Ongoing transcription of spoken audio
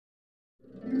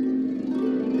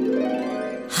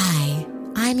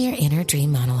I'm your inner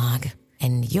dream monologue,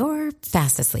 and you're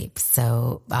fast asleep,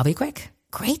 so I'll be quick.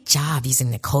 Great job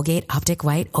using the Colgate Optic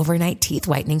White Overnight Teeth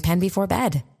Whitening Pen before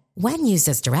bed. When used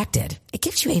as directed, it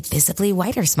gives you a visibly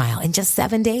whiter smile in just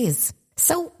 7 days.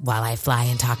 So while I fly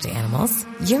and talk to animals,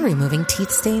 you're removing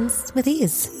teeth stains with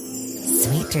ease.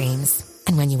 Sweet dreams.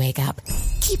 And when you wake up,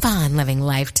 keep on living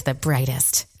life to the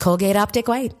brightest. Colgate Optic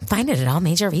White. Find it at all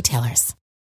major retailers.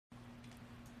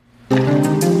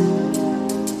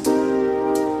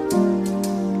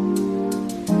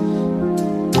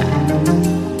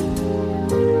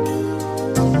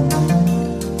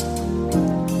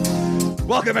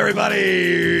 Welcome, everybody,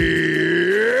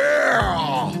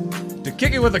 to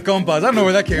Kick It With the COMPAS. I don't know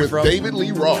where that came from. David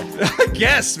Lee Roth. I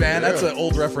guess, man. That's an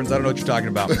old reference. I don't know what you're talking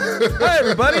about. Hi,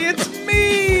 everybody. It's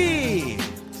me,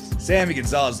 Sammy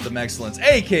Gonzalez of The Mexcellence,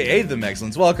 a.k.a. The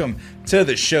Mexcellence. Welcome to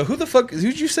the show.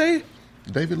 Who'd you say?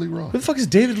 David Lee Roth. Who the fuck is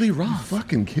David Lee Roth? You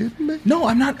fucking kidding me? No,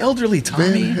 I'm not elderly,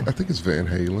 Tommy. I think it's Van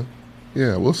Halen.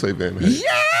 Yeah, we'll say Van Halen.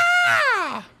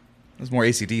 Yeah! That's more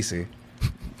AC/DC.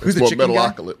 Who's the more chicken guy?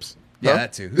 Metalocalypse. Yeah, Huh?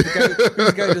 that too. Who's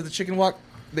the guy who does the chicken walk?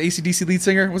 The AC/DC lead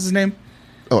singer? What's his name?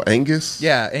 Oh, Angus?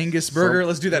 Yeah, Angus Burger.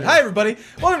 Let's do that. Hi, everybody.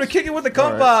 Welcome to Kick It With the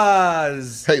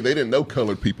COMPAS. Hey, they didn't know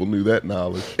colored people knew that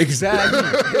knowledge. Exactly.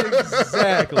 It's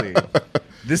rock and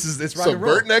roll.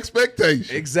 Subverting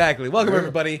expectations. Exactly. Welcome,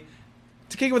 everybody,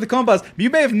 to Kick It With the COMPAS. You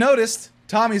may have noticed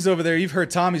Tommy's over there. You've heard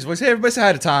Tommy's voice. Hey, everybody say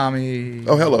hi to Tommy.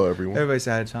 Oh, hello, everyone. Everybody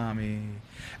say hi to Tommy.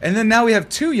 And then now we have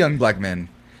two young black men.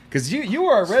 Because you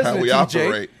are a resident, how we TJ.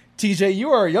 operate. TJ, you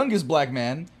are our youngest black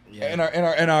man. Yeah.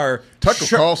 In our Tucker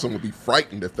Carlson would be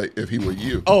frightened if he were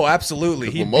you. Oh, absolutely.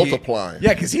 We're multiplying.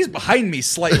 Yeah, because he's behind me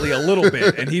slightly a little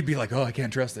bit, and he'd be like, "Oh, I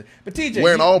can't trust it." But TJ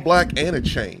wearing all black and a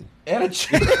chain. Hat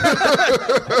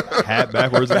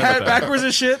backwards. Hat backwards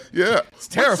and shit. Yeah, it's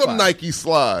terrifying. With some Nike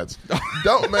slides.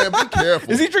 Don't, man, be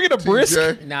careful. Is he drinking a brisk?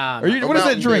 TJ. Nah. What is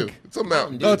that drink? It's a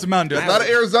Mountain Dew. Oh, it's a Mountain Dew. It's not an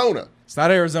Arizona. It's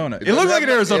not Arizona. It looks like an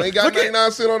Arizona. It ain't got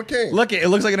 99 cents on the can. Look, it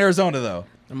looks like an Arizona though.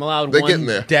 I'm allowed They're one getting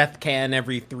there. death can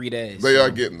every 3 days. They are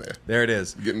getting there. There it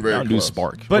is. Getting very Mountain close. Dew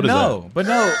Spark. But What is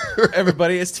no,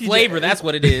 everybody, it's TJ. Flavor, that's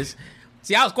what it is.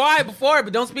 See, I was quiet before,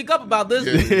 but don't speak up about this.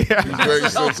 Yeah, he's very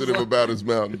sensitive about his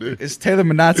Mountain Dew. It's Taylor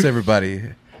Manatz, everybody.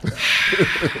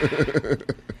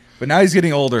 But now he's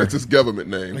getting older. That's his government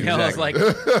name. You know, I was like, dog,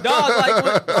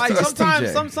 like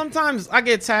TJ. sometimes I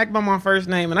get tagged by my first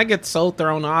name and I get so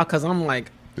thrown off because I'm like,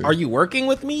 are you working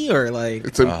with me or like?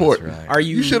 It's important. right. Are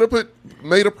you? You should have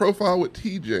made a profile with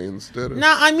TJ instead of.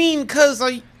 Nah, I mean, cause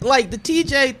like the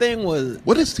TJ thing was.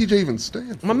 What does TJ even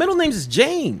stand for? My middle name is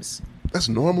James. That's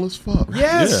normal as fuck.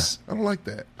 Yes. I don't like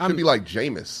that. Should be like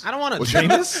Jameis. I don't want to.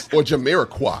 Jameis? Or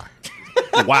Jamiroquai.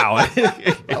 Wow.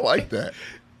 I like that.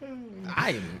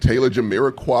 Taylor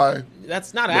Jamiroquai.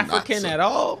 That's not But not African so. at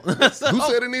all. Who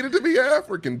said it needed to be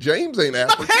African? James ain't My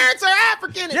African. parents are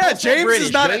African. Yeah, James British.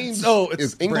 is not. James It's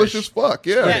is English British. as fuck.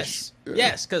 Yeah. Yes. Yeah.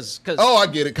 Yes, because Oh, I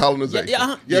get it. Colonization.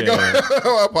 Yeah, Yeah, go.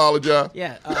 I apologize.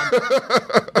 yeah.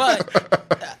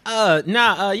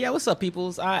 What's up,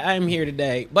 peoples? I'm here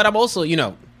today, but I'm also,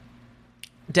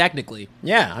 technically,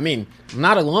 I mean, I'm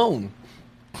not alone.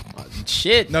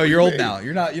 Shit. No, you're old now.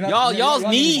 You're not. y'all's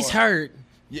knees hurt.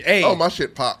 Hey. Oh, my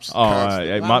shit pops. Oh,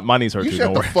 constantly. my knees hurt You too. shut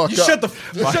Don't the worry. fuck You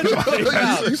up. shut your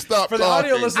mouth. You stop For the talking.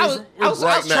 audio listeners, I was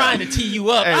Right now. trying to tee you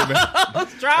up. Hey, man. I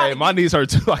was trying. Hey, my knees hurt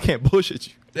too. I can't bullshit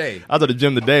you. Hey. I was at the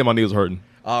gym today. My knee was hurting.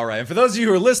 All right. And for those of you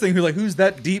who are listening, who are like, who's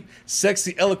that deep,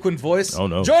 sexy, eloquent voice? Oh,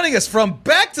 no. Joining us from the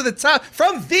Back to the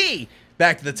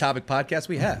Topic podcast,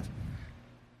 we have.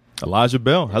 Elijah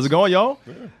Bell. How's it going, y'all?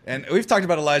 And we've talked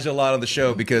about Elijah a lot on the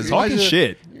show because Talking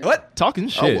shit. What? Talking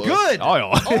shit. was. Good. Oh,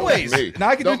 y'all. Always. Me. Now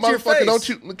I can do it to your motherfucker, face.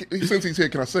 Don't you? Since he's here,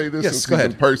 can I say this? Yes, Since go he's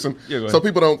ahead. in person, Yeah, go so ahead.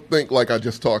 people don't think like I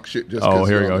just talk shit just. Oh, 'cause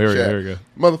here you're we on go, the here we chat.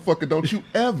 go. Motherfucker, don't you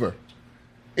ever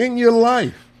in your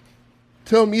life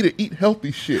tell me to eat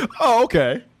healthy shit. Oh,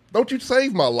 okay. Don't you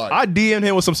save my life? I DM'd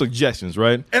him with some suggestions,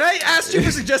 right? And I asked you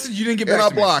for suggestions, you didn't get back and I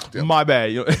to me. blocked him. My bad.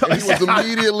 And he was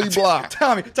immediately blocked.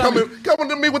 Tommy. Coming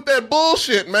to me with that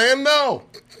bullshit, man. No.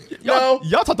 No.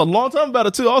 Y'all talked a long time about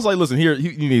it, too. I was like, listen, here,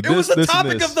 you need It this, was the this, and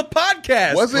topic this. of the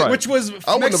podcast. Was it? Which was I wouldn't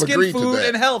have Mexican agreed to food that.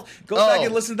 and health. Go Oh. back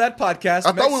and listen to that podcast.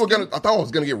 I thought I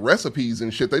was gonna get recipes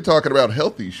and shit. They talking about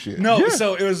healthy shit. No, Yeah.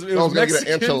 so it was I was gonna Mexican.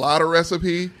 get an enchilada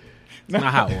recipe. That's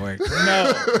not how it works.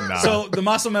 No. Nah. So the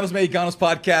Más o Menos Mexicanos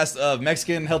podcast of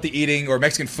Mexican healthy eating or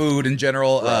Mexican food in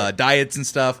general, diets and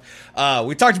stuff.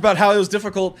 We talked about how it was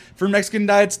difficult for Mexican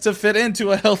diets to fit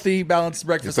into a healthy, balanced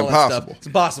breakfast. It's all that impossible. stuff. It's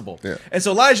impossible. Yeah. And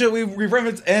so Elijah, we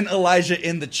referenced Elijah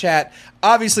in the chat.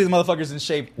 Obviously, the motherfucker's in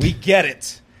shape. We get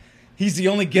it. He's the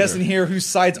only guest in here whose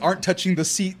sides aren't touching the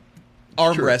seat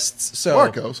armrests. So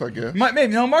Marcos, I guess.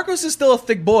 maybe no. Marcos is still a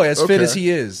thick boy, as fit Okay. as he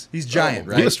is. He's giant,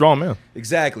 right? He's a strong man.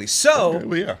 Exactly. So Okay,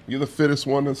 well, yeah, you're the fittest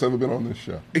one that's ever been on this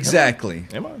show. exactly.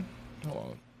 Am I? Hold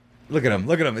on. Look at him.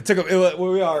 Look at him. It took him.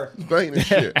 We are Faint as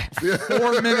shit. Yeah.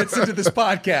 4 minutes into this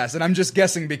podcast, and I'm just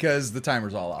guessing because the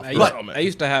timer's all off. I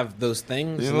used to have those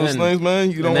things. You and know those then- things,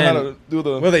 man? You don't know then- how to do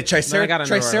the... Well, they Then I got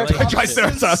into a triceratops.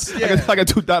 relationship. Yeah. I got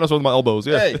 2 dinosaurs with my elbows.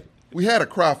 Yeah. Hey, we had a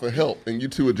cry for help, and you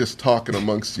two are just talking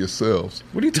amongst yourselves.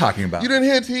 What are you talking about? You didn't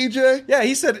hear TJ? Yeah,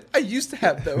 he said I used to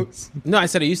have those. No, I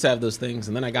said I used to have those things,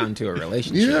 and then I got into a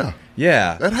relationship. Yeah,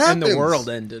 Yeah. that happens. And the world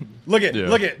ended. Look at Yeah.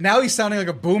 look at now he's sounding like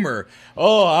a boomer.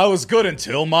 Oh, I was good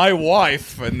until my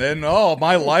wife, and then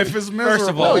my life is miserable. First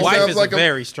of all, he wife sounds is like a a-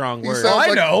 very strong He word. sounds I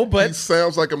like- know, but- he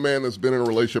sounds like a man that's been in a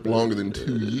relationship longer than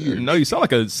 2 years. No, you sound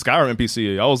like a Skyrim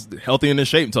NPC. I was healthy and in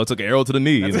shape until I took an arrow to the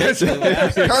knee.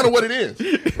 Kind of what it is.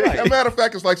 As a matter of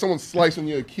fact, it's like someone slicing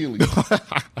your Achilles.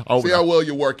 Oh, See how well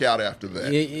you work out after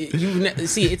that.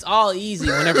 See, it's all easy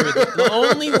whenever the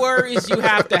only worries you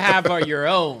have to have are your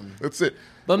own. That's it.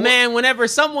 But man, whenever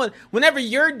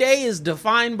your day is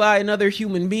defined by another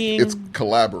human being, It's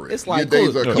collaborative. It's like, your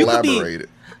days cool. are You could be- collaborated.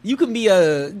 you can be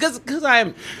because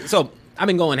I've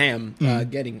been going ham,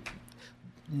 getting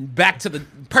back to the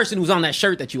person who's on that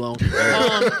shirt that you own.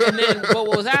 And then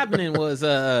what was happening was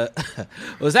like,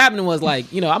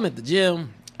 I'm at the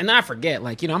gym. And then I forget,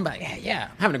 like, I'm like, yeah,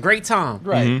 I'm having a great time.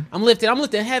 Right. I'm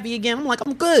lifting heavy again. I'm like,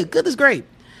 I'm good. Good is great.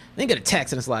 Then get a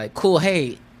text and it's like, cool,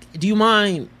 hey, do you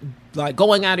mind like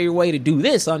going out of your way to do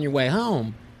this on your way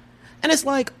home? And it's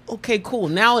like, okay, cool.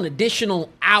 Now an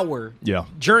additional hour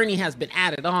journey has been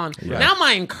added on. Yeah. Now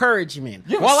my encouragement,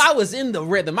 while I was in the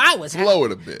rhythm, I was Flow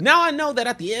happy. it a bit. Now I know that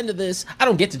at the end of this, I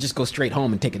don't get to just go straight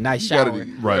home and take a nice gotta shower.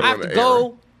 do- Right. I have run to an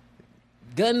go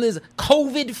get in this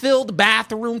COVID-filled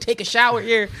bathroom, take a shower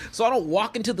here, so I don't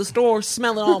walk into the store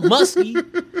smelling all musty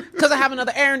because I have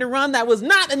another errand to run that was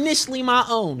not initially my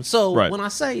own. So Right. when I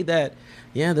say that,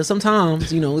 yeah, there's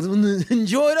sometimes, enjoy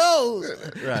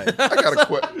those. Right. I got a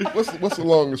question. What's the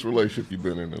longest relationship you've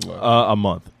been in life? a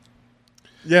month.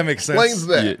 Yeah, makes sense. Explains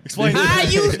that. Yeah. Explain. I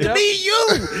used to be you.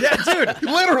 Yeah, dude.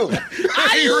 Literally.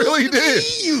 He really did.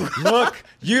 You. Look,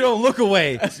 you don't look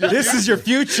away. This is your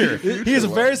future. He is a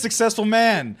very successful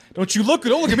man. Don't look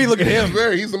at me, look at him.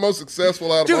 He's the most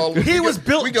successful out of all. Dude, he was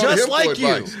built just like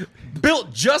you.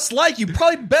 Built just like you.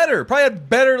 Probably better. Probably had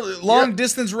better long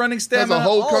distance running Has stamina. a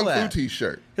whole all kung fu that.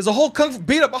 t-shirt Has a whole kung fu,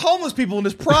 beat up homeless people in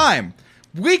his prime.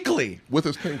 Weekly. with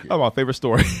his pinky. That's my favorite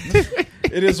story.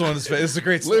 It is one of his. It's a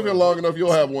great story. Live here long enough,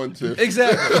 you'll have one too.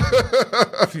 Exactly.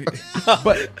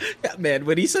 But Yeah, man,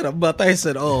 when he said a month, I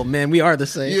said, "Oh man, we are the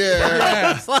same."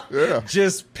 Yeah. It's like- Yeah.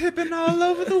 just pipping all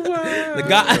over the world. the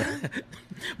guy.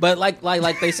 But like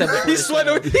they said, before He's the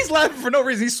sweating. show, He's laughing for no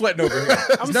reason. He's sweating over here.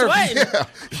 I'm sweating.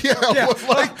 Yeah, Yeah, what's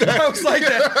like that? I was like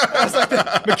that. I was like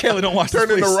that. Michaela, don't watch this,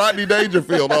 Turned into please. Rodney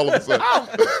Dangerfield all of a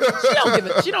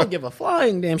sudden. She don't give a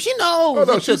flying damn. She knows. Oh,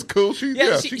 no, it she's took- cool. She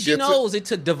she gets knows it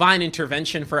took divine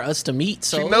intervention for us to meet.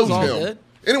 So She it knows was all him. good.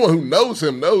 Anyone who knows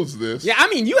him knows this. Yeah, I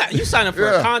mean, you sign up for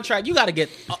Yeah. a contract. You got to get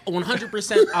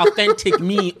 100% authentic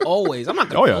me always. I'm not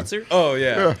Oh, gonna yeah. filter. Oh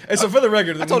yeah. And so for the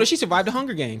record, I told her she survived the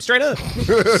Hunger Games straight up.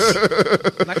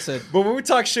 Like I said, But when we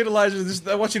talk shit, Elijah,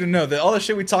 I want you to know that all the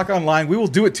shit we talk online, we will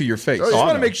do it to your face. Oh, I just yeah.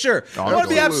 want to make sure. I want to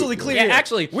be absolutely clear. Yeah, here.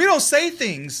 actually- we don't say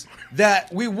things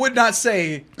that we would not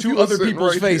say You to were other sitting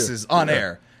people's right here. faces on Yeah.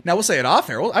 air. Now we'll say it off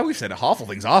air. Well, we've said awful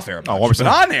things off air, about Oh, you, 100%. but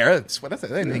on air, that's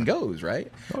anything goes,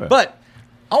 right? Oh, yeah. But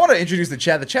I want to introduce the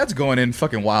chat. The chat's going in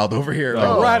fucking wild over here, like,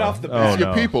 Oh. right off the Oh, bat. Your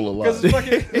no. people Because alive.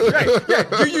 it's fucking right.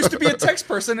 Yeah, you used to be a text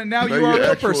person, and now Now you are a you're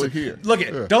real actually person. here. Look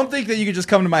it. Yeah. Don't think that you can just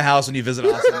come to my house when you visit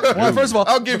Austin. Well, first of all,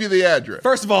 I'll give you the address.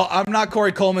 First of all, I'm not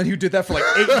Corey Coleman, who did that for like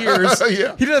 8 years.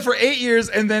 Yeah. He did that for 8 years,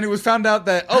 and then it was found out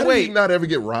that How did wait, he not ever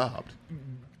get robbed?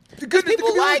 good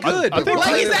people like good. I think-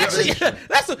 like he's Right. actually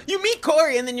that's you meet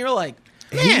Corey and then you're like,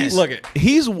 man, Look it.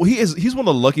 He's one of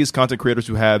the luckiest content creators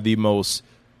who have the most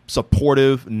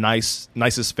supportive,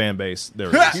 nicest fan base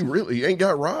there is. He ain't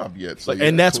got robbed yet. So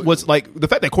And that's what's like the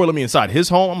fact that Corey let me inside his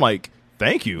home. I'm like,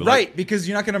 thank you. Like, Right, because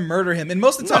you're not going to murder him, and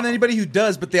most of the time, No. anybody who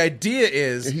does. But the idea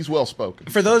is, he's well spoken.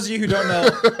 for those of you who don't know,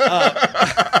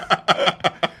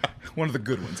 one of the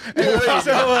good ones.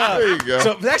 There you go.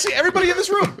 So actually, everybody in this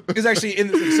room is actually in.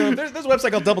 So there's a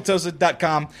website called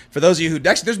doubletoasted.com. For those of you who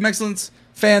actually, there's Excellence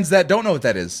fans that don't know what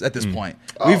that is at this point.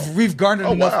 We've garnered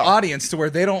enough audience to where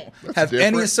they don't have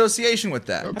any association with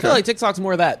that. I feel like TikTok's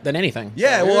more of that than anything.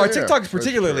 Yeah, well, our TikToks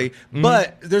particularly,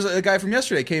 but there's a guy from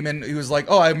yesterday came in. He was like,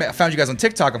 "Oh, I found you guys on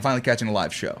TikTok. I'm finally catching a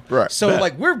live show." Right. So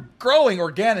like we're growing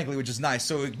organically, which is nice.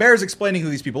 So it bears explaining who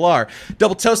these people are.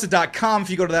 DoubleToasted.com. If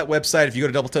you go to that website, if you go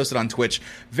to Double Toasted on Twitch,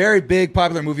 very big,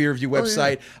 popular movie review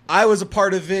website. I was a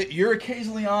part of it. You're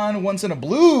occasionally on once in a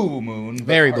blue moon,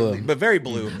 Very blue. but very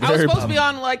blue. I was supposed to be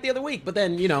on like the other week, but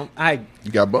then you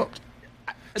got bumped.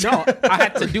 I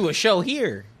had to do a show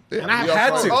here, Yeah, and I we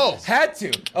had all to. tried. Had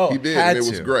to. Oh, He did, had and it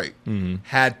to. was great.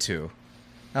 Had to.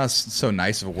 That was so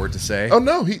nice of a word to say. Oh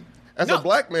no, as No. a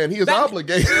black man, he is That-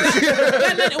 obligated.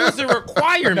 And then it was a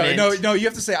requirement. No. You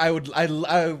have to say I was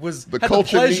The had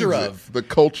culture the needs pleasure it. of. The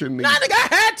culture needs Nah, it. nigga,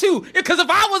 I had to, because if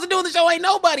I wasn't doing the show, ain't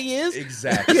nobody is.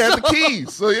 Exactly. He had the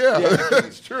keys, so yeah,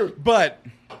 it's true. But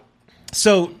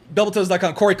so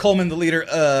doubletoes.com, Corey Coleman, the leader,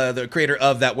 the creator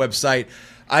of that website.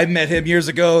 I met him years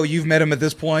ago. You've met him at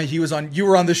this point. You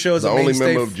were on the show as The a only mainstay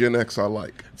member of Gen X I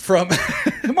like. from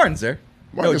Martin's there.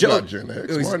 Martin is Joe- not Gen X.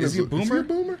 Oh, is Martin he a is boomer? a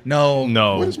boomer? No.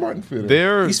 When does Martin fit in?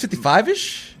 They're He's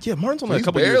 55-ish? yeah, Martin's only He's a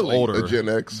couple years barely older. a Gen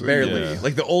X. Barely. Yeah.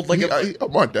 Like the old, like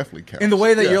Martin definitely counts. in the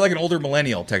way that Yeah. you're like an older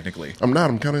millennial, technically. I'm not.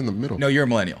 I'm kind of in the middle. No, you're a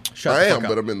millennial. Shut I the am, fuck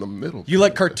but up. I'm in the middle. You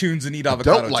like cartoons and eat I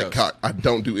avocado don't like toast. I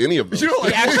don't do any of those. You don't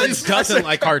He like actually I doesn't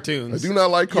like I cartoons. do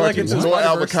not like You like cartoons. Into the nor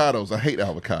Spider-Verse? avocados. I hate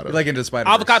avocados. You like Into Spider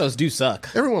Avocados do suck.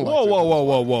 Everyone likes Whoa, it. whoa, whoa,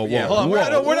 whoa, whoa, whoa! Yeah, hold on. whoa, We're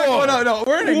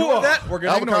gonna ignore Whoa. that. We're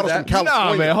gonna ignore Avocados that. from California.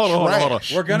 Nah, man, hold on. trash.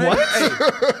 We're gonna, hey,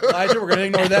 Elijah, we're gonna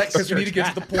ignore that because we need to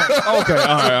get to the point. Okay,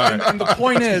 all right. And the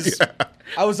point is,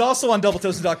 I was also on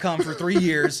doubletoasted.com for 3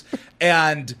 years,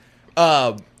 and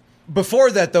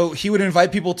before that, though, he would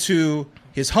invite people to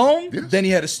his home. Yes. Then he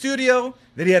had a studio.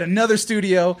 Then he had another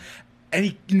studio, and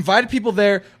he invited people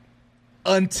there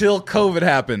until COVID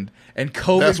happened, and That's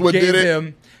COVID what gave did it?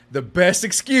 him the best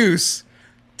excuse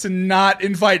to not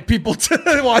invite people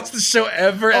to watch the show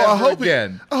ever I hope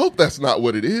again. I hope that's not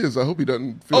what it is. I hope he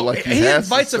doesn't feel like he he has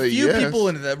invites to a say few yes. people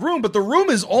into that room, but the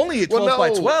room is only at 12 by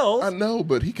 12. I know,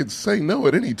 but he could say no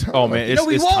at any time. Oh, man, No,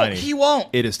 he it's won't. tiny. He won't.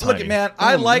 It is Look, tiny. man,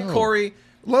 I like no. Corey.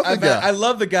 Love the guy. I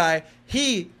love the guy.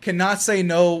 He cannot say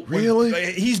no.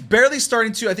 Really? He's barely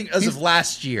starting to, I think, as of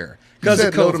last year. he Because of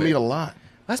said no COVID. to me a lot.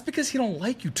 That's because he don't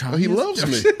like you, Tom. Oh, he loves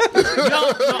me.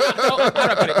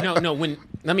 No. When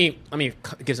let me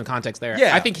give some context there.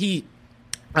 Yeah. I think he.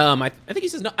 I think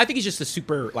he's just. I think he's just a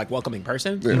super like welcoming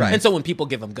person, Right. and so when people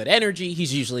give him good energy,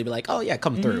 he's usually be like, "Oh yeah,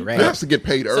 come through." Right. He has to get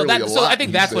paid early a lot. So I think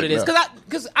He that's said what it is. no.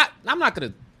 Because I'm not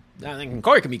gonna. I think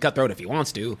Corey can be cutthroat if he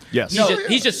wants to. Yes. he's, No, just,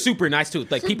 he's just super nice too.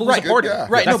 Like people who Right, support good him, guy.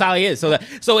 Right, That's no. how he is.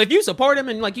 So if you support him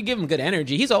and like you give him good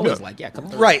energy, he's always Yeah. like, "Yeah, come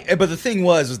through." Right, but the thing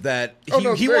was that Oh,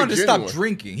 no, it's he very wanted to stop genuine.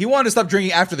 drinking. He wanted to stop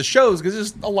drinking after the shows because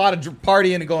there's a lot of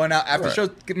partying and going out after Right. shows.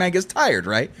 Man gets tired,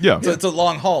 right? Yeah. So it's a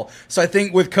long haul. So I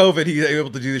think with COVID, he's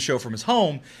able to do the show from his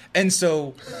home, and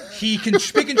so he can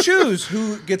pick and choose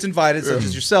who gets invited, such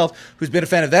as yourself, who's been a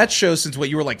fan of that show since what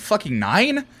you were like fucking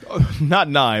 9. Not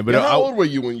 9, but Yeah, how old were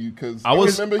you when you? Because I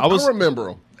was- remember. I was- I remember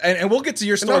him. And we'll get to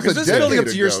your story that was because a this is building up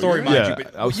decade to your ago, story, yeah. mind yeah, you.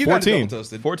 But I was you got 14. Double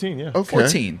Toasted. 14, yeah. Okay.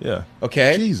 14. Yeah.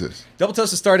 Okay. Jesus. Double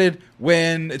Toasted started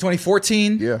when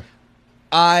 2014. Yeah.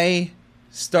 I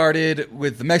started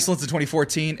with the Excellence in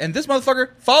 2014, and this motherfucker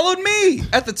followed me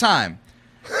at the time.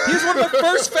 He was one of my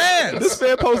first fans. This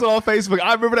fan posted on Facebook.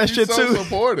 I remember that He's shit so too.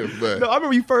 supportive, man. No, I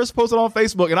remember you first posted on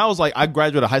Facebook, and I was like, I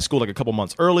graduated high school like a couple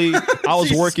months early. I was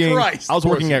Jesus working. Christ. I was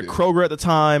working Of at course you Kroger at the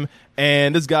time,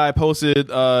 and this guy posted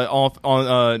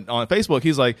on Facebook.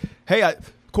 He's like, "Hey,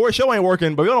 Corey's show ain't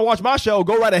working, but if you want to watch my show,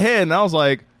 go right ahead." And I was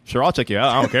like, "Sure, I'll check you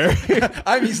out. I don't care."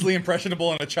 I'm easily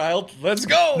impressionable in a child. Let's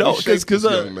go. No, shaped because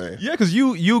this young man. yeah, because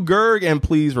you Gerg, and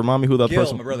please remind me who the other Gil,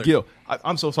 person. my brother. Gil.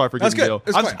 I'm so sorry for That's getting good. Gil.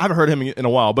 It's I fine. haven't heard him in a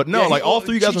while, but no, Yeah, like all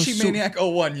three of you guys are Cheat super. Maniac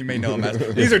 01, you may know him as.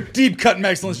 These are deep cut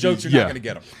excellence jokes. You're not going to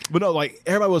get them. But no, like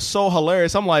everybody was so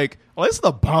hilarious. I'm like, well, this is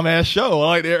a bomb ass show.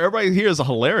 Like everybody here is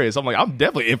hilarious. I'm like, I'm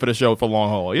definitely in for the show for long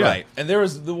haul. Yeah. Right. And there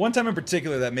was the one time in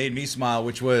particular that made me smile,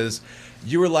 which was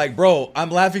you were like, bro, I'm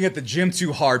laughing at the gym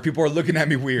too hard. People are looking at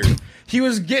me weird. He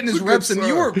was getting his It's a reps, good and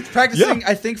you were sign. practicing, Yeah.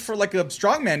 I think, for like a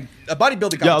strongman, a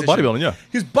bodybuilding competition. Yeah, bodybuilding, yeah.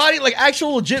 He was like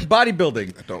actual legit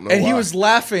bodybuilding. I don't know And he why. was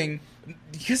laughing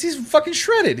because he's fucking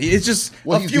shredded. It's just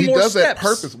Well, a few he more does steps. that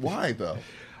purpose. Why though?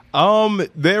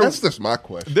 There's That's just my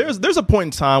question. there's a point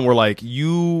in time where like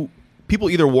people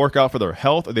either work out for their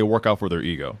health or they work out for their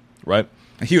ego, right?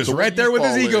 He was So right you there with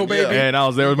his fall ego, in, baby. yeah. And I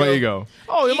was there with my Ego. ego.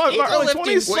 Oh, in my early Ego 20s.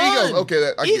 lifting Well, fun. ego- okay,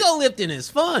 that- I get- Ego lifting is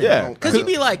fun. Yeah. because you'd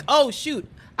be like, "Oh shoot,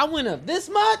 I went up this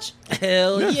much.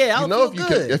 Hell yeah, I'll You know, feel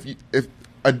if you good."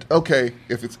 can,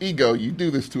 if it's ego, you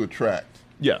do this to attract.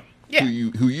 Yeah. Yeah.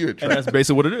 who you attract. And that's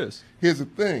basically what it is. Here's the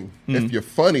thing: if you're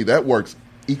funny, that works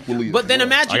equally. But as then well.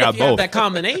 imagine I if got you have both. that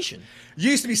combination.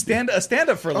 You used to be a stand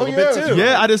up for a little yeah. bit too.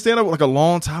 Yeah, I did stand up like a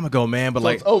long time ago, man.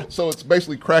 But So it's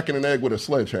basically cracking an egg with a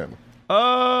sledgehammer.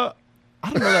 I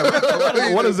don't know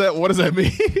that. What does that? What does that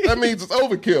mean? That means it's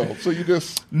overkill. So you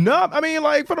just No, I mean,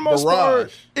 like for the most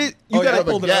barrage. part, You gotta have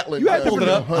a pull it up. Gatling You gotta gun pull it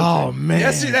and up. hunt Oh you. man,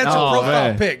 That's your Oh, profile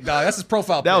man. pic, dog. That's his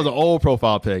profile That pic. was an old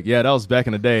profile pic. Yeah, that was back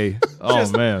in the day. Oh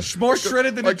man, More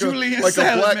shredded than a Julian like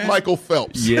salad, a black man. Michael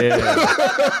Phelps. yeah,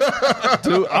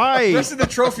 dude. Rest of the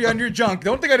trophy on your junk.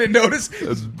 Don't think I didn't notice.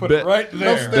 Put bet- it right No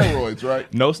there. steroids,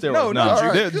 right? no steroids. No, nah. all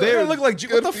right. They're- Good. They they're- look like what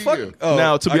Good the for fuck? you. Oh,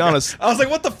 Now, to be okay. honest- I was like,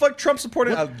 what the fuck? Trump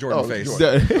supported Jordan Oh, face.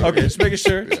 Jordan. Okay, just making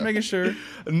sure. Just making sure.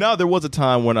 Now there was a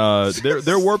time when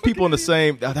there were people in the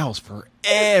same. That was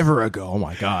forever ago. Oh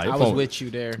my god, I was with you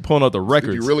there. pulling up the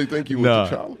records. Did you really think you were Nah.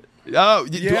 T'Challa?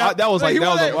 That was like he that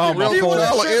was like, oh my he was T'Challa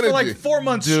that shit for like energy. 4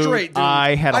 months dude, straight. Dude.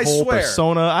 I had a whole swear.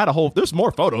 persona. I had a whole. There's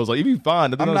more photos. Like if you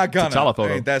find, I'm not gonna. T'Challa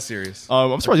photo. I ain't that serious.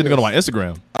 I'm surprised you didn't go to my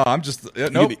Instagram. I'm just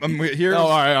nope. I'm here. Oh, all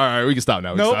right. We can stop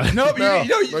now. We can Nope. stop.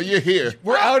 Nope. No, you're here.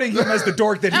 We're outing him as the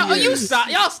dork that Now, he you is. stop.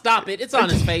 Y'all stop it. It's on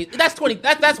his face. That's 20.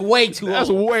 That's way too That's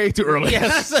old. way too early. Yeah,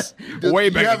 that's way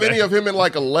Do back. you have in any the of him in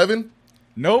like 11?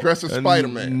 Nope. Dressed as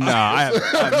Spider-Man. Nah, I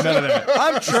have none of that.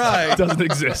 I'm trying. It doesn't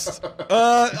exist.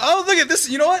 Oh, look at this.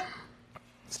 You know what?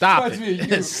 stop Reminds me of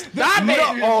you. it. Stop No,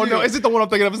 it. oh no, is it the one I'm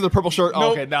thinking of? Is it the purple shirt?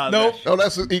 Nope. Okay, nah, Nope. No,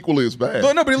 that's equally as bad.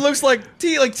 No, but he looks like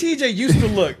TJ used to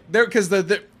look there because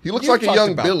He looks you like a talked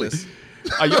young about Billy. this.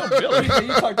 A young Billy. Yeah,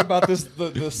 you talked about this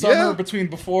the summer Yeah. between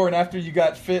before and after you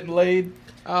got fit and laid.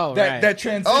 Oh, That right. that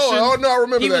transition. Oh, no, I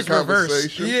remember He that was reversed.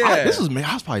 conversation. Yeah. This was me.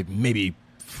 I was probably maybe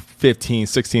 15,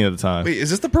 16 at the time. Wait, is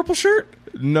this the purple shirt?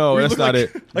 No, You that's look not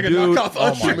like- it. like a Dude, knockoff oh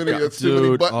Usher. my Too many- God, it's too many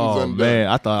dude. buttons Oh undone. man,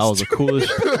 I thought I was the coolest.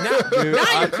 Dude,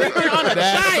 Now you're creeping on a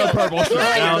that's the child. purple shirt.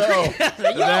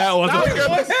 That was Stop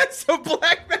a it. That's a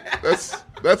black man.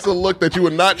 That's a look that you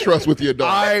would not trust with your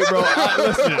dog.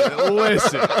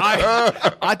 Listen.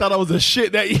 I thought I was the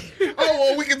shit that. Oh,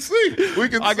 well, we can see. We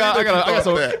can I see that you got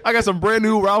thought that. I got some brand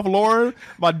new Ralph Lauren.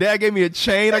 My dad gave me a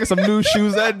chain. I got some new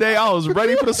shoes that day. I was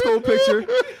ready for the school picture.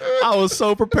 I was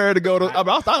so prepared to go to. I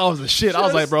thought I was the shit. I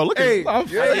was like, bro, look Hey, at I'm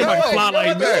Yeah, like no, fly you like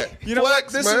know that. that. You know what?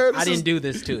 Flex, This man. I didn't do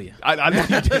this to you. I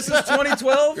This is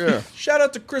 2012. Yeah. Shout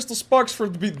out to Crystal Sparks for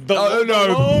the Oh, no.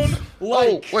 lone Oh,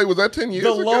 like. wait, was that 10 years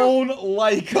The ago? lone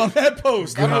like on that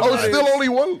post. I don't know Oh, what it's it still is. only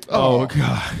one? Oh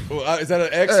god. Is that an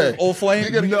ex Hey, of Old Flame?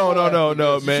 you gotta get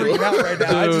No, She's man. freaking out right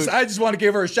now. Dude. I just want to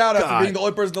give her a shout out God. for being the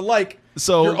only person to like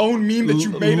So your own meme that you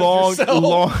made of yourself.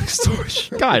 Long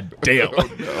story. God damn.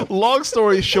 Long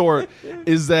story short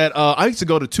is that I used to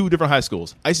go to two different high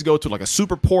schools. I used to go to like a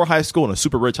super poor high school and a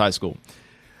super rich high school.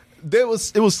 It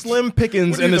was slim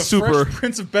pickings What are in you, the super. Fresh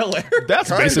Prince of Bel-Air. That's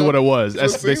Kinda. basically what it was.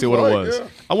 That's That's what it basically seems what it like, was. yeah.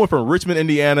 I went from Richmond,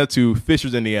 Indiana to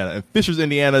Fishers, Indiana. And Fishers,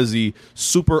 Indiana is the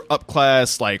super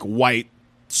upclass, like white,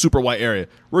 super white area.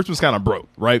 Richmond's kind of broke,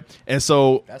 right? And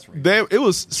so That's right. there it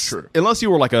was unless you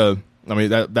were like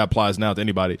that applies now to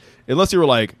anybody. Unless you were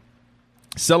like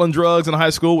selling drugs in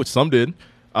high school, which some did,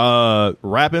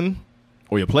 rapping,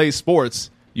 or you played sports,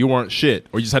 you weren't shit.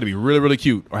 Or you just had to be really, really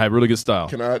cute or have really good style.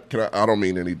 Can I? I don't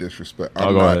mean any disrespect.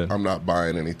 Oh, go ahead. I'm not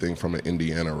buying anything from an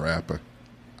Indiana rapper.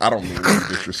 I don't mean any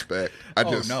disrespect. I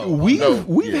just no. We've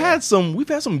yeah. had some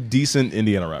decent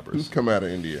Indiana Who's rappers. come out of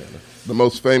Indiana? The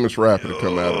most famous rapper to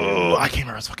come out of Indiana. Oh, I can't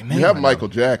remember his fucking name. You have right Michael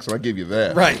Jackson. I give you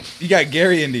that. Right. You got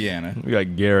Gary, Indiana. now. We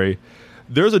got Gary.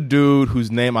 There's a dude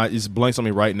whose name is blanks on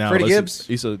me right now. Freddie Listen, Gibbs?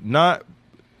 He's a not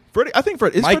Freddie. I think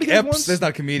Freddie. Is Mike Freddie Gibbs Epps. one? That's not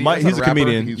a comedian. Mike, That's he's not a a rapper.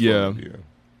 comedian. He's Yeah.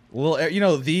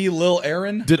 The Lil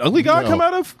Aaron. Did Ugly God No. come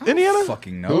out of Indiana?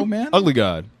 Fucking no, man. Ugly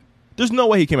God. There's no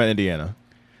way he came out of Indiana.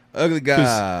 Ugly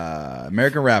guy.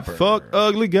 American rapper. Fuck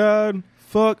Ugly God.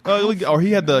 Fuck Ugly God. Or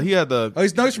he had the. Oh,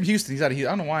 he's from Houston. He's out of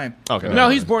Houston. I don't know why. Okay. No,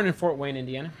 he's born in Fort Wayne,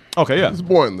 Indiana. Okay. Yeah. He was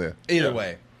born there. Either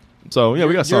way. So yeah,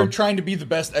 we got You're some. trying to be the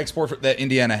best export that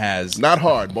Indiana has. Not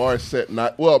hard. Bar set.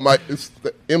 Not well.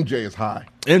 The MJ is high.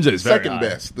 MJ's very Second high.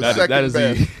 best. The That- second that is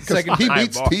best. the 'Cause second he high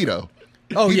beats bar. Tito.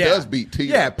 Oh, he yeah. does beat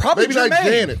Tito. Yeah, probably maybe not Jermaine.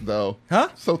 Janet though. Huh?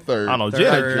 So third. I don't know.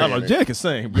 Third. Janet can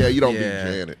sing. Yeah, you don't Yeah.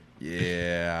 beat Janet.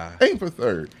 Yeah. Aim for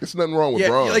third. There's nothing wrong with Yeah,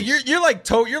 bronze. like you're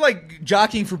like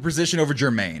jockeying for position over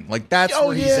Jermaine. Like that's Oh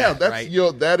where he's yeah, at, that's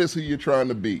right? that is who you're trying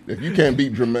to beat. If you can't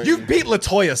beat Jermaine, You beat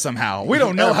Latoya somehow. We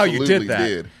don't know how you did absolutely that.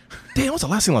 did. Damn, what's the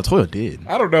last thing Latoya did?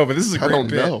 I don't know, but this is a I great don't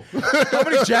bit. know. How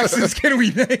many Jacksons can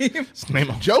we name? Name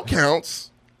him. Joe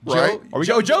counts, right?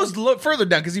 Joe's further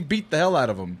down because he beat the hell out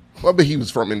of him. Well, but he was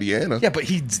from Indiana. Yeah, but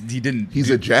he didn't. He's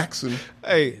a Jackson.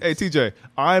 Hey, TJ,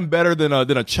 I'm better than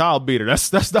a child beater.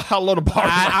 That's not how low the bar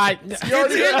is. It's That's how low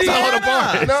the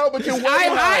bar is. No, but you're way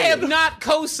I higher. have not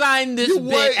co-signed this You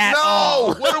bit at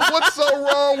all. What's so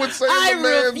wrong with saying I the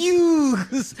man?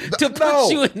 refuse to put No,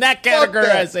 you in that fuck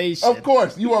that. categorization. Of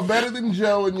course, you are better than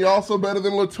Joe, and you're also better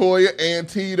than LaToya and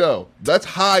Tito. That's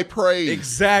high praise.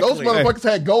 Exactly. Those motherfuckers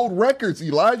had gold records.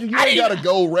 Elijah, you ain't got a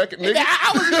gold record, nigga.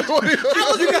 I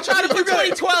wasn't even trying to put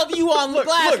 2012 you on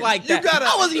blast like that.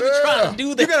 I wasn't even trying to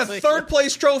do that. You got a third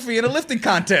place trophy in a lifting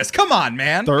contest. Come on,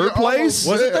 man. Third place?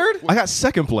 Was it third? I got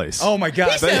second place. Oh my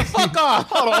god. He said, "Fuck off."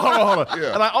 Hold on.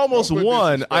 Yeah. And I almost Don't put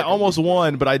won. disrespect I on almost me.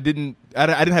 won, but I didn't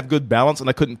have good balance, and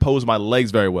I couldn't pose my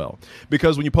legs very well.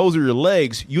 Because when you pose with your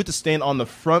legs, you have to stand on the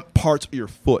front parts of your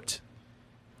foot.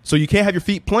 So you can't have your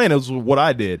feet planted. Is what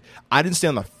I did. I didn't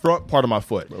stand on the front part of my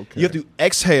foot. Okay. You have to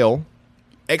exhale,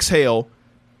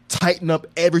 tighten up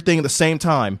everything at the same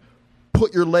time,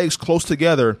 put your legs close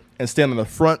together, and stand on the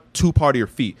front two part of your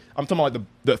feet. I'm talking about like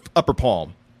the upper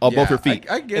palm of both Yeah, your feet.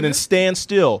 I get and then it. stand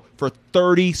still for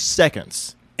 30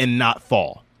 seconds and not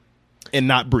fall and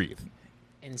not breathe.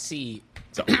 And see,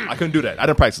 So I couldn't do that. I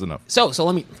didn't practice enough. so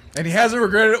let me. And he hasn't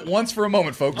regretted it once for a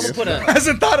moment, folks. I'm gonna put a-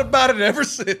 hasn't thought about it ever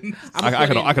since. I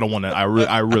could have won that. I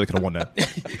really could have won that.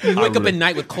 You wake up at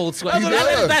night with cold sweat.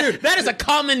 That is a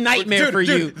common nightmare for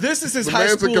you. This is his The high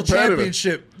man's a school competitor.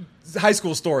 championship high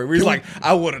school story where he's like,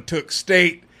 I would have took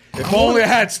state if only I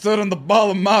had stood on the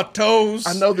ball of my toes.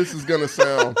 I know this is gonna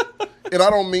sound, and I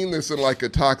don't mean this in like a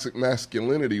toxic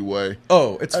masculinity way.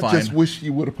 Oh, it's I fine. just wish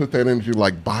you would have put that into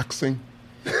like boxing.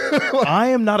 I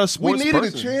am not a We sports needed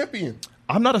person. a champion.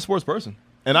 I'm not a sports person.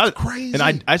 And crazy. And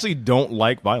I actually don't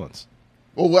like violence.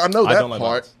 Well, I know I that don't like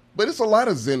part, violence. but it's a lot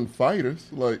of Zen fighters.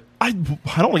 Like, I don't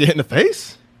want to get hit in the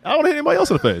face. I don't want to hit anybody else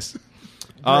in the face.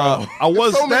 I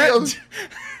was so many that- others-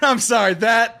 I'm sorry,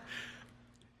 that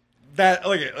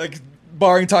like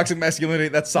barring toxic masculinity,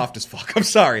 that's soft as fuck. I'm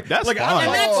sorry. That's like, fine.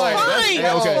 And that's Oh, fine.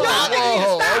 yeah, okay. Y'all Whoa,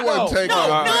 niggas, I stop. wasn't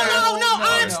taking No,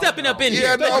 I'm stepping up in Yeah,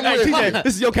 here. no, I'm Hey, with you. TJ,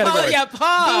 this is your category. Oh, yeah,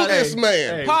 pause. Do this,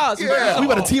 man. Pause. Yeah. We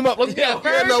better team up. Let's Yeah, go.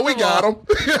 Yeah, no, we First of got all- him.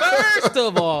 First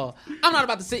of all, I'm not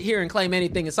about to sit here and claim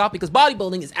anything is soft because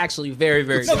bodybuilding is actually very,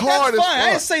 very It's good. hard that's as fine. I fuck.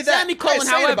 didn't say that. Semicolon, I didn't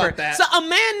say it however, about that. so a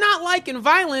man not liking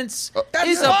violence That's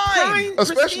is a fine. prime,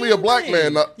 Especially a black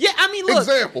pristine man. thing. Yeah, I mean, look.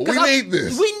 Example, 'cause we need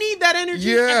this. We need that energy.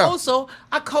 Yeah. And also,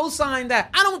 I co-sign that.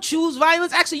 I don't choose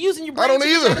violence. Actually, using your I brain. don't to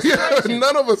either. that Yeah, situation.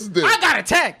 none of us did. I got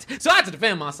attacked, so I had to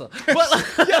defend myself. But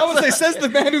Yeah, I would say, says the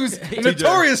man who's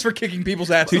notorious for kicking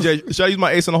people's asses. TJ, should I use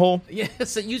my ace in the hole? yeah,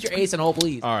 so use your ace and hole,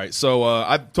 please. All right. So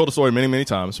I've told the story many, many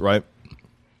times, right?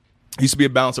 I used to be a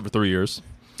bouncer for 3 years.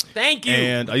 Thank you.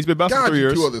 And I used to be a bouncer for God, 3 you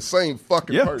years. two are the same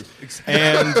fucking Yeah. person.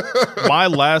 And my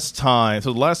last time,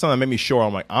 so the last time that made me sure,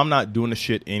 I'm like, I'm not doing this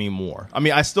shit anymore. I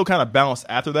mean, I still kind of balanced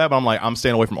after that, but I'm like, I'm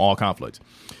staying away from all conflict.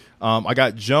 I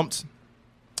got jumped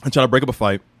and trying to break up a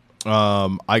fight.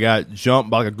 I got jumped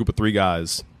by like a group of 3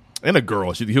 guys and a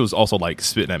girl. He was also like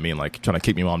spitting at me and like trying to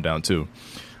kick me while I'm down too.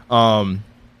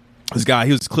 This guy,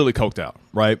 he was clearly coked out,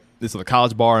 right? This is a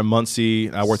college bar in Muncie.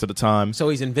 And I worked at the time. So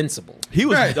he's invincible. He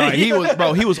was, Right. he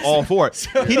was all for it.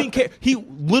 He didn't care. He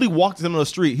literally walked to them on the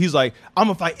street. He's like, I'm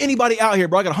gonna fight anybody out here,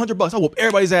 bro. I got $100. I'll whoop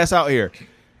everybody's ass out here.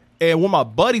 And when my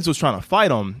buddies was trying to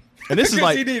fight him, and this is Because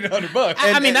like, he needed $100.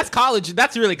 I mean, that's college.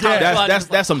 That's really college.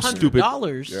 that's some stupid,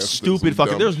 $100. Yeah. stupid Some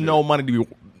fucking. dumb There's shit. no money to be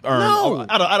earned. No.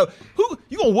 I don't. Who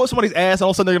you gonna whoop somebody's ass and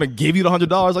all of a sudden they're gonna give you the $100?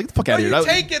 Like, get the fuck No, out of you here.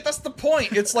 take it. That's the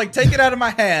point. It's like, take it out of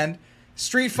my hand.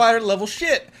 Street Fighter level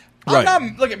shit. Right.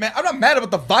 I'm not mad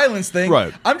about the violence thing.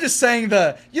 Right. I'm just saying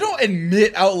you don't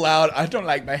admit out loud, I don't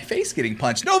like my face getting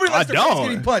punched. Nobody likes I their face don't.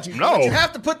 getting punched. No. But you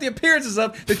have to put the appearances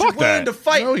up that Fuck you're willing that. to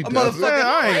fight No, he a doesn't. motherfucker. Man,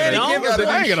 I ain't and gonna, give us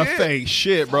I ain't gonna shit. fake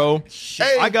shit, bro.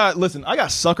 Hey. I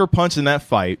got sucker punched in that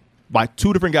fight by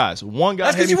 2 different guys. One guy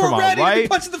That's hit because me you from were my ready to be right.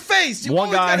 punched in the face. You One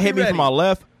always guy gotta hit be me from my ready.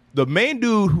 left. The main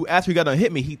dude who after he got done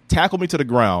hit me, he tackled me to the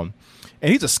ground,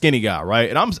 and he's a skinny guy, right?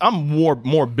 And I'm more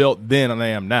built then than I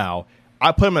am now.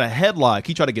 I put him in a headlock.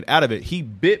 He tried to get out of it. He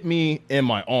bit me in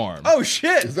my arm. Oh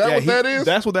shit! Is that what that is?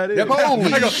 That's what that is. Yeah, Holy I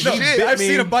go, no, shit. I've me.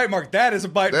 seen a bite mark. That is a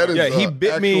bite That mark. is Yeah, he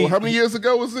bit me. How many years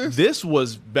ago was this? This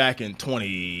was back in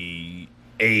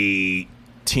 2018,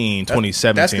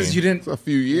 2017. That's because you didn't It's a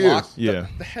few years. lock Yeah.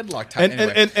 the headlock tight.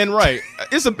 And right,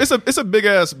 it's a big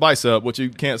ass bicep, which you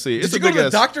can't see. It's Did you a go big to the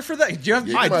ass. doctor for that? Did you have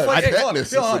Yeah, you might have hold on,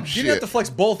 tetanus or hold on. some You didn't have shit. to flex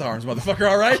both arms, motherfucker.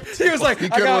 All right. He was like, He I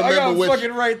couldn't got remember which-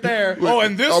 fucking right there. Oh,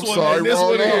 and this I'm one, sorry, and this wrong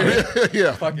one here. arm.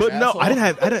 Yeah. Fucking But no, asshole. I didn't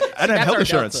have That's health our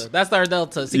insurance. Delta. That's our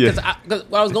Delta. See, Yeah. because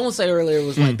what I was going to say earlier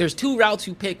was like, there's two routes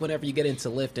you pick whenever you get into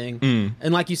lifting,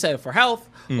 and like you said, for health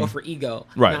or for ego.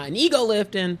 Right. Now, in ego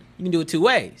lifting, you can do it two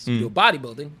ways. You can do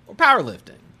bodybuilding or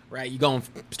powerlifting. Right. You going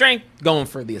for strength, going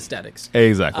for the aesthetics.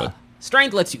 Exactly.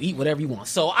 Strength lets you eat whatever you want.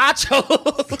 So I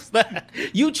chose that.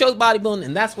 You chose bodybuilding,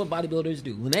 and that's what bodybuilders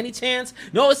do. When any chance,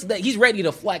 notice that he's ready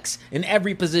to flex in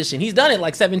every position. He's done it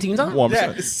like 17 times. 1%.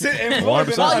 Yeah, sit and 100%. Well,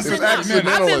 It's he's been- I've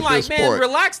accidental been at like, this man, point.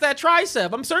 relax that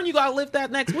tricep. I'm certain you got to lift that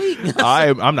next week.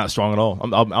 I'm not strong at all.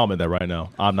 I'll admit that right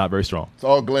now. I'm not very strong. It's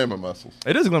all glamour muscles.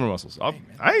 It is glamour muscles. I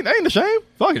ain't ashamed.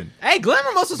 Fucking. Hey,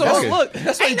 glamour muscles are look.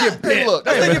 That's why you Hey, get bit. look,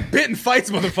 That's why hey, you get bit in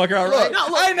fights, motherfucker. All right. No,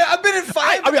 look. I've been in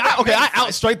fights. I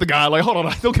outstrength the guy. Like, hold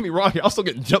on. Don't get me wrong. I'm still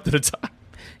getting jumped at the time.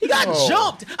 He got No.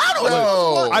 jumped. I don't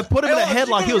No. know. I put him in a Hey, hold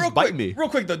on, headlock. He was real biting quick, me. Real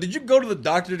quick though, did you go to the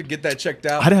doctor to get that checked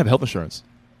out? I didn't have health insurance.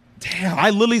 Damn. I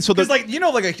literally Because like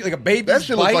a baby's That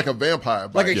shit looks bite, like a vampire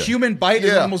bite. like a human bite is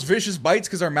Yeah. one of the most vicious bites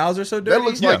because our mouths are so dirty. That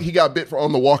looks like he got bit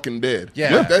on The Walking Dead.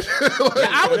 Yeah. That shit like,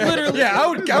 I would literally. Yeah, I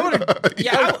would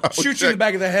Yeah, I would- shoot you in the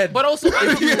back of the head. But also,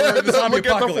 if you were in the zombie look at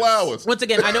the apocalypse. flowers. once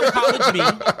again, I know college me.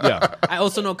 Yeah. I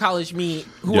also know college me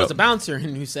who Yep. was a bouncer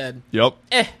and who said, Yep.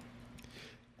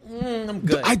 I'm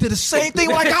good. I did the same thing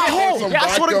when I got home. Some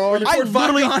That's what vodka on it. I Pour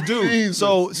literally vodka on do. Jesus.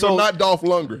 So You're not Dolph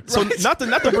Lundgren. so not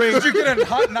to bring Did you get a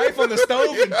hot knife on the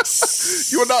stove?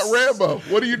 And You're not Rambo.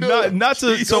 What are you doing? not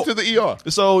to You so go to the ER.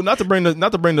 So not to bring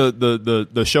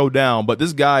the show down, but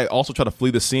this guy also tried to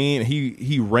flee the scene.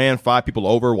 He ran 5 people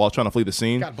over while trying to flee the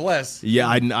scene. God bless. Yeah,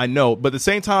 I know. But at the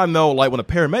same time, though, like when the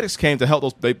paramedics came to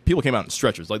help people came out in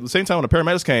stretchers. Like at the same time when the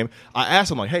paramedics came, I asked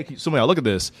them like, "Hey, somebody, look at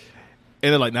this,"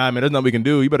 and they're like, "Nah, man, there's nothing we can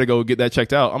do. You better go get that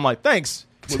checked out." I'm like, "Thanks,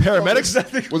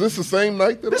 paramedics." Was this the same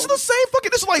night? This is the same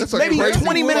fucking. This is like That's like maybe crazy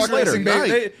 20 minutes fucking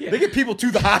later. thing, They get people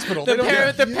to the hospital. the, They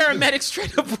don't- the paramedics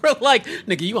straight up were like,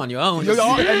 nigga, you on your own. And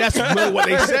that's really what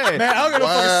they said. Man, I don't got no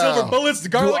fucking Wow. silver bullets,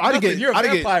 Dude, garlic, I didn't nothing. get, You're a I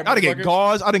didn't vampire, get, I didn't get motherfucker.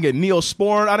 gauze. I didn't get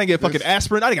Neosporin. I didn't get fucking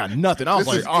aspirin. I didn't got nothing. I was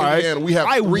This like, is all right. Indiana. We have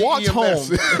I 3 walked home.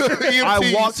 EMS.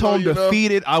 I walked so home you know.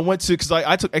 defeated. I went to because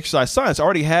I took exercise science. I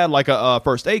already had like a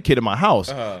first aid kit in my house,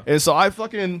 and so I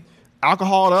fucking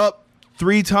alcoholed up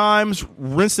 3 times,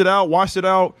 rinsed it out, washed it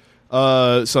out.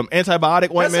 Some antibiotic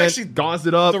That's ointment, actually gauzed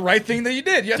it up. the right thing that you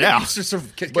did. Yeah, Yeah. you just sort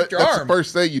of kicked But your that's arm. the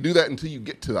first day you do that until you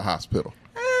get to the hospital.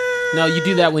 No, you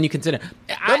do that when you consider.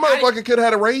 That motherfucker could have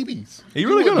had a rabies. He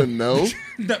really couldn't could've.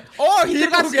 have known. Or he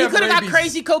could have got rabies.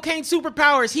 crazy cocaine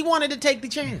superpowers. He wanted to take the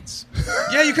chance.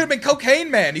 Yeah, you could have been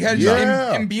Cocaine Man. You had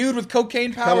Yeah. imbued with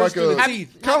cocaine Kind of powers like through the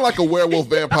teeth. a werewolf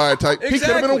vampire type. He could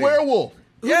have been a Exactly. werewolf.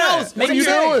 Who Yeah. knows? What Maybe are you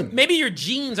doing? Maybe your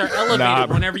genes are elevated Nah,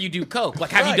 bro. whenever you do coke.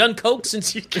 Like, have you Right. done coke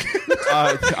since you?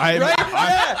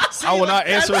 I will not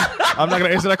answer. I'm not going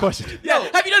to answer that question. Yeah.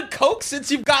 Have you done coke since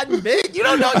you've gotten big? You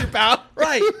don't know your power.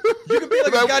 Right. You could be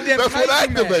like a goddamn That's what kaiju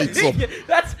man. activates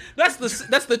them.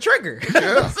 That's the trigger.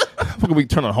 Fucking we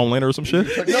turn on Homelander or some shit.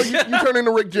 No, you turn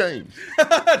into Rick James.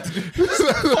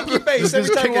 Funky bass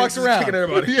every time he walks around. Kicking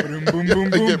everybody. Yeah. Boom, boom, boom,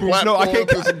 They boom, get boom. No, I can't.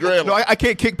 platforms and some No, I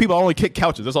can't kick people. I only kick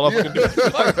couches. That's all I fucking do.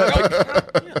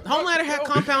 Homelander had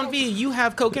compound V. You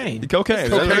have cocaine. Cocaine.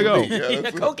 There you go. V, yeah, Yeah,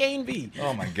 that's it. cocaine V.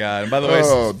 Oh my god! And by the way,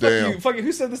 Oh, fuck damn. you, fuck you.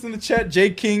 Who said this in the chat? J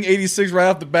King 86 right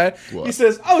off the bat. What? He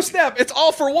says, "Oh snap! It's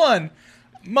all for one,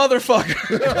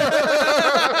 motherfucker."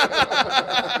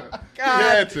 You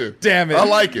had to. Damn it! I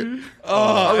like it.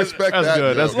 I respect That's that.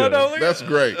 good, that's Joe. good. That's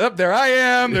great. Up there, I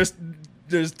am. There's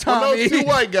Well, Tommy. no, 2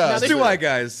 white guys. There's 2 white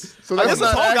guys. So I that's guess the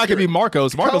not tall guy could be accurate.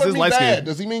 Marcos. Marcos Color is me light bad. skinned.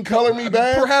 Does he mean color me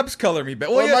bad? Perhaps color me bad.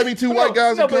 Well, it might be 2 white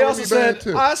guys No, and but he color also me said, bad,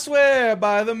 too. "I swear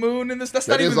by the moon." And that's That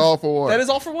not is even all for one. That is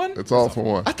all for one. It's all for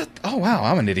one. I thought. Oh wow,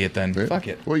 I'm an idiot then. Fuck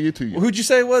it. Well, you two. Who'd you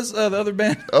say it was the other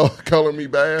band? Oh, color me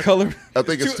bad. Color. I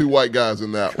think it's 2 white guys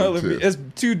in that Color one me. too. It's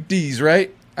 2 D's,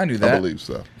 right? I knew that. I believe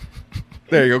so.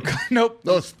 There you go. Nope.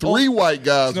 No, it's 3 white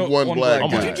guys, No, 1 one black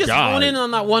black guy. guy. You just God. hone in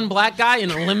on that one black guy and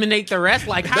eliminate the rest.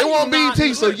 Like, how They do you want not-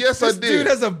 BT, so yes, I This did. dude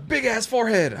has a big ass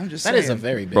forehead. I'm just That saying. is a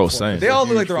very big. Bro, forehead. same. They all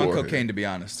look like huge they're on forehead. cocaine, to be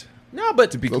honest. No,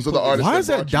 but Those are the artists. Why is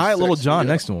that brought you Diet Little sex John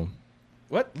together. next to him?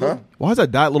 What? Huh? Why is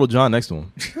that Diet Little John next to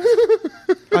him?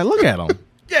 Like, look at him.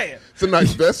 Yeah. It's a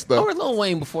nice vest, though. Or Lil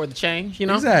Wayne before the change, you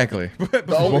know? Exactly.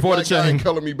 The only Before the black guy in change.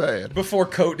 Color Me Bad. Before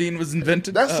codeine was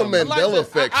invented. That's some Mandela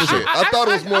effect shit. I thought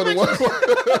it was more than one.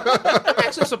 I'm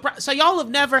actually surprised. So y'all have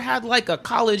never had like a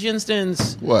college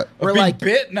instance What? where Being like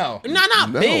bit? No.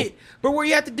 not No. big, but where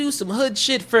you have to do some hood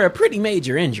shit for a pretty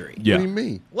major injury. Yeah. What do you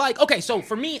mean? Like, okay, so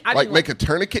for me, I Like didn't make a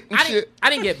tourniquet and I shit?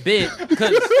 didn't get bit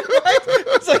because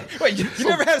It's like, wait, you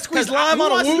never had to squeeze lime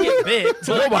on a who wound? get bit.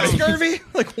 But, Like scurvy?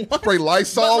 Like what? Spray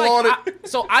Lysol but, on like, it?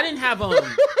 so I didn't have No.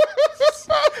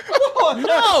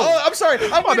 No. I'm sorry.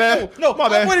 I'm My bad. No, My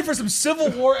I'm bad. waiting for some Civil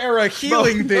War era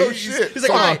healing no thing. shit. He's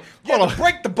like, Some- all right, you hold have to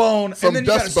break the bone, and then you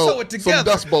gotta sew it together. Some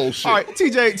dust bowl shit. All right,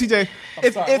 TJ.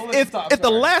 If sorry. Well, let's stop. if The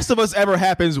Sorry. Last of Us ever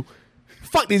happens,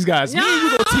 fuck these guys. Me and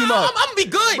you gonna team up. I'm gonna be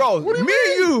good. Bro, me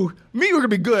and you are gonna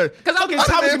be good. 'Cause I'm- Fucking I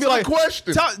Tommy's didn't gonna be like, answer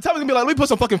the question. Tommy's gonna be like, let me put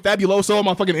some fucking Fabuloso on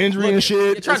my fucking injury and shit.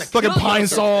 you're trying to Fucking kill Pine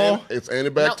yourself, Sol. It's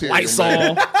antibacterial. Lysol.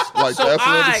 man. Like So that's what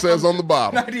I- it says on the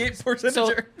bottle. 98% So,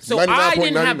 insurance. so I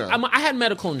didn't have. 99.99. I had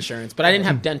medical insurance, but I didn't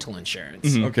have dental insurance.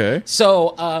 Mm-hmm. Okay.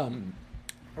 So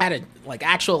I had my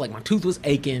tooth was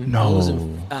aching. No.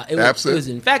 It Abscess? was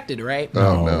infected, right?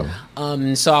 Oh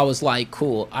no. So I was like,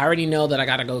 cool. I already know that I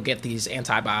gotta go get these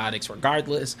antibiotics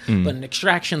regardless, but an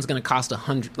extraction's gonna cost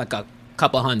 $100, like a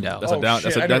couple hundo. That's a Oh, down.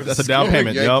 shit, That's I a know that's this a down is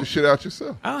payment. Yank Yup. the shit out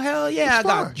yourself. Oh hell yeah! I It's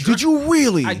got. fine. Did you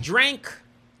really? I drank.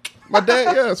 My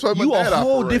dad, yeah, that's why my You a dad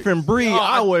whole operates. different breed.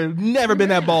 I would have never been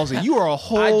that ballsy. You are a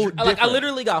whole different. I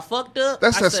literally got fucked up.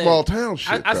 That's I that said- small town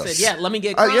shit, I though. said, yeah, let me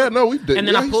get. Yeah, no, we did. And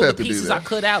then Yeah, I you pulled had the to do pieces that. I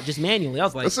cut out just manually. I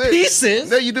was like, That's it.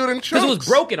 Pieces? Yeah, you do it in chunks. because it was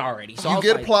broken already. So I You was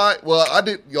get like, pliers. Well, I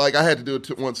did. Like I had to do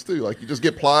it once too. Like you just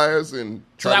get pliers and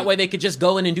so try that to- way they could just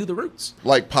go in and do the roots.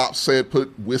 Like Pop said,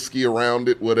 put whiskey around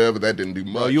it. Whatever. That didn't do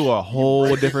much. Oh, you are a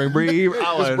whole different breed.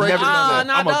 I would break never it done down.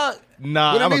 that. Nah, dog.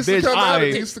 Nah, When it I'm a needs to bitch. come out,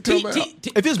 it needs to come out.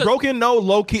 If it's broken, no,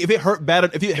 low key. If it hurt bad,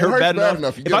 hurts bad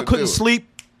enough, you if I gotta couldn't do it. sleep,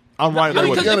 I'm right I there mean,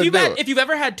 with because you. gotta do it. if you've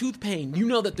ever had tooth pain, you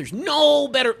know that there's no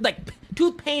better. Like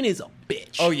tooth pain is a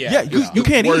bitch. Oh yeah. Yeah, you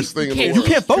can't Worst eat. thing in the Can't- world.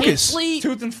 You can't Can't focus. sleep.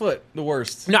 Tooth and foot, the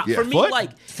worst. No, Yeah. for me, Foot?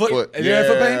 like Foot. Have you had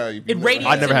foot pain? it radiates.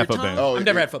 I never in had your foot pain. tongue. I've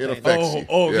never had foot it pain. affects you.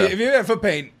 Oh, Yeah. if you have foot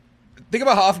pain, think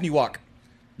about how often you walk.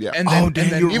 Yeah. And then, Oh, damn,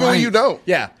 and then you're Even when you don't.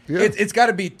 Yeah. Yeah. It's got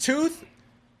to be tooth,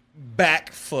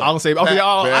 back, foot. I'm gonna say. Back,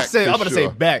 I'm for gonna say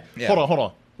sure. back. Yeah. Hold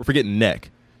on. We're forgetting neck.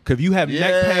 Cause if you have Yeah,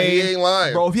 neck pain, he ain't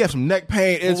lying. bro. If you have some neck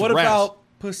pain, Well, it's what rash. about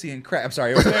pussy and crap? I'm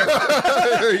sorry, it was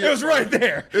there. It was right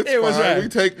there. It's it was fine.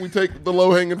 right. We take the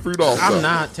low hanging fruit also. I'm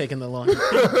not taking the long.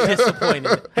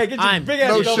 Disappointed. Hey, get your I'm big ass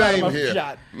No dome out of shame my here.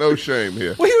 shot. No shame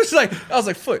here. Well, he was like, I was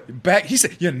like, foot, back. He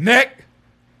said, your neck.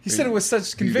 He said it with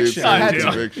such He did conviction. say I had it's to.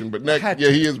 conviction, but neck, had yeah,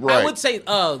 to. he is right. I would say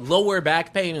lower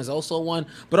back pain is also one,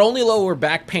 but only lower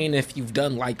back pain if you've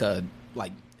done like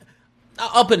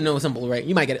up and nose simple, right?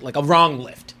 You might get it like a wrong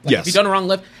lift. Like Yes. If you've done a wrong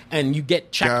lift and you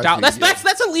get checked Got out, you, that's yeah.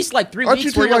 that's at least like 3 Aren't you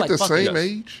weeks two where you're like like the fuck same yes.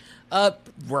 age?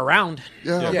 We're around.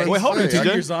 Yeah, Yeah, I'm Wait, hold on, saying, 2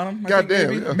 TJ. years on him. I God think, damn,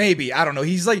 maybe. yeah. Maybe. I don't know.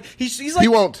 He's like he's He like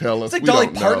won't tell us. It's like We Dolly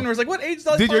don't Parton. know. Was like, what age is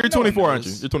Dolly DJ, Parton? you're 24, No one aren't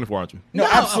you? knows. You're 24, aren't you? No, No,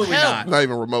 absolutely hell. not. Not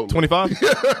even remotely. 25? He's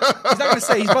not going to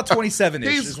say he's about 27 ish.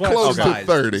 He's close to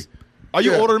 30. Are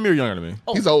you Yeah. older than me or younger than me?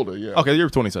 He's older, yeah. Okay, you're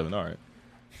 27. All right.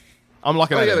 I'm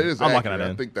locking Oh, that yeah, in. that is I'm locking that accurate.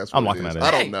 in. I think that's I'm what locking it is.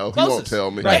 that in. I don't know. He won't closest. tell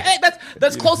me. Hey,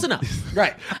 that's close enough.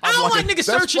 Right. I don't want niggas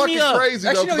That's searching me fucking up. crazy,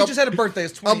 Actually, though, no, 'cause he just had a birthday.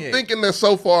 It's 28. I'm thinking they're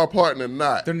so far apart and they're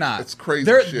not. They're not. It's crazy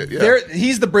They're, shit. Yeah.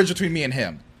 He's the bridge between me and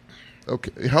him.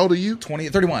 Okay. How old are you?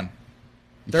 31.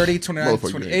 30, 29,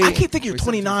 Motherfucker, 28. I keep thinking you're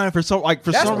 29 for some That's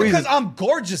some because reason. I'm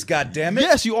gorgeous, goddammit.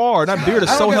 Yes, you are. That beard is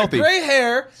I so don't got healthy. gray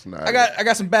hair. not I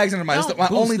got some bags under my. Don't That's my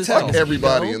boost only this tell. up.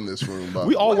 Everybody No. in this room. By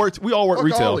We the all way. work Fuck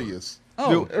retail. all of yous.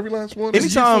 Oh, Every last one. his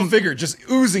Anytime- youthful figure just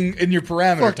oozing in your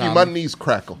parameter. Fuck you. Tom. My knees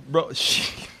crackle. Bro,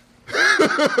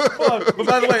 But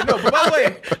by the way, no. But by the way,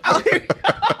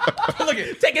 look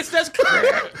at. Take it steps. Look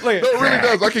at. No, it really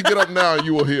does. I can get up now and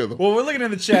you will hear them. Well, we're looking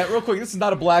in the chat real quick. This is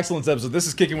not a Black Excellence episode. This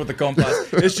is Kicking with the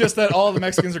COMPAS. It's just that all the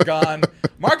Mexicans are gone.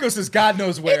 Marcos is God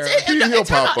knows where. He'll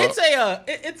pop up.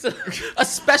 It's a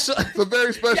special. It's a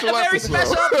very special a very episode.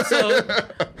 special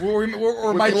episode.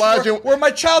 We're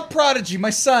my child prodigy, my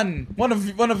son, one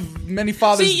of many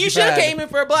fathers. See, you you've should have had. came in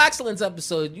for a Black Excellence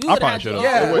episode. You I would probably have should've.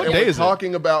 Yeah. What And day we're is it?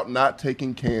 talking about not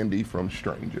taking candy from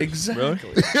strangers.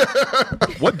 Exactly.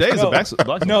 What day is the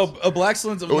Black? No, a Black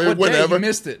Excellence. What day? whenever. You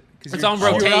missed it. 'Cause It's you- on you were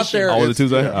out rotation. there. Oh, was it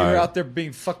Tuesday? You All were right. out there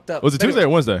being fucked up. Was it Tuesday or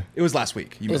Wednesday? It was last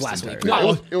week. You It was missed last it. week.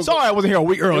 Yeah, it was Sorry, I wasn't here a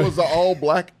week It early. was the all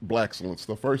black excellence,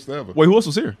 the first ever. Wait, who else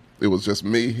was here? It was just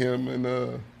me, him, and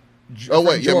oh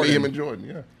wait, yeah, me, Jordan. him, and Jordan.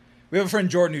 Yeah, We have a friend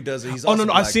Jordan who does it. He's Oh also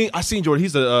no, black. I seen Jordan.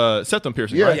 He's a septum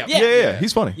piercing, Yeah. right? Yeah.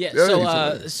 He's funny. Yeah,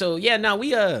 Yeah, so yeah, now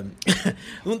we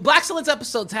when Black Excellence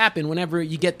episodes happen, whenever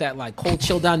you get that like cold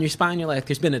chill down your spine, you're like,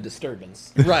 there's been a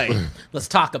disturbance. Right. Let's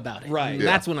talk about it. Right. And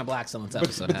Yeah. that's when a Black Excellence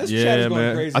episode but happens. this chat is Yeah, going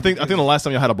man. crazy I think because- the last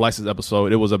time you had a Black Excellence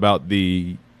episode, it was about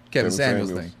the. Kevin Samuels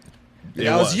Samuels. thing. It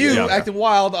That was you yeah. acting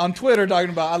wild on Twitter talking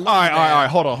about. I love All right, you, all right, man. all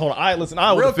right. Hold on. I listen.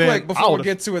 I would Real defend. quick before we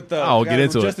get to it, though. I'll we get gotta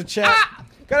into address it. the chat.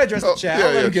 Gotta address the Oh, chat. yeah,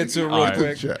 I'll let yeah. him get to it real All right.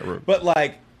 quick. Chat, bro. But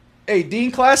like, hey,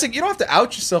 Dean Classic, you don't have to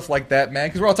out yourself like that, man.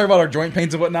 Because we're all talking about our joint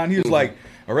pains and whatnot. And he was like,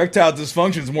 erectile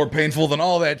dysfunction is more painful than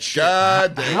all that shit.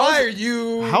 God damn. Why are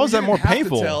you? How is you that more didn't have to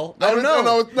painful? tell. I don't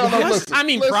know. No. Listen, I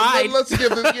mean, listen, pride. Let's give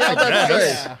this. Yeah, I'm about to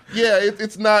say. Yeah,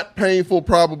 it's not painful,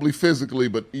 probably physically,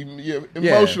 but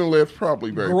emotionally, it's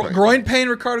probably very painful. Groin pain,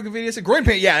 Ricardo Gavidia said. Groin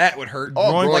pain, yeah, that would hurt.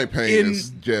 Oh, groin Like, pain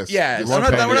is just. Yeah, just we're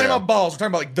not talking yeah. about balls. We're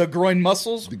talking about like the groin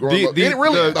muscles.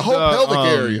 The whole pelvic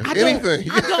area. Anything.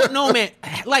 I don't know, man.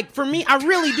 Like for me, I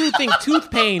really do think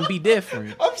tooth pain be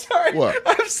different. I'm sorry. What?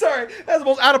 I'm sorry. That's the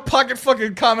most out of pocket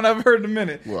fucking comment I've heard in a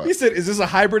minute. What? He said, "Is this a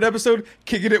hybrid episode?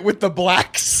 Kicking it with the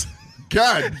blacks?"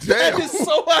 God That damn. is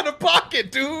so out of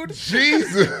pocket, dude.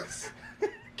 Jesus.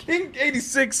 King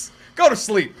 86, go to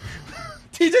sleep.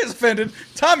 TJ's offended.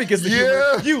 Tommy gets the humor.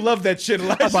 Yeah. You love that shit,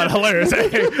 Elijah. I thought it hilarious. Hey,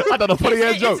 I thought a funny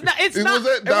ass joke. It's It not. was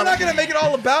that And we're not going to make it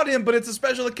all about him, but it's a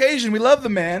special occasion. We love the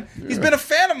man. He's been a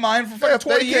fan of mine for fucking If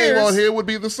 20 they years. came on here, it would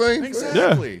be the same thing.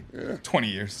 Exactly. 20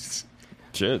 years.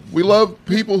 Shit. We love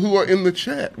people who are in the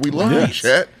chat. We love Right. the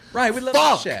chat. Right, we love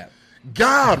Fuck. the chat.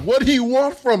 God, what do you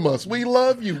want from us? We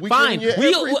love you. We Fine. give you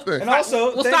We'll- everything. And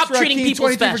also, We'll thanks stop treating Rakeem people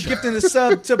 22 for special. gifting the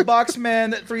sub to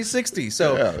Boxman360.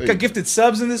 So, Yeah, got gifted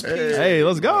subs in this piece. Hey,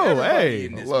 let's go. Everybody Hey.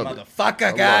 in this love it.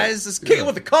 motherfucker, guys. Let's kick it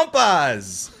with the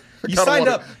COMPAS. You signed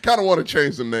up. Kind of want to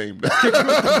change the name.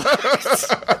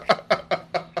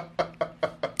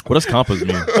 What does COMPAS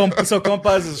mean? So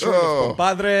COMPAS is short Oh. of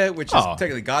compadre, which is Oh.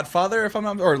 technically Godfather, if I'm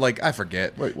not, or like I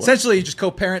forget. Wait, what? Essentially, just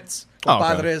co-parents, Oh, okay.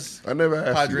 compadres, I never asked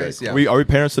you padres. that. Yeah, Are we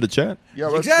parents to the chat? Yeah,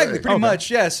 let's exactly, say. pretty Okay.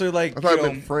 much. Yeah, so like I thought you it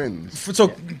know, meant friends.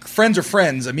 so friends are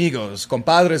friends, amigos.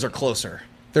 Compadres are closer.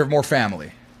 They're more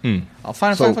family. I'll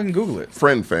find So- if I can Google it.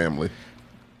 Friend family.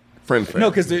 Friend family. No,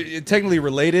 because they're technically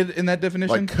related in that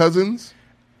definition. like cousins.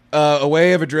 A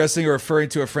way of addressing or referring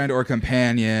to a friend or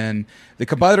companion. The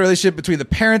compadre relationship between the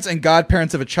parents and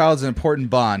godparents of a child is an important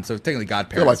bond. So technically, I feel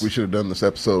godparents. like we should have done this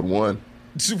episode 1.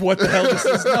 What the hell this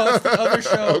is? No, it's the other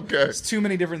show. Okay. It's too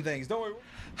many different things. Don't worry.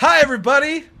 Hi,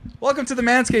 everybody. Welcome to the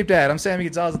Manscaped Ad. I'm Sammy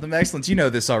Gonzalez of the Mexcellence. You know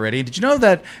this already. Did you know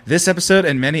that this episode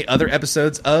and many other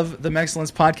episodes of the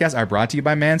Mexcellence podcast are brought to you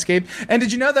by Manscaped? And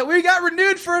did you know that we got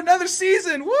renewed for another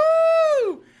season?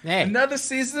 Woo! Hey. Another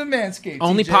season of Manscaped.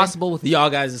 Only TJ. possible with y'all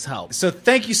guys' help. So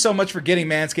thank you so much for getting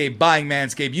Manscaped, buying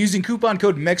Manscaped, using coupon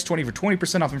code MEX20 for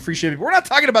 20% off and free shipping. But we're not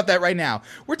talking about that right now.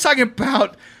 We're talking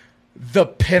about the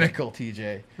pinnacle,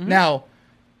 TJ. Now,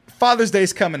 Father's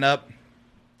Day's coming up,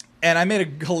 and I made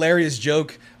a hilarious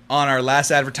joke on our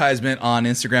last advertisement on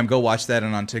Instagram. Go watch that,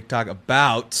 and on TikTok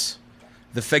about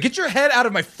the fact. Get your head out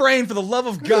of my frame, for the love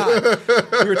of God.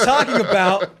 We were talking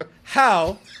about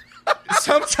how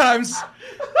sometimes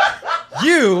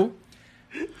you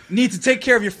need to take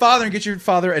care of your father and get your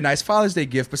father a nice Father's Day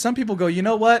gift. But some people go, you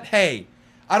know what? Hey,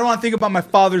 I don't want to think about my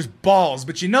father's balls,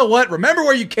 but you know what? Remember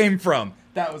where you came from.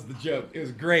 That was the joke. It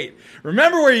was great.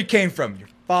 Remember where you came from. Your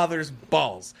father's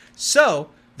balls. So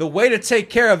the way to take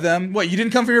care of them, what, you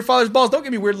didn't come from your father's balls? Don't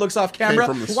give me weird looks off camera.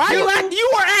 Came from the Why are you Still- act?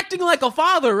 You are acting like a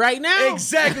father right now.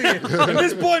 Exactly. And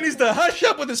this boy needs to hush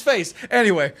up with his face.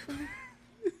 Anyway,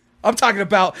 I'm talking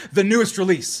about the newest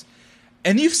release.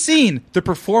 And you've seen the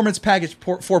Performance Package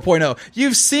 4.0.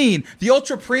 You've seen the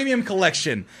Ultra Premium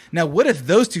Collection. Now, what if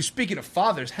those two, speaking of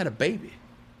fathers, had a baby?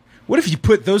 What if you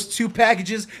put those two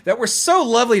packages that were so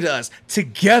lovely to us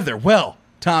together? Well,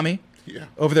 Tommy, Yeah.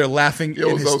 over there laughing Yo,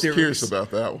 in was hysterics. curious about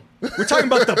that one. We're talking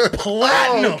about the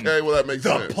Platinum. Okay, well, that makes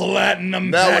The sense. Platinum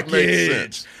Now it Package. makes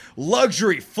sense.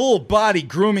 Luxury full body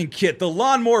grooming kit. The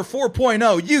Lawnmower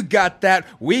 4.0. You got that.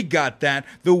 We got that.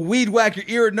 The Weed Whacker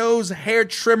ear, nose, hair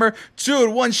trimmer.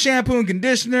 2-in-1 shampoo and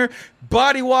conditioner.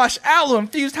 Body wash, aloe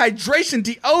infused hydration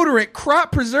deodorant.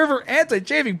 Crop preserver,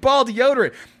 anti-chafing ball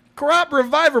deodorant. Crop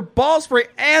reviver ball spray.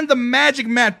 And the Magic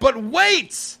Mat. But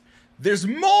wait! There's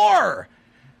more!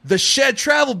 The Shed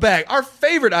Travel Bag, our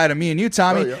favorite item, me and you,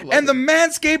 Tommy. Oh, yeah, I love and the it.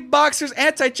 Manscaped Boxers,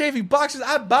 anti-chafing boxers.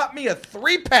 I bought me a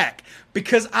 3-pack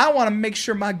because I want to make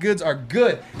sure my goods are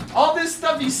good. All this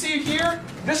stuff you see here,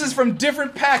 this is from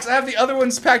different packs. I have the other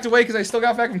ones packed away because I still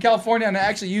got back from California and I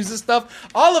actually use this stuff.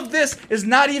 All of this is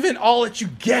not even all that you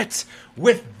get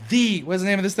with the, what's the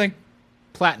name of this thing?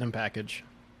 Platinum package.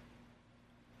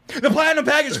 The Platinum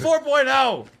Package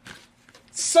 4.0.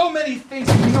 So many things.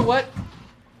 You know what?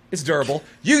 It's durable.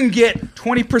 You can get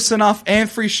 20% off and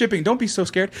free shipping. Don't be so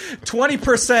scared.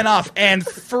 20% off and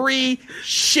free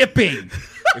shipping.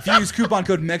 If you use coupon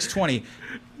code MEX20,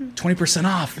 20%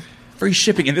 off. Free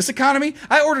shipping. In this economy,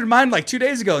 I ordered mine like 2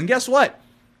 days ago, and guess what?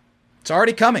 It's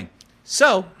already coming.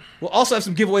 So, we'll also have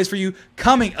some giveaways for you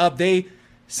coming up. They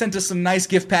sent us some nice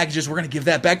gift packages. We're going to give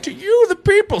that back to you, the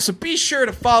people. So be sure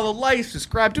to follow, like,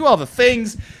 subscribe, do all the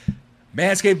things.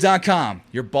 Manscaped.com.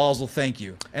 Your balls will thank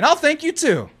you. And I'll thank you,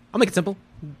 too. I'll make it simple.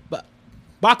 But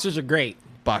boxers are great.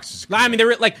 Boxers. I mean,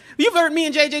 they're like, you've heard me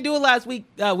and JJ do it last week.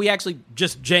 We actually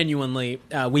just genuinely,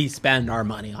 we spend our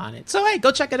money on it. So, hey,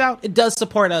 go check it out. It does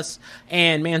support us.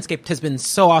 And Manscaped has been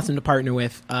so awesome to partner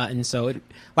with. And so, it,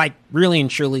 like, really and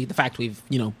truly, the fact we've,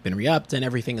 been re-upped and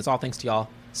everything is all thanks to y'all.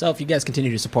 So, if you guys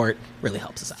continue to support, really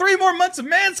helps us out. 3 more months of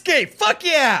Manscaped. Fuck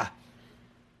yeah.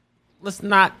 Let's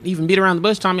not even beat around the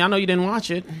bush, Tommy. I know you didn't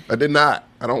watch it. I did not.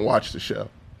 I don't watch the show.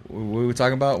 What are we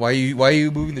talking about? Why are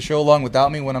you moving the show along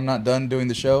without me when I'm not done doing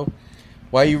the show?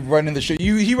 Why are you running the show?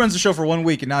 He runs the show for 1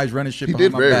 week and now he's running shit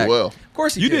behind my back. He did very well. Of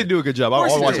course he You did. did do a good job. Of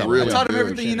course he watched did. that. really I taught him good,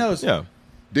 everything he knows. Yeah.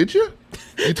 Did you?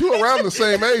 You two around the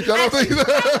same age. I don't think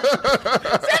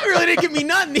Sam really didn't give me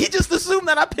nothing. He just assumed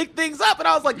that I picked things up, and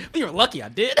I was like, "You're lucky I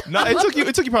did." No, it took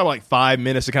you probably like 5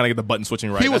 minutes to kind of get the button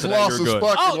switching right. he was After that, lost you as were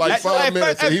good. fuck in like 5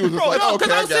 minutes, and he was just like, No, okay,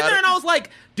 because I was sitting there and I was like,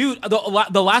 dude,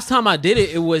 the last time I did it,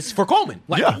 it was for Coleman,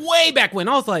 like Yeah. way back when.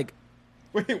 I was like,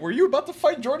 Wait, were you about to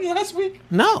fight Jordan last week?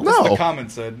 no, No. The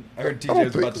comment said. I heard TJ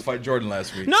was about to fight Jordan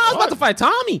last week. no, I was about to fight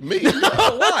Tommy. Me?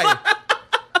 Why?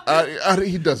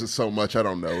 He does it so much, I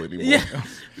don't know anymore. Yeah.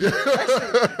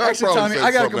 Actually, Tommy,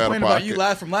 I got to complain about you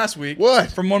last. from last week.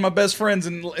 What? From one of my best friends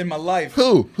in my life.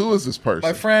 Who is this person?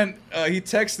 My friend, he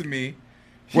texted me.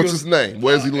 What's his name?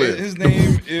 Where does he live? His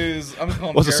name is, I'm calling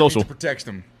him What's his Jeremy social? to protect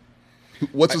him.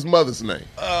 What's his mother's name?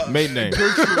 Maiden name,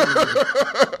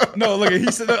 No, look,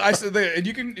 he said that. I said that, and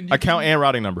you can account and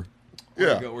routing number.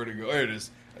 Yeah. Where'd it go? There it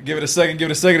is. Give it a second.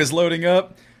 It's loading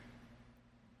up.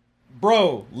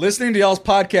 Bro, listening to y'all's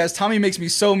podcast, Tommy makes me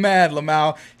so mad,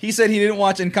 Lamau. He said he didn't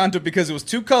watch Encanto because it was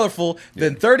too colorful.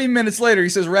 Then 30 minutes later, he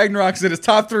says Ragnarok's in his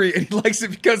top 3, and he likes it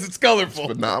because it's colorful.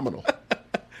 Phenomenal.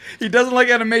 He doesn't like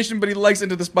animation, but he likes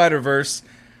Into the Spider-Verse.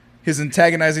 His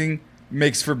antagonizing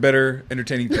makes for better,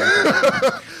 entertaining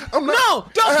content. No,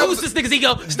 don't boost this nigga's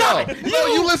ego. Stop it. No,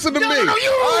 you listen to me.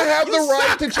 I have the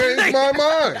right to change my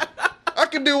mind. I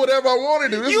can do whatever I want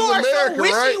to do. This You is are America, so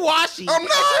right? wishy-washy. I'm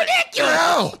not. It's ridiculous.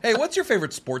 Hell. Hey, what's your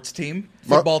favorite sports team?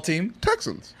 Football team?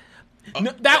 Texans.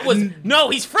 No, that was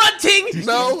he's fronting.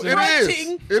 No, He's it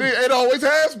fronting. is. It always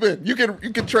has been. You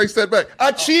can trace that back.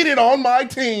 I cheated on my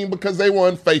team because they were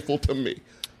unfaithful to me.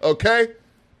 Okay?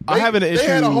 I have an They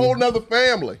had a issue- whole nother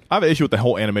family I have an issue with the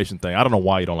whole animation thing. I don't know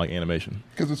why you don't like animation.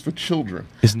 because it's for children.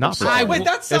 It's not for Wait,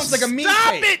 that sounds like a meme Stop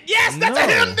tape. it! Yes, that's a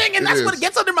him thing, and It that's what is.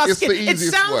 gets under my It's skin. the It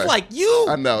easiest sounds way. like you.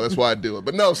 I know. That's why I do it.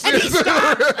 But no, And he seriously.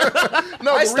 stopped.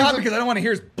 No, I the stopped reason- because I don't want to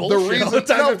hear his the bullshit reason, all the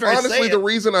time no, after I say honestly, it. the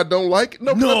reason I don't like it,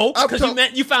 No, I've because told-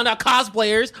 you found out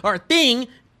cosplayers are a thing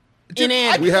in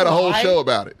anime. we had a whole lie. show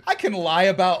about it. I can lie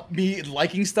about me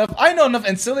liking stuff. I know enough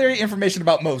ancillary information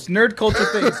about most nerd culture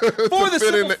things for the fit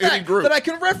simple into any fact group. that I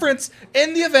can reference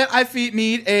in the event I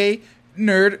meet a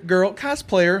nerd girl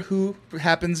cosplayer who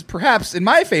happens, perhaps in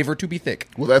my favor, to be thick.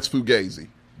 Well, that's Fugazi.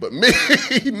 But me,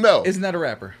 no. Isn't that a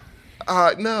rapper?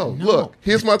 No. Look,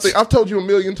 here's my thing. I've told you a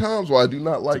million times why I do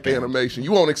not like animation.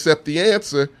 You won't accept the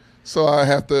answer, so I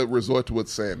have to resort to what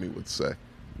Sammy would say.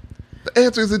 The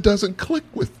answer is it doesn't click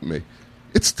with me.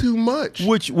 It's too much.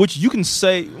 Which you can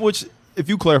say. Which if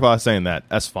you clarify saying that,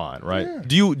 that's fine, right? Yeah.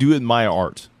 Do you admire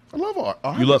art? I love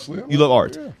art. You love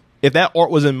art. Yeah. If that art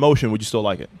was in motion, would you still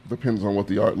like it? Depends on what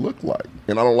the art looked like.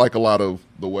 And I don't like a lot of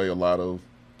the way a lot of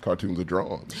cartoons are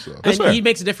drawn. So. And fair. he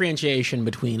makes a differentiation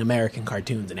between American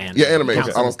cartoons and anime. Yeah, anime. Counts I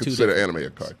as don't two consider different- anime a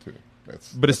cartoon.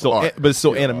 But it's still art.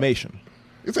 Yeah, animation.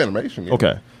 It's animation. Yeah.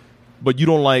 Okay. But you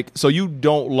don't like. So you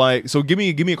don't like. So give me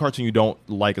a cartoon you don't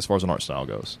like as far as an art style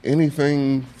goes.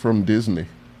 Anything from Disney.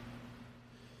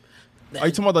 Are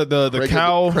you talking about the Craig of the-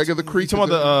 cow? Craig of the Creek You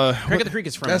talking about the Craig of the Creek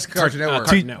is from That's Cartoon Network.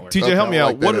 Cartoon Network. TJ, Okay, help me I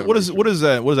out. like that What is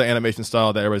animation. that animation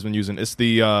style that everybody's been using? It's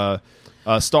the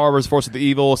Star Wars: Force of the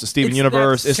Evil. It's the Steven It's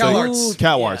Universe. that It's Cow the arts.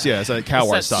 Cow arts. Yeah, it's a cow It's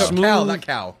art that style. So Smooth. Cal, not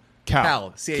cow. Cow.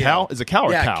 Cal. C-A-L. Cow? Is it cow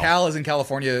or yeah, cow? Cal is in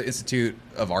California Institute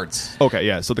of Arts. Okay,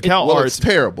 yeah. So the cow Well, arts. it's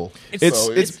terrible. It's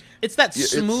that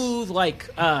it's- smooth, like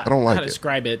I don't like how to it.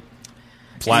 describe it.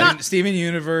 Steven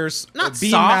Universe. Not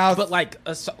Bean soft, Mouth. but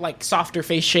like softer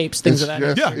face shapes, things of that.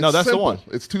 just- Yeah, it's no, that's the simple. one.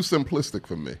 It's too simplistic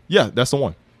for me. Yeah, that's the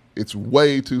one. It's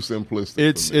way too simplistic.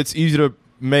 It's for me. easy to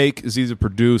make. It's easy to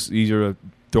produce. Easier to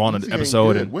throw on an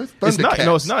episode. And Where's it's not. Thundercats?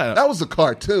 No, it's not. That was a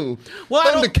cartoon. Well,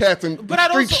 I don't- Thundercats and but I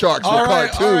don't- Street Sharks were All right,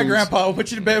 cartoons. Grandpa. We'll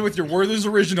put you to bed with your Werther's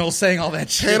Original saying all that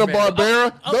shit. man.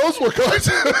 Hanna-Barbera, those were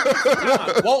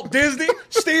cartoons. Walt Disney,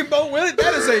 Steamboat Willie.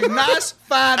 That is a nice,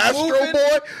 fine, Astro moving,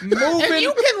 Boy. moving And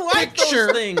you can like picture.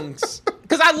 those things.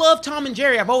 Because I love Tom and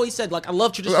Jerry. I've always said, like, I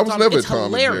love traditional I was Tom. never It's a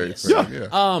Tom and Jerry hilarious. fan,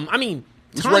 yeah. I mean,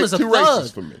 It's Tom is a too thug.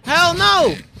 racist for me. Hell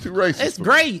no. Too racist It's for me.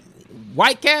 great.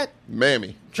 White Cat.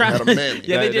 Mammy. Trying Had a mammy.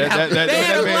 Yeah, they did That- have. that- They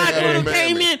had a that- black that- one who that-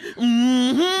 came in.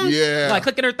 Mm-hmm. Yeah. Like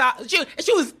clicking her thigh.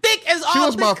 She was thick as all. She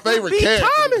was my thick could favorite be. character.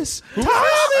 Thomas.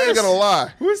 I ain't gonna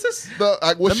lie. Who is this?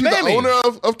 Was she mammy. the owner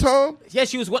of Tom? Yeah,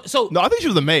 she was one. So No, I think she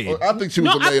was the maid. I think she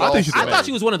was no, the maid. I, think she's the I maid. thought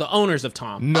she was one of the owners of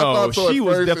Tom. I No, thought so she at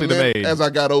was first, definitely the and then maid. As I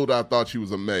got older, I thought she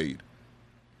was a maid.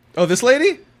 Oh, this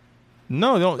lady?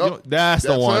 No, don't. That's the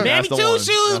That's one. her. That's Mammy the Two one.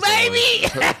 Shoes, That's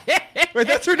the one. baby. Wait,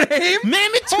 that's her name?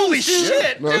 Mammy Two Holy Shoes.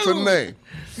 shit, No, that's her dude. name.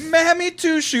 Mammy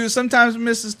Two Shoes, sometimes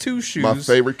Mrs. Two Shoes. My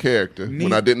favorite character when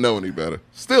Neat. I didn't know any better.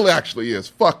 Still actually is.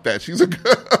 Fuck that. She's a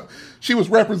girl. She was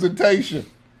representation.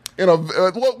 When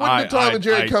did Tom and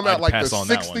Jerry come out? I'd Like pass the on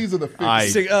that 60s one. or the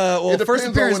 50s? Well, It first depends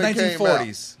on appearance when it came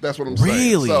 1940s. out. That's what I'm saying.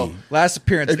 Really? So, Last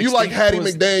appearance. if you like Hattie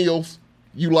extinct was- McDaniels,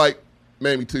 you like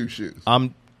Mammy Two Shoes.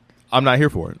 I'm not here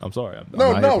for it. I'm sorry. I'm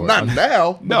No, not here for it. not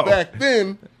now. No. But back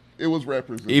then, it was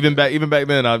represented. Even back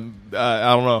then, I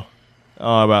don't know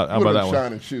about that one.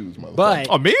 Shining shoes, motherfucker. But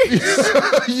Oh, me?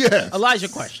 yes. Elijah,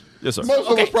 question. Yes, sir. Most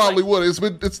of Okay, us probably would.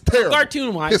 It's terrible.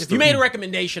 Cartoon wise, if History. you made a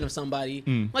recommendation of somebody,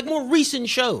 like more recent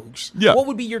shows, Yeah. what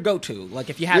would be your go to? Like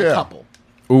if you had Yeah. a couple.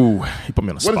 Ooh, you put me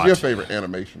on the What spot. is your favorite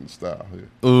animation style here?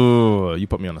 Ooh, you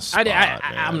put me on the spot.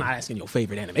 I'm man. not asking your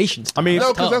favorite animation style. I mean, No,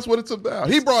 That's because tough. that's what it's about.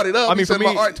 He brought it up. I mean, he for said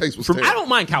me- my art taste was for- terrible. I don't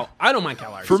mind Cal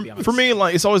Arts, to be honest. For me,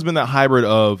 like it's always been that hybrid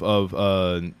of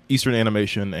Eastern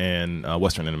animation and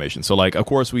Western animation. So, like, of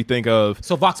course, we think of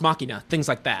So Vox Machina, things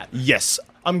like that. yes.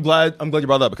 I'm glad you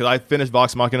brought that up because I finished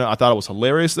Vox Machina. I thought it was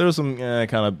hilarious. There was some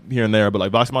kind of here and there, but like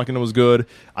Vox Machina was good.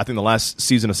 I think the last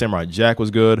season of Samurai Jack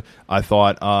was good. I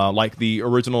thought like the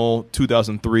original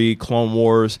 2003 Clone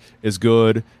Wars is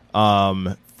good.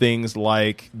 Things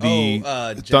like the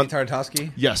Jenny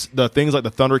Tartakovsky. yes, the things like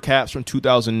the Thundercats from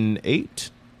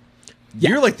 2008.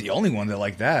 You're like the only one that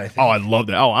like that. I think. Oh, I love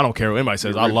that. Oh, I don't care what anybody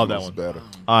says. I love that one. Better.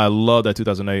 I love that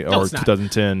 2008 No, or it's not.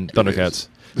 2010 Thundercats.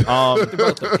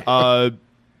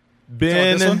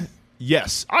 this Ben, one?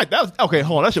 yes. All right, that was, okay,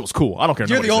 hold on. That shit was cool. I don't care.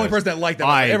 You're what the nobody only says. person that liked that.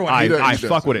 I Everyone He hated does- it. I he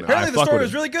fuck does with say it. that. Apparently I the fuck story with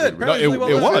was it. really good. No, Apparently it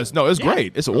really well done. was. No, it's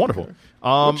great. It's wonderful.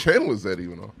 What channel was that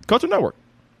even on? Cartoon Network.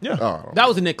 Yeah. Oh, That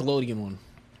was a Nickelodeon one.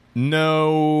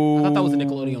 No. I thought that was a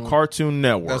Nickelodeon one. Cartoon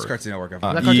Network. That was Cartoon Network. Was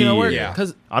that Cartoon Yeah. Network? Yeah.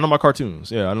 Because I know my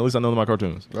cartoons. Yeah, at least I know my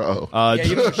cartoons. uh-oh. Yeah,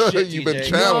 you know shit, You've been TJ.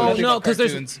 challenged. no, because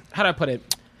there's Cartoons. how do I put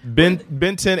it? Ben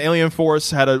 10 Alien Force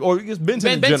had or I guess Ben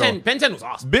 10 in general. Ben 10 was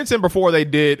awesome. Ben 10 before they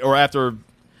did or after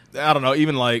I don't know,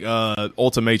 even like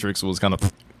Ultimatrix was kind of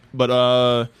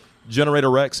but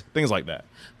Generator Rex, things like that.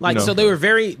 Like You know? so, they were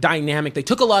very dynamic. They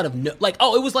took a lot of it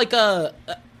was like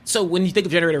so when you think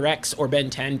of Generator X or Ben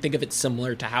 10, think of it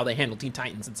similar to how they handled Teen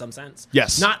Titans in some sense.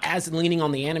 Yes. Not as leaning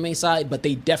on the anime side, but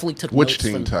they definitely took Which notes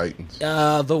Teen from Titans?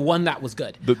 the one that was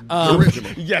good. The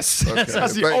original. Yes, that's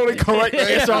the Thank only you. correct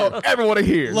answer I'll ever want to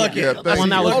hear. Look, Yeah, it. thank one you.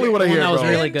 that was, Only what I one hear, that was bro.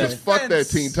 really good. Just fuck that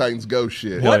Teen Titans Go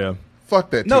shit. Hell yeah.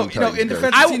 Fuck that No, Teen Titans in Go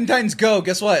defense shit. of Teen Titans Go,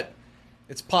 guess what?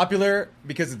 It's popular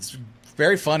because it's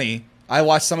very funny. I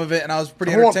watched some of it and I was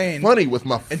pretty I want entertained. funny with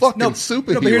my It's- fucking no,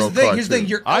 superhero but here's the thing. cartoon. Here's the thing.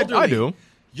 You're I elderly. do.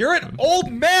 You're an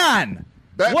old man.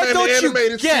 Batman What don't the you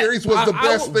animated get? series was the I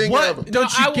best will- thing What ever.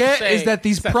 don't I you will get say is that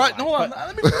these except pro. for Hold on, that,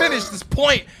 let me finish this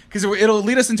point because it'll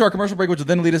lead us into our commercial break, which will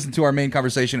then lead us into our main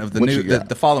conversation of the What new you got?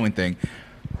 the following thing.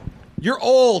 You're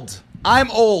old.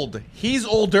 I'm old. He's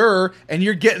older, and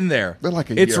you're getting there. They're like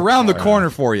a it's year around the apart. corner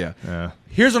for you. Yeah.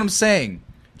 Here's what I'm saying.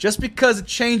 Just because it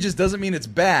changes doesn't mean it's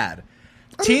bad.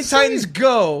 Teen didn't say- Titans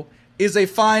Go is a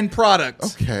fine product.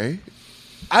 Okay.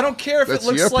 I don't care if That's it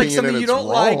looks your like opinion something and you it's don't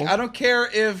like. wrong. I don't care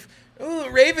if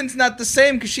Raven's not the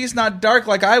same because she's not dark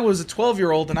like I was a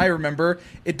 12-year-old and I remember.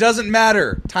 It doesn't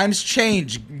matter. Times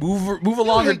change. Move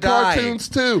along You or hate die. cartoons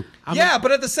too. Yeah,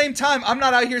 but at the same time, I'm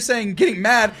not out here getting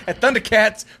mad at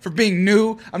Thundercats for being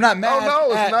new. I'm not mad. no,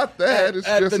 it's at, not that. At, It's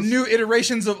at just the a- new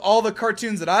iterations of all the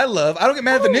cartoons that I love. I don't get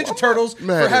mad at the I'm Ninja not Turtles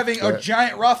mad for at having a that.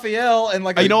 giant Raphael and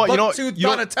like a You know what? buck-toothed You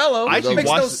know- Donatello. I It actually makes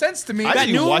no watched- sense to me. I That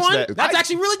actually new watched one? that. That's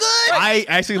actually really good. I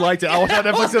actually liked it. I watched it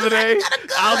on Netflix the other day.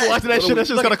 I was watching that shit. That shit's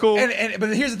Look, kind of cool.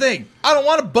 But here's the thing: I don't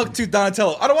want a buck-toothed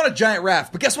Donatello. I don't want a giant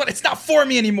Raph. But guess what? It's not for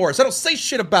me anymore. So I don't say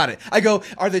shit about it. I go,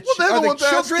 are the Well, they're the ones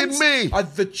asking children's me. Are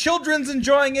the children's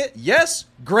enjoying it? Yes,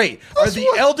 great. Are That's the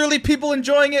what- elderly people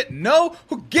enjoying it? No.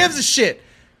 Who gives a shit?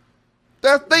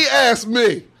 That they asked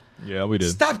me. Yeah, we did.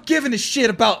 Stop giving a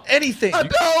shit about anything. I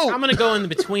don't. I'm gonna go in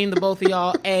between the both of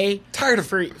y'all. Tired of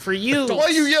for you. Why are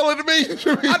you yelling at me? You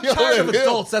should be I'm yelling tired at of him.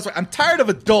 adults. That's why I'm tired of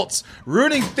adults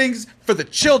ruining things for the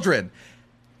children.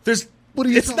 What are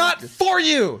you It's not talking? for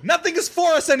you. Nothing is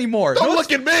for us anymore. Don't You know look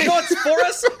what's- at me. You know what's for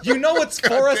us? You know what's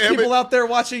for us? damn People it. out there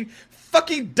watching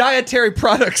fucking dietary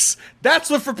products. That's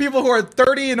what for people who are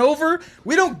 30 and over.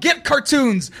 We don't get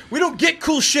cartoons. We don't get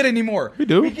cool shit anymore. We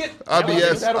do. We get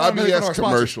IBS I don't wanna make fun of our sponsors.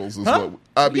 commercials is Huh?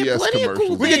 what We get IBS plenty of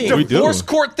cool commercials. We things. get We do. divorce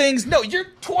court things. No, you're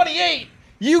 28.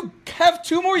 You have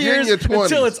 2 more You're in years your 20s.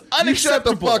 until it's You shut the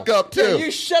unacceptable. fuck up, too. Yeah,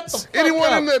 you shut the fuck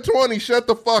Anyone up. in their 20s, shut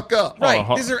the fuck up. Right.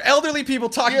 Uh-huh. These are elderly people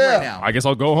talking Yeah. right now. I guess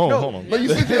I'll go home. No. Hold on. No, you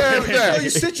sit your ass down. No, you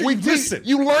sit your- We you teach- listen.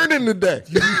 You learning today.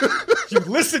 You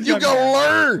listen, You young gonna man.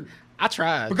 learn. I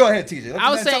tried. But go ahead, TJ. I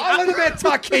was saying- let the man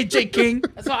talk, KJ King.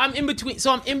 So I'm in between.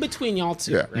 So I'm in between y'all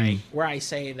two, Yeah. right? Where I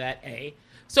say that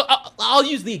So I'll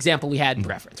use the example we had in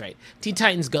preference, right? Teen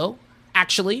Titans Go.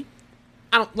 Actually,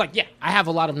 I don't like. Yeah, I have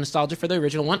a lot of nostalgia for the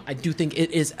original one. I do think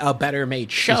it is a better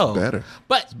made show. It's better.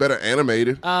 But It's better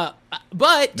animated.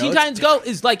 But Teen it's Titans Go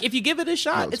is like, if you give it a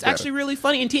shot, No, it's it's better. actually really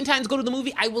funny. And Teen Titans Go to the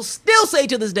movie, I will still say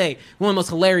to this day, one of the most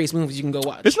hilarious movies you can go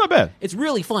watch. It's not bad. It's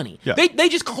really funny. Yeah. They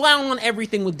just clown on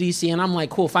everything with DC, and I'm like,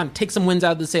 cool, fine, take some wins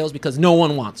out of the sails because no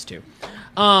one wants to.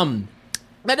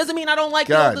 That doesn't mean I don't like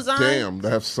the God old design. damn, to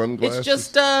have sunglasses.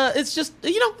 It's just,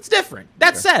 it's different.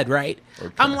 That said, right?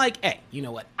 Okay. I'm like, hey, you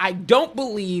know what? I don't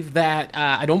believe that,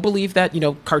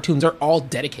 cartoons are all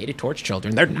dedicated towards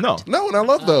children. They're not. No. No, and I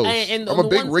love those. And I'm a the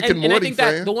big ones- Rick and I Morty think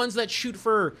fan. that the ones that shoot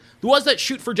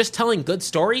for just telling good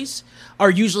stories are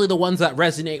usually the ones that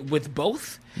resonate with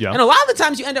both. Yeah. And a lot of the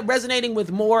times you end up resonating with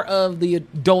more of the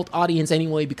adult audience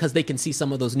anyway because they can see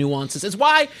some of those nuances. It's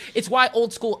why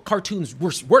old school cartoons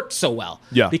worked so well.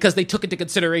 Yeah. Because they took into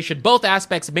consideration both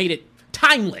aspects, made it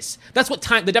timeless. That's what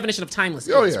the definition of timeless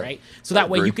Oh, is, yeah. right? So that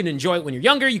way agree. you can enjoy it when you're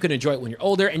younger, you can enjoy it when you're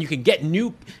older, and you can get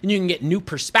new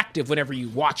perspective whenever you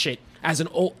watch it as an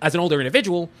older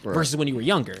individual versus when you were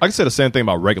younger. I can say the same thing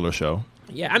about regular show.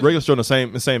 Yeah, Regular show in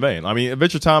the same vein. I mean,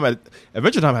 Adventure Time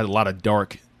had a lot of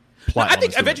dark plot. I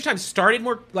think elements to it. Adventure Time started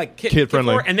more like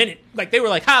Kid-friendly. and then they were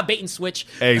like, bait and switch.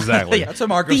 Exactly. Yeah. That's why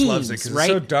Marcos Themes, loves it because right?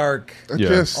 it's so dark Yeah.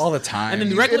 Just, all the time. And then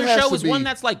the regular It has show to is one be-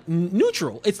 that's like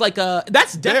neutral. It's like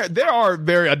that's There are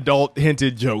very adult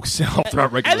hinted jokes all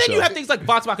throughout regular and then show. you have things like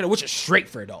Vox Machina, which is straight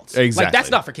for adults. Exactly. Like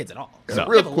that's not for kids at all. No. You have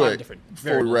real a lot of quick, different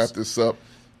before we variables. wrap this up,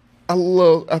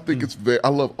 I think it's I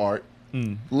love art.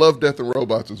 Love, Death, and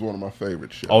Robots is one of my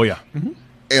favorite shows. Oh yeah.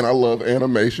 And I love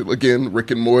animation. Again,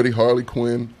 Rick and Morty, Harley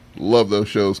Quinn. Love those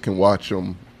shows. Can watch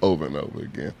them over and over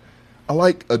again. I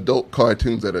like adult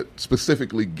cartoons that are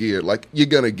specifically geared. Like, you're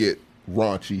going to get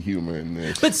raunchy humor in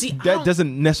this. But see, That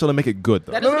doesn't necessarily make it good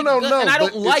though. that doesn't No, make it no, good, and I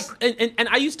but don't like. it's- And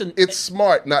I used to. It's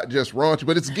smart, not just raunchy,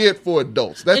 but it's geared for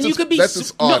adults. That's and you its, can be that's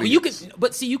its no, audience. you can.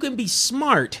 But see, you can be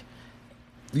smart.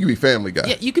 You can be Family Guy.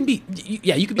 Yeah, you can be.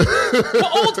 Yeah, you can be. The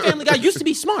old Family Guy used to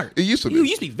be smart. It used to be. You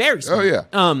used to be very smart. Oh,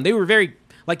 yeah. They were very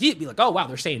like you'd be like, oh wow,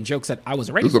 they're saying jokes that I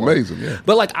wasn't ready It was for. amazing, yeah.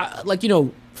 But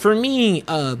for me,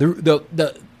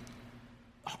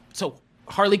 so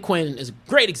Harley Quinn is a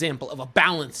great example of a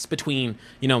balance between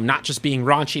not just being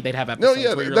raunchy. They'd have episodes.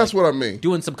 yeah, where you're, that's like, what I mean.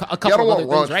 Doing a Yeah, I couple don't of want other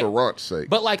raunch things, right? for raunch's sake.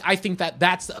 But I think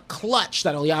that's a clutch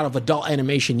that a lot of adult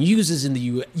animation uses in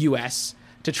the U.S.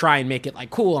 to try and make it like,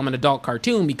 cool, I'm an adult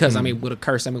cartoon because I'm able to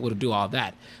curse, I'm able to do all of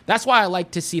that. That's why I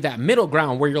like to see that middle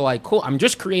ground where you're like, cool, I'm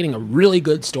just creating a really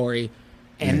good story.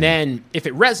 And then if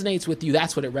it resonates with you,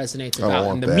 that's what it resonates about.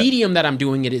 want And the that. medium that I'm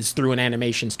doing it is through an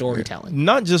animation storytelling.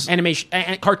 Not just Animation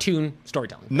and cartoon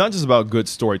storytelling. not just about good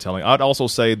storytelling. I'd also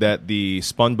say that the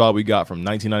SpongeBob we got from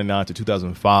 1999 to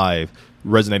 2005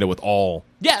 resonated with all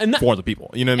Yeah, and forms of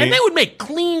people. You know what I and mean? they would make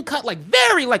clean cut, like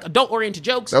very like adult oriented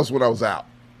jokes. That was when I was out.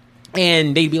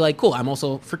 And they'd be like, cool, I'm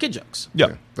also for kid jokes.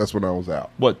 yeah. That's when I was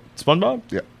out. What, SpongeBob?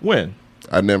 Yeah. When?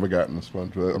 I never got into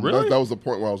SpongeBob. Really? That was the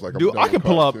point where I was like, I'm Dude, done I with can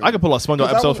pull up cartoons. SpongeBob 'Cause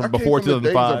episodes I from came before the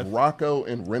days 2005. of Rocco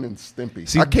and Ren and Stimpy.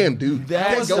 See, I can't do that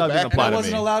I can't stuff go didn't back. apply and to I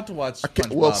wasn't me. allowed to watch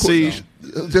SpongeBob. Well, See,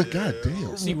 God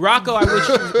damn. See, Rocco, I wish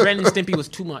Ren and Stimpy was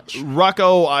too much.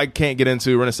 Rocco, I can't get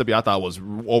into. Ren and Stimpy, I thought was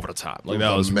over the top. Like It that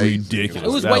was was amazing. ridiculous.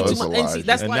 It was That way too was much. a And see, lie.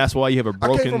 that's and like, that's why you have a I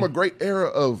broken. came from a great era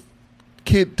of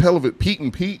kid television, Pete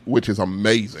and Pete, which is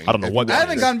amazing. I don't know what I that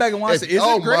haven't is. gone back and watched it. Is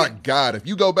oh it great? my god! If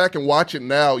you go back and watch it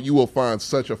now, you will find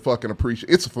such a fucking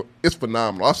appreciation. It's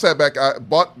phenomenal. I sat back. I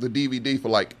bought the DVD for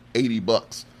like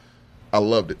 $80. I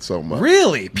loved it so much.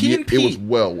 Really? Pete and It was Pete?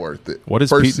 well worth it. What is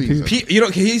First Pete and season.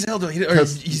 Pete, he's elderly. Or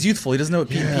 'Cause- he's youthful. He doesn't know what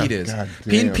Pete and Yeah, Pete is. God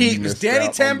Pete and damn, Pete you was missed Danny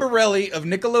out on the- Tamborelli of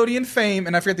Nickelodeon fame,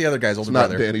 and I forget the other guy's older Not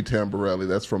brother. Danny Tamborelli.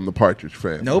 That's from the Partridge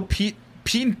Family. No, Pete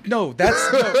No,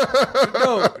 that's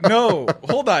no.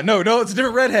 Hold on, no, it's a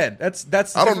different redhead.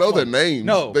 That's. I don't know their their names.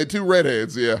 No, they two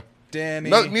redheads. Yeah, Danny.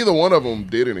 neither one of them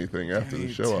did anything after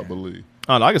the show, I believe.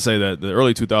 I don't know, I can say that the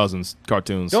early 2000s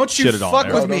cartoons. Don't you shitted on fuck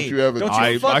there. with Oh, me? don't you ever- Don't I-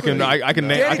 you fuck I can- with me? I can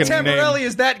name- Danny I can Tamborelli name-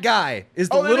 is that guy. Is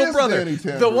the Oh, that little is brother, Danny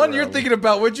the one you're Tamborelli. thinking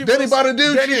about? Would you? Danny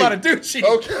Bonaducci. Danny Bonaducci.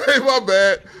 Okay, my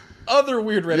bad. Other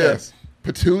weird redheads. Yes,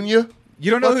 Petunia.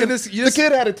 You don't know who Fucking- this? The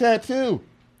kid had a tattoo.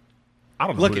 I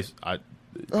don't know. Look who it. this, I,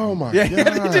 Oh my Yeah,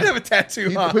 god! he did have a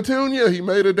tattoo. Huh? Petunia. He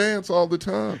made her dance all the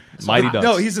time. Mighty Ducks.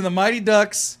 No, he's in the Mighty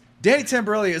Ducks. Danny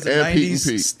Tamborelli is a And Pete and 90s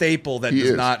Pete. staple that He does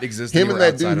is. not exist Him and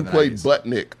anywhere that dude outside who of the played 90s.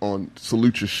 Buttnick on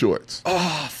Salute Your Shorts.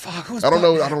 Oh, fuck. Who's I don't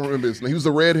know. Buttnick? I don't remember his name. He was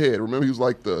the redhead. Remember, he was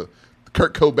like the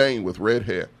Kurt Cobain with red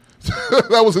hair.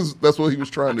 That was his. That's what he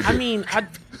was trying to do. I mean,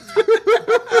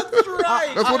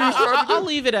 Right. That's what he was trying to do. I'll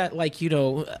leave it at like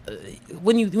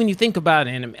when you think about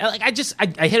anime, like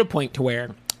I hit a point to where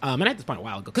and I had this point a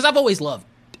while ago because I've always loved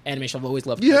animation. I've always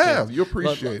loved. Yeah, cartoons. you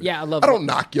appreciate it. Yeah, I love. I don't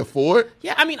knock you for it.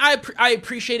 Yeah, I mean, I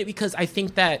appreciate it because I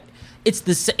think that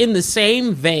it's in the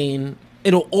same vein.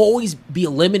 It'll always be a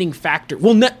limiting factor.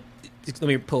 Let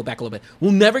me pull it back a little bit.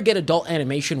 We'll never get adult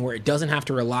animation where it doesn't have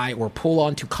to rely or pull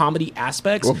on to comedy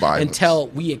aspects Or violence. until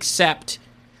we accept.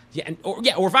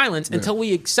 Or violence until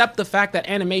we accept the fact that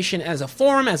animation as a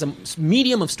form, as a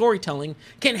medium of storytelling,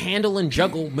 can handle and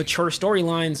juggle mature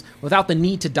storylines without the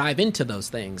need to dive into those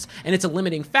things. And it's a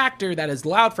limiting factor that has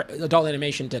allowed for adult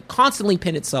animation to constantly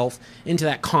pin itself into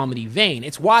that comedy vein.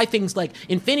 It's why things like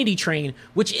Infinity Train,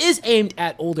 which is aimed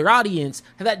at older audience,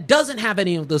 that doesn't have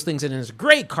any of those things and is a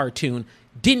great cartoon,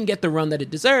 didn't get the run that it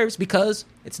deserves because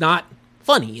it's not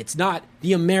funny. It's not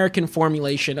the American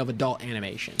formulation of adult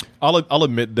animation. I'll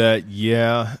admit that,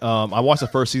 yeah. I watched the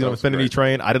first season of was Infinity great.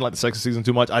 Train. I didn't like the second season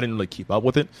too much. I didn't really keep up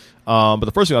with it. But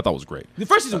the first season I thought was great. The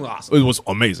first season was awesome. It was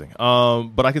amazing.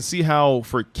 But I can see how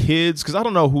for kids, because I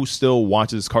don't know who still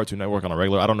watches Cartoon Network on a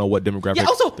regular. I don't know what demographic Yeah.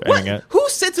 Also, they're aiming at. who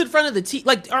sits in front of the TV?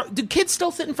 Like, do kids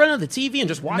still sit in front of the TV and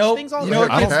just watch Nope. things all You the know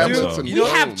time? what I kids don't do? think so. You We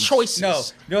know, have phones. choices. No. You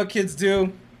know what kids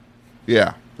do?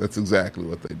 Yeah, that's exactly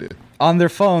what they did. On their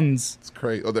phones. It's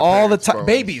crazy. Oh, All the time.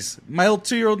 Babies. My little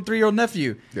 2-year-old, 3-year-old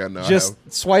nephew. Yeah, no, I Just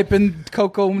have. swiping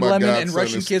Cocoa and My Lemon and godson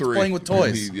Russian is kids 3. playing with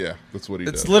toys. Yeah, that's what he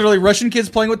It's does. literally Russian kids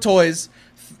playing with toys,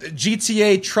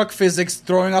 GTA truck physics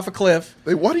throwing off a cliff.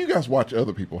 Why do you guys watch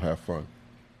other people have fun?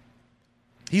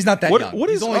 He's not that What- young. what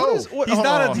He's is- only- what is- what- he's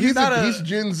not a. oh. He's not a. He's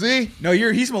Gen Z. No,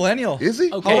 he's millennial. Is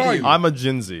he? Okay. How old are you? I'm a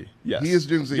Gen Z. Yes. He is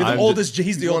Gen Z. You're the I'm oldest.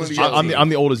 He's the one oldest. of Gen youngest. Z. I'm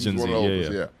the oldest Gen He's Z. one of the Yeah,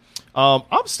 oldest,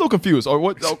 yeah. I'm still confused. Or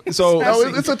what? So No,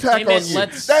 it's attack Hey, man, on you.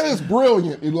 let's- That is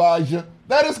brilliant, Elijah.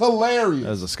 That is hilarious.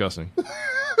 that's disgusting.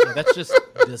 Yeah, that's just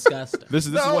disgusting. This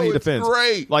is No, what he it's defends.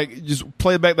 great. Like, just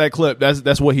play back that clip.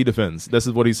 That's what he defends. This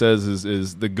is what he says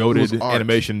is the It goated was art.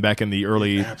 animation back in the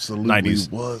early Absolutely 90s.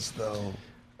 was though.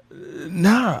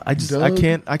 Nah, I Doug?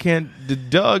 can't. The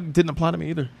Doug didn't apply to me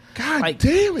either. God Like,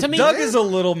 damn it. to me- Doug is a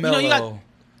little You mellow. know, you got-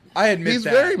 I admit He's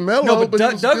that. very mellow, No, but but he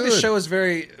Doug, was Doug this good. show is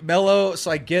very mellow,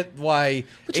 so I get why.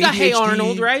 But you got Hey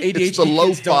Arnold, right? ADHD It's the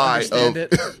kids don't lo-fi understand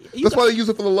of. it. That's why they use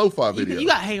it for the lo-fi video. You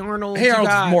got Hey Arnold. Hey you Arnold's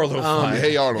got, more lo-fi.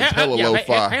 Hey Arnold's hella yeah,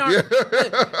 lo-fi. Hey, Arnold.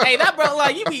 Hey, that bro,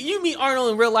 like you meet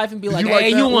Arnold in real life and be like, you like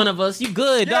hey, that you one? one of us. You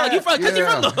good, Yeah, dog? You from? Cause you're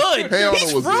yeah. from the hood. Hey Arnold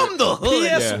He's was from it. the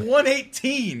hood. PS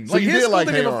 118. So Like you his did school like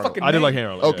didn't Hey have a Arnold. fucking I did name. like Hey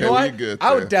Arnold. Okay, You know well, what? you good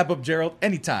I would there. dap up Gerald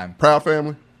anytime. Proud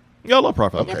Family. Yeah, I love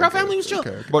Profile. Yeah, Proud Family was chill.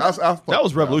 Okay. But I fuck that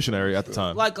was with revolutionary at the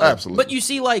time. Like, Absolutely. But you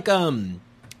see, like,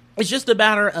 it's just a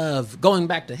matter of going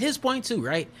back to his point too,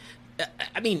 right?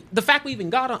 I mean, the fact we even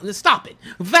got on. Stop it.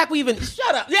 The fact we even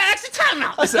shut up. Yeah, actually, time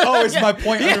out. I said, "Oh, is my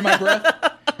point under my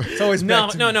breath?" It's always No,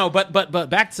 back to no, me. no. But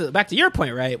back to your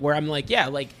point, right? Where I'm like, yeah,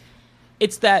 like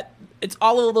it's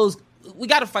all of those. We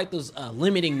got to fight those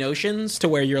limiting notions to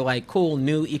where you're like, cool,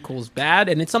 new equals bad,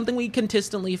 and it's something we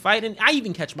consistently fight. And I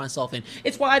even catch myself in.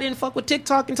 It's why I didn't fuck with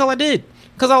TikTok until I did,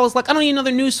 because I was like, I don't need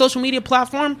another new social media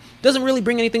platform. Doesn't really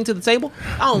bring anything to the table.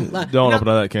 I don't. Don't now- open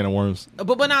up that can of worms.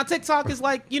 But now TikTok is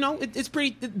like, it's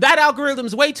pretty. That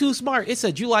algorithm's way too smart. It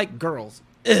said you like girls,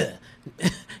 Ugh.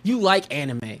 You like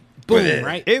anime. Boom,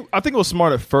 right? I think it was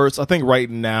smart at first. I think right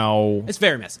now It's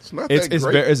very messy. It's not it's that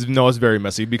great. it's very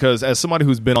messy because as somebody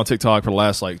who's been on TikTok for the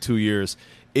last like 2 years,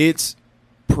 it's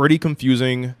pretty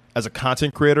confusing as a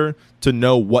content creator to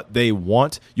know what they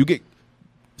want. You get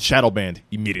shadow banned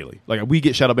immediately. Like we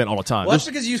get shadow banned all the time. Well, that's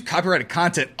because you use copyrighted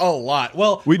content a lot.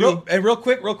 Well, We do. And real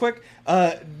quick,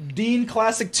 Dean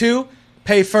Classic 2,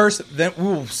 pay first, then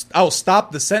I will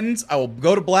stop the sentence. I will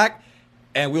go to black,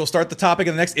 and we will start the topic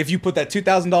in the next. If you put that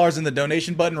 $2,000 in the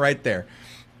donation button right there,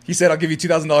 he said, "I'll give you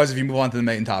 $2,000 if you move on to the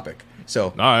main topic."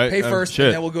 So right, pay first, shit.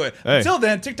 and then we'll go. Hey. Until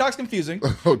then, TikTok's confusing.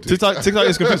 Oh, dude. TikTok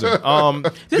is confusing.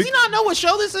 Does he not know what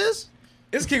show this is?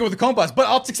 It's kicking with the COMPAS, but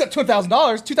I'll accept $2,000.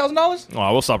 $2,000. Oh,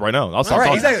 I will stop right now. I'll stop All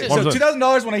right, talking. exactly. So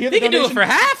 $2,000 when I hear the He can do donation. it for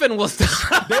half, and we'll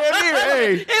stop. Damn near,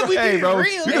 hey, If we hey, being bro.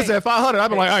 real. You just said 500. I've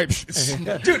been like, all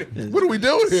right, Dude, What are we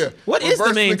doing here? What is the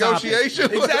Reverse main topic?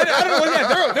 negotiation? exactly. I don't know what.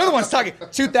 Yeah, they're the ones talking.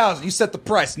 2,000. You set the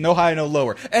price. No higher, no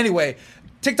lower. Anyway.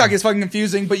 TikTok is fucking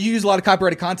confusing, but you use a lot of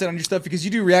copyrighted content on your stuff because you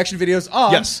do reaction videos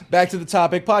on Yes. Back to the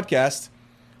Topic podcast,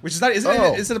 which is not. Is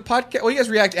it a podcast? Well, you guys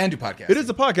react and do podcasts. It is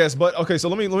a podcast, but okay. So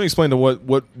let me explain to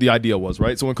what the idea was,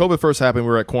 right? So when COVID first happened, we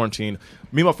were at quarantine.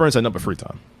 Me and my friends had nothing but free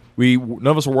time. None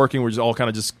of us were working. We're just all kind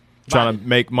of just trying to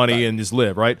make money and just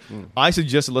live, right? I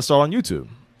suggested let's start on YouTube.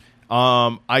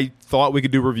 I thought we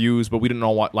could do reviews, but we didn't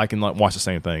all watch the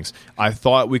same things. I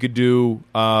thought we could do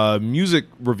music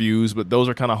reviews, but those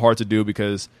are kind of hard to do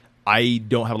because I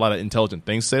don't have a lot of intelligent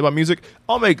things to say about music.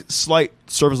 I'll make slight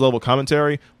surface level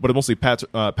commentary, but it's mostly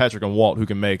Patrick and Walt who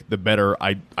can make the better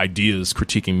ideas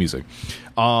critiquing music.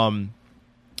 And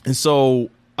so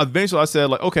eventually I said,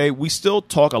 like, okay, we still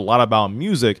talk a lot about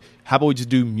music. How about we just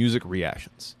do music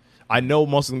reactions? I know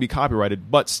most of them be copyrighted,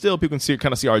 but still people can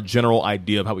kind of see our general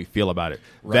idea of how we feel about it.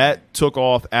 Right. That took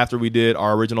off after we did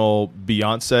our original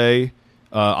Beyonce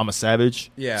I'm a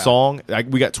Savage song.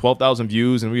 We got 12,000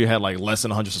 views, and we had like less than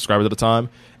 100 subscribers at the time,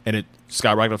 and it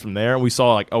skyrocketed from there. And we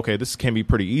saw like, okay, this can be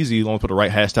pretty easy. As long as we put the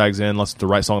right hashtags in, listen to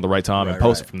the right song at the right time, and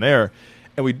post it from there.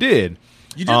 And we did.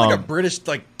 You did like a British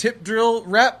like tip drill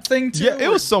rap thing too? Yeah, it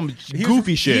was some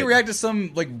goofy shit. He reacted to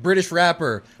some like British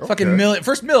rapper. Fucking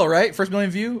first million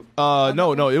view?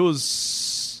 No, it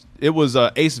was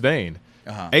Ace Vane.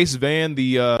 Ace Van,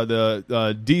 the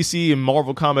DC and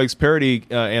Marvel Comics parody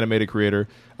animated creator.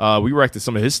 We reacted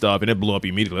some of his stuff, and it blew up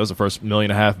immediately. That was the first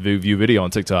 1.5 million view video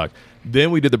on TikTok.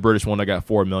 Then we did the British one that got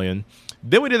 4 million.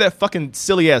 Then we did that fucking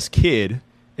silly ass kid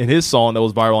in his song that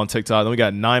was viral on TikTok. Then we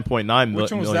got 9.9 million.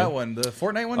 Which one was that one? The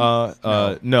Fortnite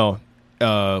one? No.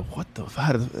 What the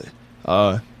fuck?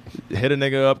 Hit a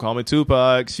nigga up, call me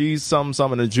Tupac. She's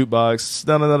something in the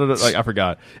jukebox. Like I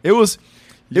forgot. It was.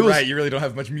 Right, you really don't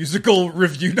have much musical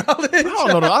review knowledge.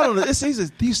 I don't know.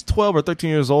 He's 12 or 13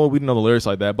 years old. We didn't know the lyrics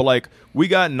like that. But like, we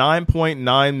got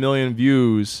 9.9 million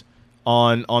views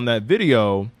on that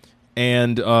video,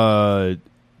 and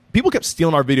people kept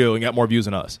stealing our video and got more views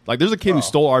than us. Like, there's a kid who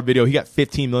stole our video. He got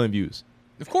 15 million views.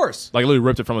 Of course. Like, literally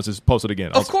ripped it from us and posted it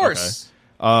again. Of course.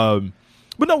 Okay.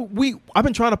 But no, I've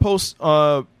been trying to post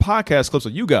podcast clips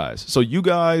of you guys. So you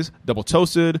guys, Double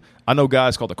Toasted. I know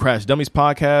guys called the Crash Dummies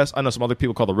podcast. I know some other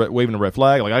people called the Waving the Red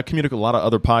Flag. Like I communicate with a lot of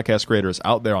other podcast creators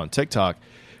out there on TikTok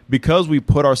because we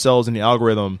put ourselves in the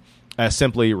algorithm as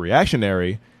simply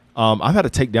reactionary. I've had to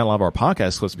take down a lot of our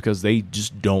podcast clips because they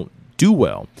just don't do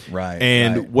well. Right.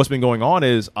 And what's been going on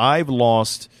is we've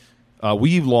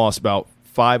lost about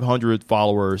 500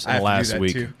 followers in the last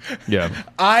week. Too. Yeah.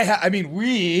 I mean,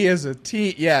 we as a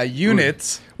team,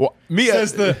 units. Well, me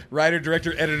says the writer,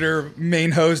 director, editor,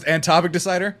 main host, and topic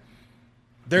decider.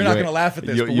 They're not going to laugh at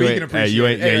this, but we can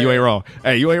appreciate it. You ain't wrong.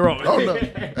 Hey, you ain't wrong. Oh, no.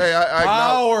 Hey,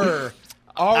 I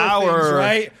our things,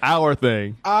 right? Our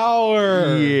thing.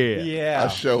 Yeah. I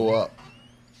show up.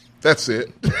 That's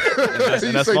it.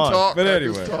 And that's fine. Talk, but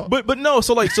anyway. But no,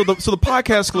 so the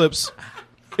podcast clips,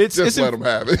 it's let them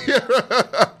have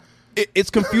it. It's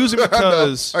confusing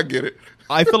because I get it.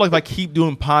 I feel like if I keep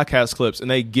doing podcast clips and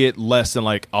they get less than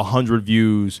like 100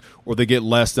 views or they get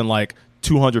less than like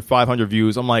 200, 500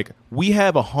 views, I'm like, we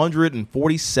have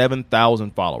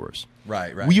 147,000 followers.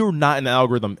 Right. We are not in the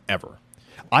algorithm ever.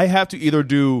 I have to either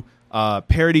do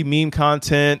parody meme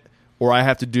content, or I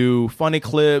have to do funny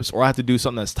clips, or I have to do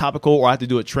something that's topical, or I have to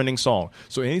do a trending song.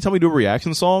 So anytime we do a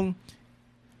reaction song,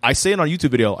 I say it on a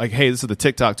YouTube video, like, hey, this is the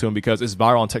TikTok tune because it's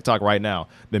viral on TikTok right now.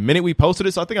 The minute we posted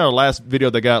it, so I think our last video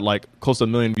that got like close to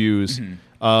 1 million views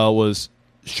was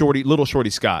Little Shorty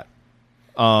Scott.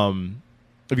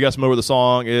 If you guys remember what the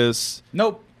song is.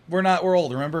 Nope. We're not. We're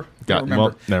old, remember? Got,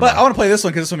 remember. Well, but I want to play this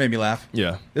one because this one made me laugh.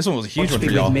 Yeah. This one was a huge one for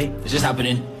y'all. Is this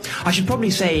happening? I should probably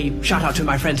say shout out to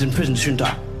my friends in prison, shouldn't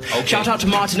I? Okay. Shout out to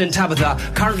Martin and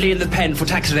Tabitha, currently in the pen for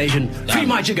tax evasion. Free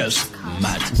my jiggers.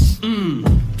 Mad.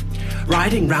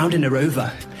 Riding round in a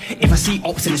Rover. If I see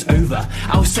ops and it's over,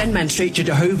 I'll send man straight to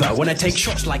Jehovah when I take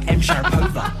shots like M.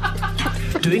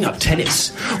 Sharapova. Doing up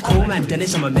tennis. Call man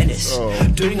Dennis, I'm a menace.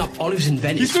 Doing up olives in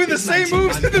Venice. He's doing the same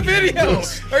moves in the video.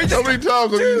 How many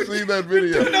times have you seen that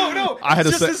video? No. It's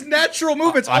just his natural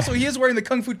movements. Also, he is wearing the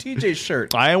Kung Fu TJ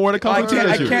shirt. I am wearing a Kung Fu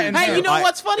TJ shirt. Hey, you know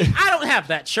what's funny? I don't have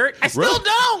that shirt. I still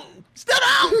don't. Still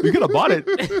don't. You could have bought it.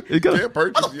 You could Can't have.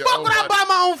 purchase your Fuck own would I buy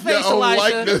my own face, your own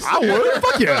Elijah? likeness. I would.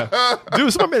 Fuck yeah.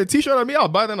 Dude, somebody made a t-shirt on me. I'll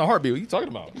buy that in a heartbeat. What are you talking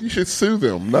about? You should sue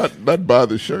them, not buy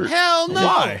the shirt. Hell no.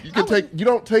 Why? You can take. You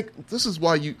don't take. This is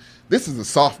why you. This is the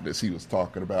softness he was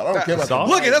talking about. I don't care about Soft?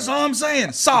 the Look at that's all I'm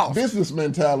saying. Soft. business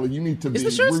mentality. You need to be. Is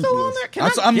the shirt still on ruthless. there? Can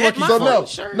I'm I get looking- my So own no,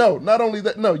 shirt? no. Not only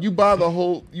that. No, you buy the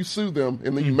whole. You sue them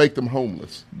and then you make them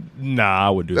homeless. Nah, I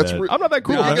would do That's that. re- I'm not that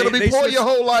cool, You're man. gonna be They poor switched- your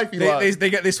whole life. Eli.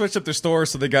 They switched up their store,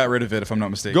 so they got rid of it. If I'm not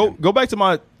mistaken. Go back to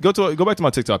my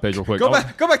TikTok page real quick. Go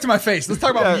back to my face. Let's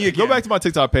talk about Yeah, me again. go back to my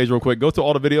TikTok page real quick. Go to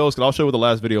all the videos, because I'll show you what the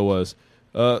last video was.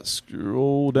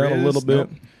 Scroll down a Riz? little bit. Nope.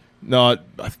 No,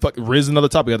 Riz is another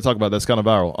topic we got to talk about. That's kind of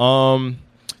viral.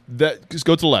 That just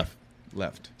go to the left.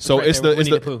 left. So Right it's there the with it's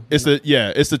Winnie the the Pooh. it's the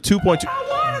yeah it's the 2.2.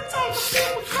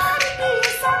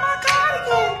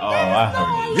 Oh, I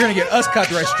heard you. You're gonna get us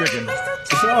copyright stricken.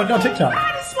 Oh, no, TikTok.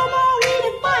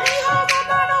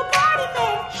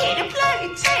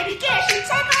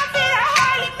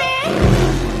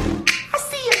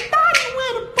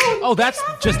 Oh, that's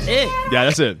just it. Yeah,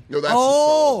 that's it. Yo, that's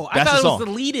Oh, I That's thought the it was song.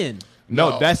 the lead-in. No,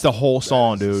 No, that's the whole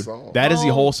song, the dude. song. That is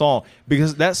the whole song,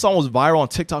 because that song was viral on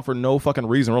TikTok for no fucking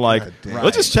reason. We're like, God damn.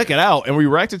 let's just check it out, and we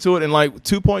reacted to it in like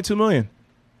 2.2 million.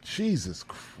 Jesus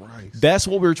Christ. That's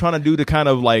what we were trying to do to kind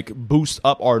of like boost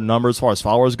up our numbers as far as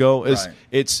followers go.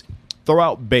 It's throw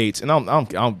out baits, and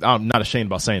I'm not ashamed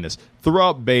about saying this. Throw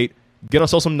out bait, get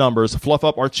ourselves some numbers, fluff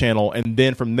up our channel, and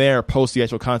then from there post the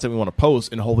actual content we want to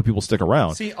post, and hopefully people stick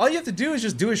around. See, all you have to do is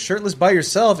just do it shirtless by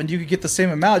yourself, and you could get the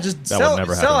same amount. Just That sell would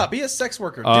never sell happen. out. Be a sex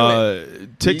worker. Do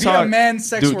it. TikTok, Be a man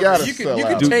sex dude, worker. gotta You can sell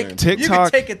out, take man. you can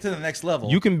TikTok- take it to the next level.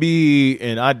 You can be,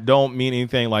 and I don't mean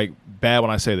anything like bad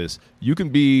when I say this, you can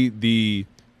be the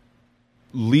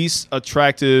least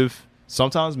attractive,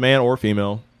 sometimes man or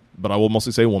female, but I will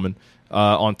mostly say woman,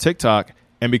 on TikTok.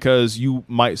 And because you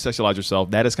might sexualize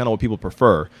yourself, that is kind of what people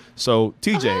prefer. So,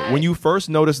 TJ, when you first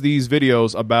noticed these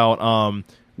videos about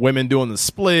women doing the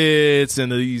splits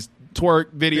and these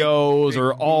twerk videos big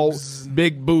or all boobs.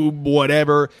 big boob,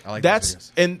 whatever, I like that's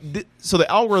those and so the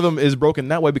algorithm is broken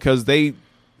that way because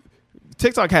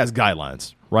TikTok has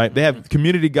guidelines, right? They have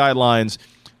community guidelines.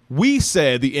 We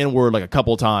said the N word like a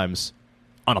couple of times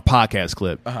on a podcast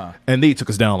clip, and they took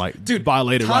us down like Dude,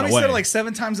 violated Tommy right away. said it like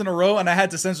 7 times in a row, and I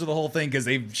had to censor the whole thing because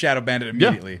they shadow banned it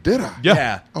immediately. Did I? Yeah.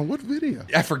 Yeah. On what video?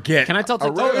 I forget. Can I tell Oh,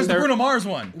 TikTok it was the they're- Bruno Mars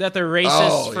one. that they're racist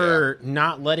Oh, for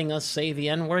not letting us say the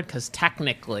N-word? Because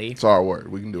technically, It's our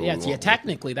word. We can do it. yeah,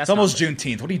 technically, that's It's almost not-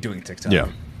 Juneteenth. What are you doing, TikTok? Yeah.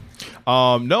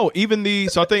 No, even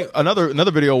so I think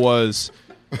another video was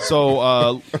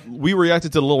we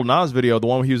reacted to the Lil Nas video, the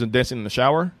one where he was dancing in the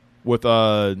shower with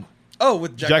Oh,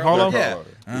 with Jack Harlow? Yeah.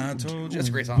 I told you. That's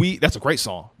a great song. that's a great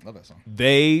song. Love that song.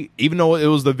 They, even though it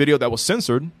was the video that was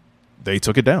censored, they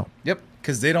took it down. Yep.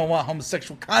 Because they don't want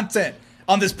homosexual content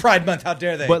on this Pride Month. How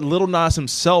dare they? But Lil Nas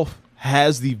himself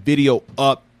has the video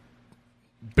up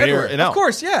bare Everywhere. and out. Of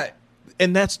course, yeah.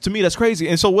 And that's, to me, that's crazy.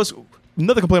 And so what's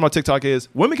another complaint about TikTok is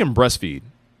women can breastfeed,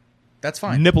 That's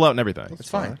fine. nipple out and everything. That's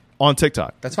fine. On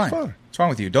TikTok. That's fine. fine. What's wrong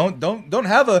with you? Don't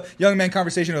have a young man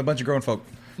conversation with a bunch of grown folk.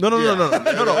 No.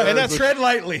 And that's Tread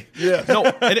lightly. Yeah. no.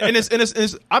 And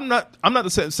it's I'm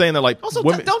not saying that like Also,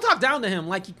 women. don't talk down to him.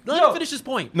 Like, let No. him finish his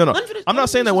point. No. Let him finish- I'm let not him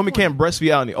saying that finish women his point. can't breastfeed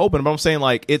out in the open, but I'm saying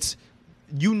like it's,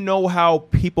 you know how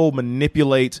people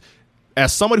manipulate.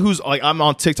 As somebody who's like, I'm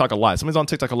on TikTok a lot. Somebody's on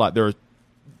TikTok a lot. There are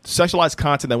sexualized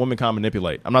content that women can't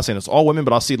manipulate. I'm not saying it's all women,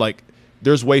 but I'll see like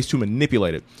there's ways to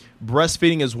manipulate it.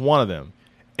 Breastfeeding is one of them,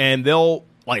 and they'll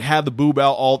like have the boob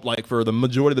out all like for the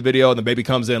majority of the video, and the baby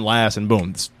comes in last, and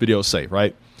boom, this video is safe,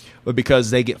 right? But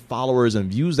because they get followers and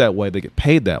views that way, they get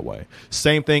paid that way.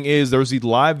 Same thing is there's these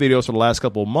live videos for the last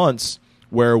couple of months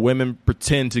where women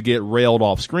pretend to get railed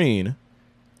off screen,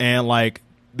 and like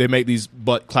they make these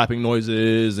butt clapping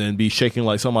noises and be shaking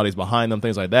like somebody's behind them,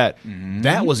 things like that.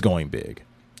 That was going big.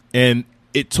 And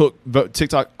it took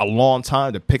TikTok a long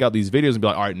time to pick out these videos and be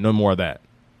like, all right, no more of that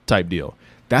type deal.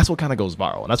 That's what kind of goes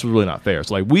viral. And that's really not fair.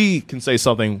 So like we can say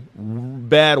something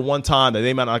bad one time that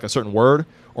they might not like a certain word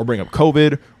or bring up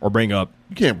COVID or bring up.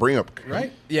 You can't bring up.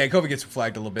 Right? Yeah, COVID gets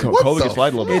flagged a little bit. What COVID the gets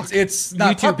flagged a little bit. It's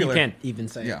not YouTube, popular. you can't even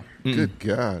say. Yeah. Good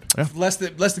God. Less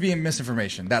to be in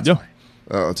misinformation. That's Yeah. why.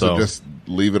 So So- just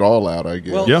leave it all out, I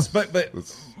guess. Well, Yeah. but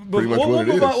That's but pretty much we'll what it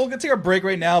move is. on. We'll take our break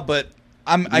right now, but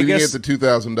I We guess get the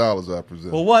 $2,000, I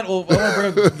presume. well, I want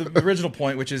to bring up the original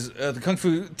point, which is the Kung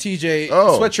Fu TJ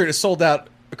Oh. sweatshirt is sold out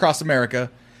across America.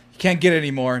 You can't get it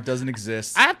anymore. It doesn't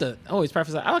exist. I have to always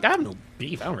preface that. I have no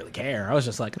beef. I don't really care. I was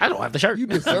just like, I don't have the shirt. you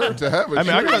deserve to have it. I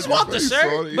mean, I I just want the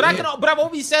shirt, but I've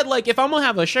always said like, if I'm gonna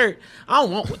have a shirt, I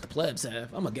don't want what the plebs have.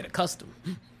 I'm gonna get a custom.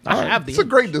 I have the It's a image.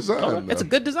 great design. It's a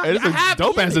good design. It's I a have the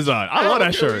dope ass image. design. I love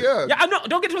that shirt. Yeah, I know.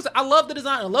 Don't get twisted. I love the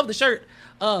design. I love the shirt.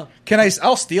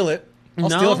 I'll steal it. I'll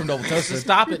no, steal it from Double Toasted.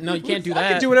 Stop it. No, you can't do that. I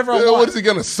can do whatever I Yeah, want. what is he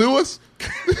gonna sue us?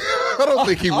 I don't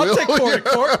think he I'll will. take court to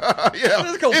court. Yeah,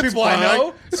 There's a couple it's people fine. I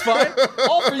know. It's fine.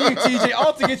 All for you, TJ.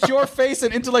 All to get your face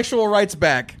and intellectual rights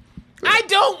back. I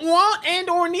don't want and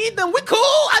or need them. We cool.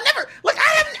 I've never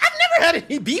had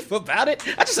any beef about it.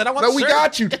 I just said I want. No, the we shirt.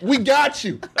 got you. We got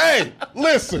you. Hey,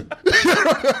 listen.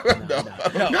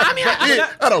 No, I mean,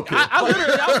 I don't care. I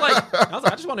literally, I was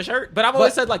like, I just want a shirt. But I've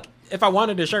always said, like, if I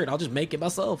wanted a shirt, I'll just make it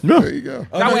myself. There you go.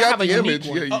 That You way I got have a the unique image.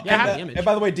 one. Yeah, you Yeah, I have the image. And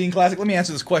by the way, Dean Classic, let me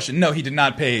answer this question. No, he did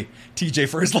not pay TJ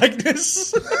for his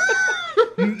likeness.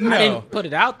 No. I didn't put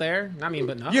it out there. I mean,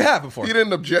 but no. You have before. You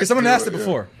didn't object Because someone to asked it, it yeah.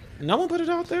 before. No one put it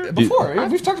out there. Before.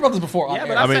 We've talked about this before. Yeah, on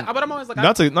but air. but I'm always like,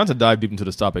 not to dive deep into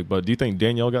this topic, but do you think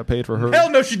Danielle got paid for her? Hell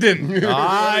no, she didn't. You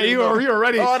were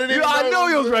ready. Oh, I didn't even I know know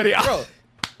it you was ready. Bro,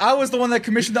 I was the one that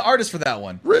commissioned the artist for that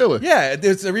one. Really? Yeah,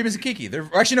 it's Remix and Kiki.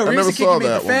 Actually, no, I Remix never and saw Kiki made the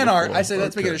that one fan art. before. I said,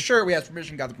 let's make it Okay. a shirt. We asked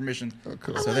permission, got the permission.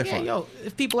 Okay. So they're fine. yo,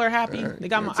 if people are happy, they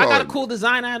got my. It's I got all- a cool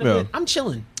design out of Yeah. it. I'm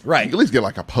chilling. Right. At least get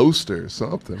like a poster or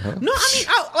something, huh? No, I mean,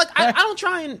 I don't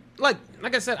try and like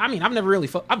I said. I mean, I've never really.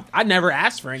 I never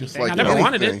asked for anything. like I never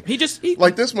wanted anything. it. He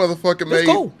Like this motherfucker It's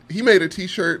cool. He made a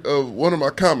T-shirt of one of my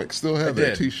comics. Still have that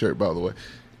did. T-shirt, by the way.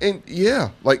 And yeah,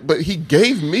 but he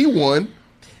gave me one.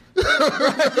 Yeah,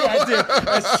 I did.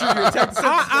 That's true. Your text said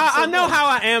I know how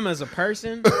I am as a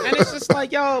person, and it's just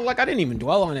like, yo, like I didn't even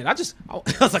dwell on it. I was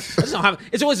like, I just don't have.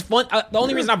 It's always fun. The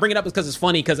only reason I bring it up is because it's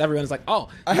funny. Because everyone's like, oh,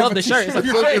 I have love a the shirt. It's like,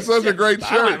 t-shirt of your It's such a great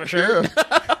I don't have a shirt. shirt.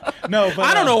 Yeah. No, but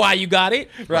I don't know why you got it.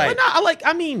 Right. But no,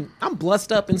 I mean, I'm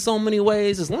blessed up in so many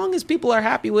ways. As long as people are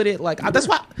happy with it, that's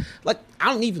why,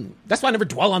 that's why I never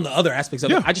dwell on the other aspects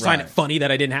of it. I just find it funny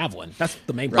that I didn't have one. That's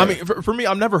the main I point. mean, for me,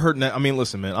 I'm never hurting that. I mean,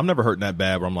 listen, man, I'm never hurting that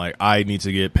bad where I'm like, I need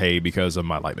to get paid because of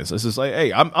my likeness. It's just like,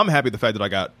 hey, I'm happy the fact that I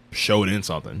got showed in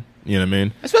something. You know what I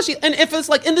mean? Especially, and if it's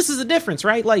like, and this is the difference,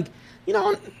 right? Like, you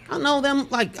know, I know them.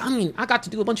 Like, I mean, I got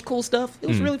to do a bunch of cool stuff. It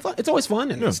was really fun. It's always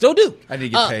fun, and I still do. I need to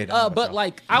get paid. But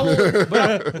like, I will.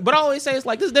 but I always say it's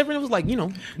like this is different. It was like, you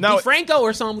know, Now- Franco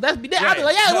or something. I'd be like,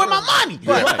 yeah, where my money?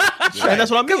 And that's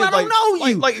what I mean. 'Cause I don't know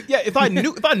you. Like, yeah, if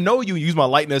I know you use my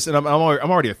likeness and I'm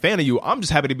already a fan of you, I'm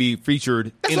just happy to be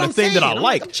featured That's in what a I'm thing that saying. I I'm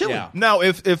like. chilling. Yeah. Now,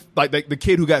 if like the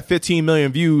kid who got 15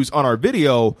 million views on our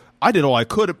video, I did all I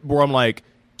could. Where I'm like,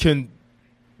 can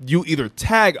you either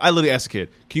tag? I literally asked the kid,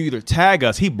 can you either tag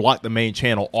us? He blocked the main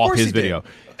channel off course his he did. video.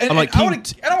 And, I'm like, I want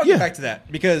to yeah. get back to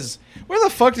that because where the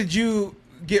fuck did you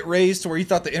get raised to where you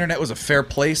thought the internet was a fair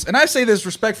place? And I say this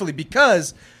respectfully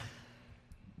because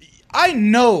I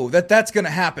know that that's going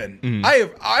to happen.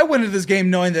 I went into this game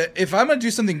knowing that if I'm going to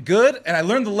do something good and I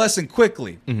learned the lesson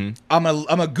quickly, I'm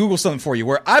gonna Google something for you.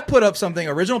 Where I put up something,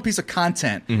 original piece of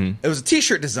content. It was a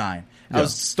T-shirt design. I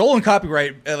was stolen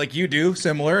copyright, like you do,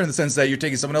 similar in the sense that you're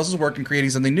taking someone else's work and creating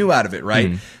something new out of it,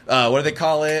 right? What do they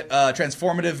call it?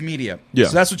 Transformative media. Yeah.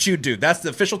 So that's what you do. That's the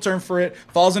official term for it.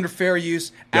 Falls under fair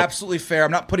use. Absolutely fair.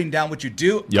 I'm not putting down what you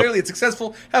do. Clearly, it's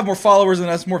successful. Have more followers than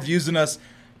us, more views than us.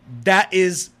 That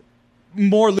is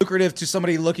more lucrative to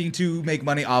somebody looking to make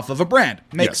money off of a brand.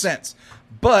 Makes sense.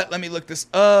 But let me look this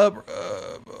up.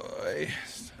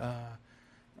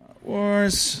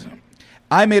 Wars.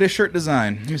 I made a shirt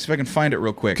design. Let me see if I can find it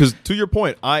real quick. Because to your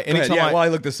point, while I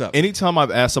look this up. Anytime I've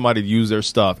asked somebody to use their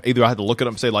stuff, either I had to look it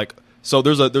up and say like, so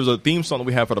there's a theme song that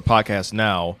we have for the podcast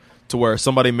now, to where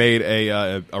somebody made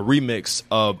a remix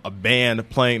of a band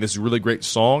playing this really great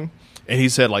song, and he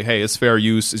said like, hey, it's fair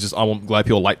use. It's just I'm glad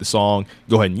people like the song.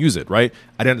 Go ahead and use it, right?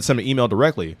 I didn't have to send an email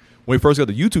directly. When we first got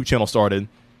the YouTube channel started,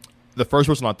 the first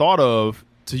person I thought of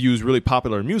to use really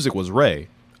popular music was Ray.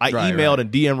 I emailed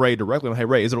and DM Ray directly. I'm like, hey,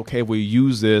 Ray, is it okay if we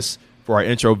use this for our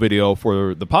intro video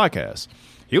for the podcast?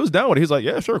 He was down with it. He's like,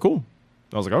 yeah, sure, cool.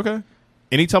 I was like, okay.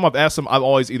 Anytime I've asked him, I've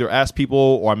always either asked people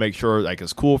or I make sure like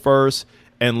it's cool first,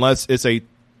 unless it's a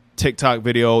TikTok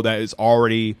video that is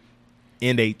already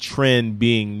in a trend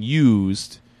being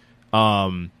used.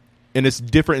 And it's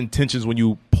different intentions when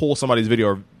you pull somebody's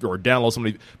video or download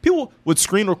somebody. People would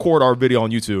screen record our video on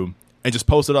YouTube and just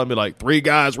post it up and be like, 3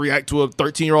 guys react to a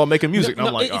 13-year-old making music. And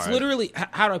I'm like, it's all right. literally,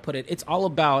 how do I put it? It's all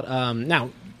about,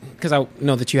 now, because I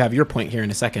know that you have your point here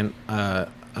in a second. I'm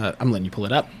letting you pull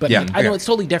it up. But Yeah, I know okay. it's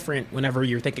totally different whenever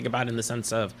you're thinking about it in the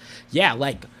sense of,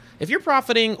 like, if you're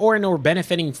profiting or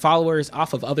benefiting followers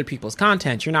off of other people's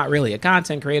content, you're not really a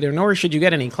content creator, nor should you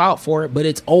get any clout for it, but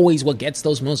it's always what gets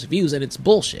those most views, and it's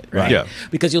bullshit, right? Yeah.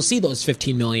 Because you'll see those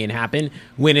 15 million happen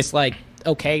when it's like,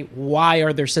 okay, why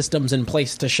are there systems in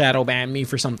place to shadow ban me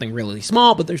for something really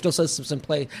small, but there's no systems in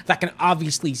place that can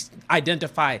obviously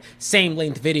identify same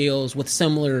length videos with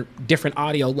similar different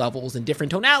audio levels and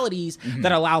different tonalities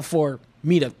that allow for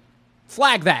me to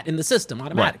flag that in the system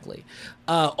automatically.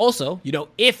 Also,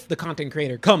 if the content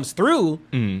creator comes through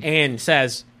and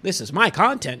says, this is my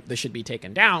content, this should be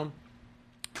taken down,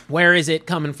 where is it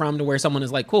coming from to where someone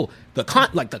is like, cool, the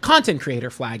content creator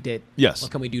flagged it. Yes.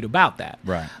 What can we do about that?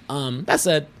 Right. That's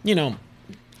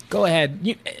go ahead.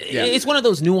 It's one of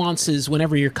those nuances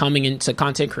whenever you're coming into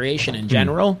content creation in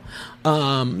general.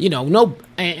 No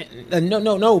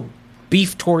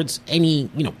beef towards any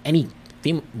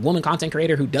woman content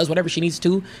creator who does whatever she needs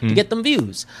to get them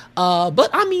views. But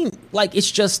I mean, like,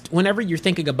 it's just whenever you're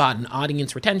thinking about an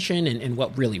audience retention and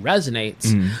what really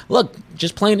resonates, look,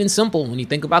 just plain and simple, when you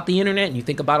think about the internet and you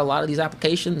think about a lot of these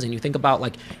applications and you think about,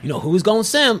 like, who's going to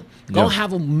simp, gonna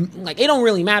have it don't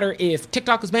really matter if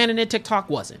TikTok was banning it, TikTok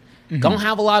wasn't. Gonna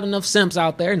have a lot enough simps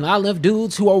out there and a lot of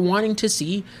dudes who are wanting to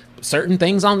see certain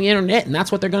things on the internet, and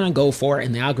that's what they're going to go for,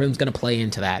 and the algorithm's going to play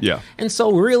into that. Yeah. And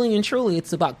so really and truly,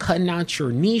 it's about cutting out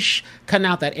your niche, cutting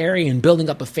out that area and building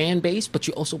up a fan base, but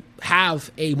you also have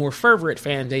a more fervent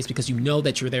fan base because you know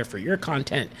that you're there for your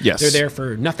content. Yes. They're there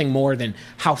for nothing more than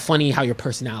how your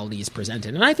personality is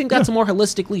presented. And I think that's a more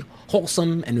holistically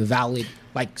wholesome and valid,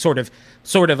 like, sort of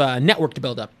network to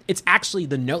build up. It's actually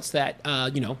the notes that,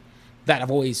 that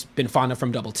I've always been fond of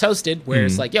from Double Toasted, where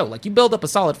it's like, you build up a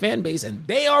solid fan base and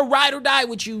they are ride or die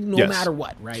with you no matter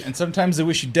what, right? And sometimes they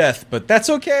wish you death, but that's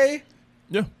okay.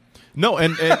 Yeah. No,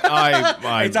 and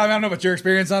I Hey, Tom, I don't know about your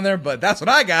experience on there, but that's what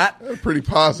I got. A pretty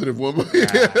positive one.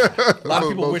 A lot of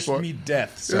people wish me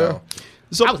death, so...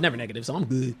 So, I was never negative, so I'm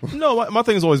good. No, my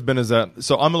thing has always been is that,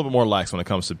 so I'm a little bit more lax when it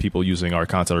comes to people using our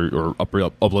content or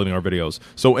uploading our videos.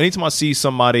 So anytime I see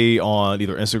somebody on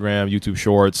either Instagram, YouTube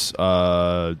Shorts,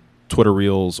 Twitter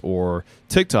Reels, or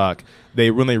TikTok,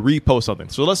 when they repost something.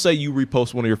 So let's say you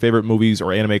repost one of your favorite movies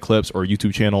or anime clips or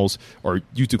YouTube channels or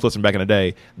YouTube clips from back in the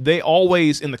day. They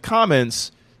always, in the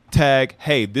comments, tag,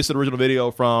 hey, this is the original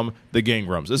video from the Game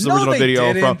Grumps. This is the original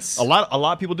video from a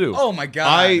lot of people do. Oh my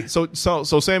God. So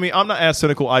Sammy, I'm not as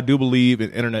cynical. I do believe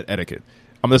in internet etiquette.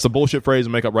 I mean, that's a bullshit phrase to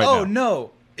make up right now. Oh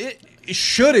no. It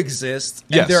should exist.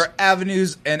 And there are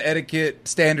avenues and etiquette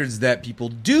standards that people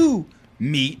do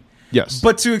meet. Yes.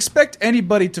 But to expect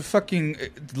anybody to fucking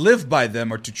live by them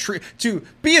or to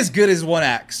be as good as one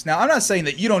acts. Now, I'm not saying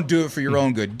that you don't do it for your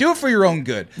own good. Do it for your own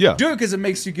good. Yeah. Do it because it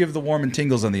makes you give the warm and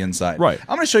tingles on the inside. Right.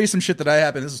 I'm going to show you some shit that I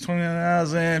happened. This is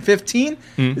 2015.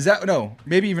 Is that no?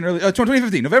 Maybe even early.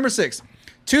 2015, November 6th.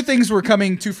 Two things were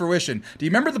coming to fruition. Do you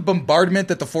remember the bombardment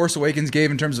that The Force Awakens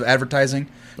gave in terms of advertising?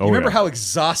 Do you remember how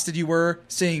exhausted you were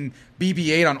seeing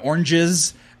BB-8 on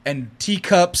oranges and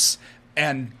teacups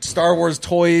and Star Wars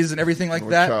toys and everything like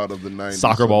that? Child of the 90s,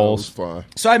 soccer balls.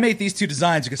 So I made these two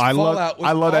designs because Fallout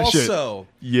was also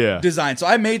designed. So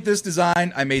I made this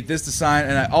design,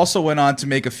 and I also went on to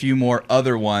make a few more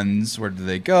other ones. Where did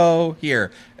they go?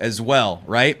 Here as well,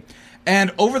 right?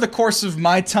 And over the course of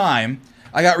my time,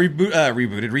 I got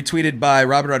retweeted by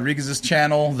Robert Rodriguez's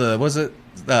channel.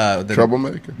 The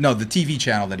Troublemaker? No, the TV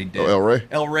channel that he did. Oh, El Rey?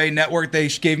 El Rey Network. They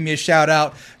gave me a shout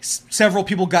out. Several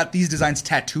people got these designs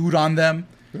tattooed on them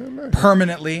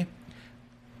permanently.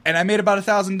 And I made about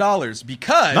 $1,000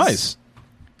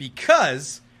 because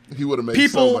he would have made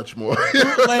so much more.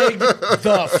 Bootlegged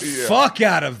the fuck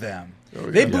out of them.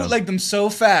 They bootlegged them so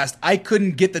fast, I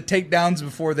couldn't get the takedowns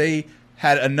before they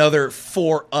had another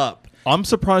 4 up. I'm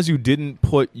surprised you didn't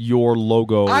put your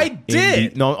logo. I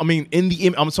did. In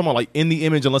the I'm talking about like in the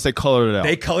image, unless they colored it out.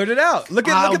 They colored it out. Look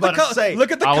at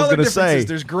the color differences.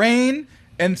 There's grain,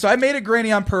 and so I made it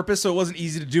grainy on purpose so it wasn't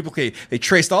easy to duplicate. They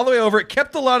traced all the way over it,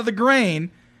 kept a lot of the grain,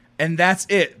 and that's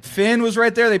it. Finn was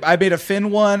right there. I made a Finn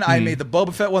one. I made the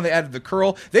Boba Fett one. They added the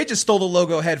curl. They just stole the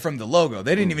logo head from the logo.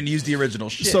 They didn't even use the original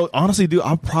shit. So honestly, dude,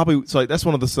 that's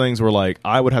one of those things where like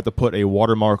I would have to put a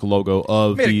watermark logo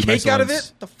of made the a cake out of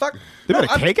it. The fuck? They made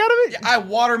a cake out of it? Yeah, I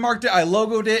watermarked it. I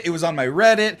logoed it. It was on my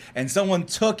Reddit, and someone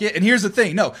took it. And here's the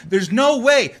thing: no, there's no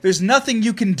way. There's nothing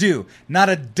you can do. Not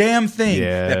a damn thing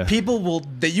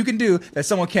that you can do that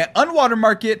someone can't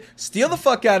unwatermark it, steal the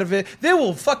fuck out of it. They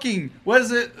will fucking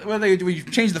we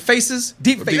change the faces,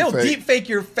 deep fake. They'll deep fake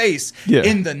your face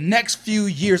in the next few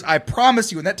years. I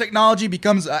promise you. When that technology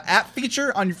becomes an app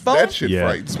feature on your phone, that shit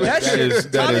frightens me. That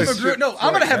shit. Tommy McGrew. No,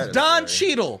 I'm gonna have Don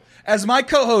Cheadle as my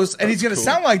co-host, and he's going to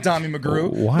sound like Tommy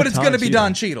McGrew, but it's going to be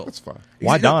Don Cheadle. That's fine.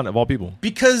 Why Don, of all people?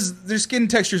 Because their skin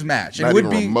textures match. Not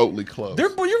even remotely close.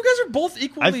 You guys are both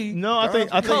equally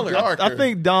I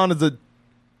think Don is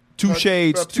two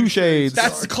shades.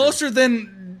 That's closer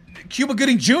than Cuba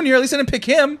Gooding Jr. At least I didn't pick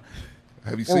him.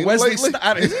 Have you Or seen Wesley him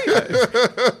lately?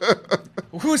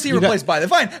 Who is he replaced by?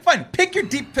 Fine. Pick your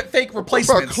deep fake What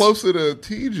replacements. about closer to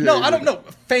TJ? No, I don't know.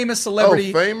 Famous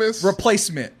celebrity. famous?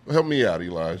 Replacement. Help me out,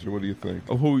 Elijah. What do you think?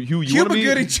 Who you want Cuba to be?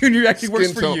 Gooding Jr. actually works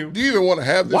Skin for tone. you. Do you even want to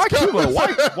have this? Why Cuba?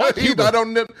 Why Cuba? I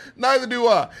don't. Neither do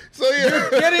I. So yeah. You're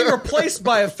getting replaced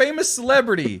by a famous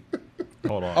celebrity.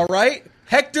 Hold on. All right?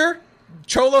 Hector,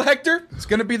 Cholo Hector, it's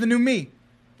going to be the new me.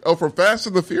 Oh, from Fast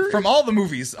and the Furious? From all the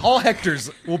movies, all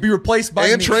Hectors will be replaced by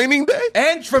and me. Training Day?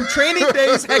 And from Training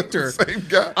Day's Hector, Same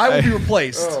guy. I will be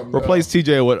replaced. Oh, no. Replace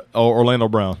TJ with Orlando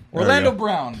Brown. There we Orlando go.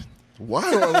 Brown.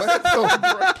 Why Orlando?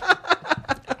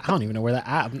 I don't even know where that.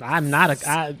 I'm not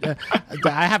a.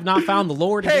 I have not found the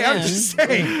Lord. Hey, again. I'm just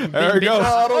saying. There you go.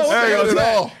 I don't There you see go. it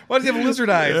at all. Why does he have lizard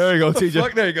eyes? There you go, What the TJ.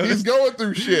 fuck? There you go. He's going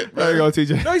through shit. There you go,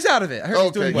 TJ. No, he's out of it. I heard he's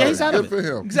Okay, doing good. well. he's out Good of it. for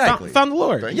him. Exactly. Found the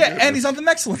Lord. Thank Yeah, goodness. and he's on the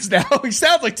Mexcellence now. He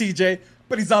sounds like TJ,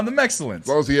 but he's on the Mexcellence. As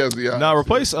long as he has the eyes. Now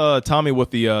replace Tommy with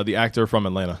the actor from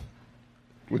Atlanta,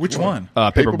 Which one?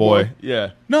 Paperboy. Paperboy?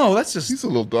 Yeah. No, that's just He's a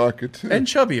little darker too. and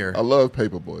chubbier. I love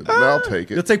Paperboy. And I'll take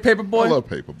it. You'll take Paperboy? I love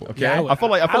Paperboy. Okay. I feel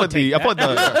like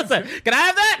the Can I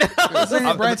have that? Isn't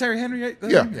it Brian Tyree Henry?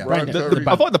 Yeah, yeah. Brian I Tyree.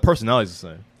 feel like the personality's the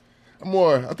same.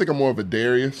 I think I'm more of a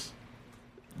Darius.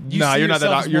 Nah, see you're not yourself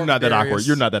that. as You're more not that Darius. awkward.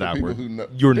 You're not that For people awkward. who know,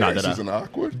 You're not Darius that isn't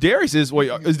awkward. Darius is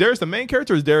is Darius the main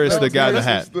character or is Darius the guy in the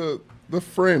Darius hat? is the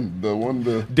friend, the one.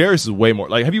 Darius is way more.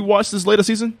 Like, have you watched this latest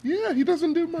season? Yeah, he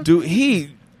doesn't do much. Dude, he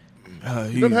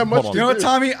doesn't have much hold to You on. know what,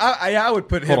 Tommy? I would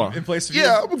put him Hold on. in place of you.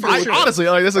 Yeah, I'm good with that. Honestly,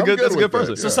 like that's a I'm good good with that,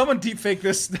 person. yeah. So someone deep fake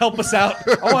this, help us out.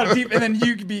 I want to deep, and then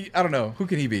you could be. I don't know who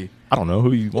can he be. I don't know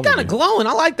who you want. Kind to of be. glowing.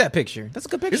 I like that picture. That's a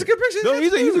good picture. It's a good picture. No,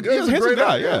 he's a handsome great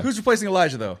guy. actor. Yeah. Who's replacing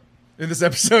Elijah though in this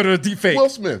episode of deep fake? Will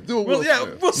Smith. Do a Will Well, yeah,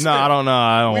 Smith. Will Smith. No, I don't know.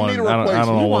 I don't We want. need I a don't replacement.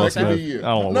 know You Will want Smith. that? I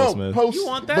don't want No, Will Smith. post. You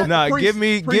want that? Nah, pre- give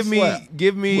me pre-slap. Will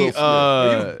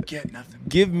Smith. Get nothing.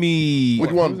 give me. Which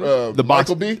one? The box-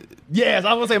 Michael B. Yes,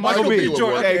 I was gonna say Michael B. would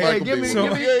Jordan. work. Hey, Michael give B me- would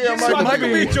give work. me- Yeah, Michael Michael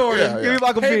B. Jordan. Yeah, Give me yeah.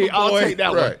 Michael B. I'll boy. take that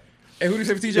one. Right. Hey, who do you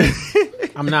say for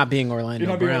TJ? I'm not being Orlando You're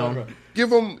not being Brown.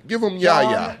 Orlando. Give him Yaya.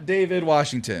 John David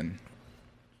Washington.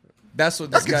 That's what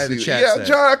I this can guy in see the it. chat Yeah, said.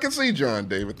 John. I can see John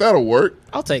David. That'll work.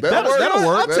 I'll take That'll that. That'll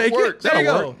work. I'll That take works. it. There you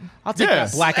That'll go. I'll take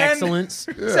Yes. that. Black And- excellence.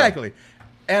 Exactly.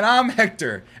 And I'm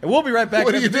Hector. And we'll be right back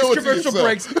What are after you these doing to commercial yourself?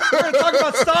 breaks. We're going to talk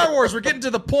about Star Wars. We're getting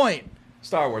to the point.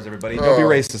 Star Wars, everybody. Don't be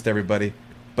racist, everybody.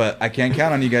 But I can't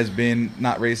count on you guys being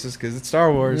not racist because it's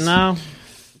Star Wars. No.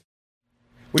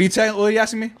 What are you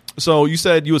asking me? So you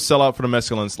said you would sell out for the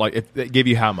Mexcellence. Like, if it gave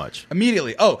you how much?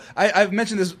 Immediately. Oh, I've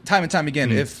mentioned this time and time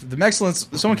again. If the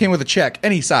Mexcellence, someone came with a check,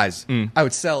 any size, I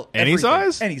would sell Any everything.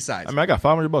 size? Any size. I mean, I got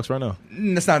 $500 right now.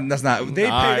 That's not. They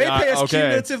pay us okay.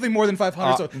 cumulatively more than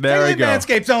 500. So there we technically go.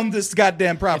 Manscaped's own this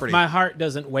goddamn property. My heart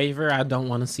doesn't waver. I don't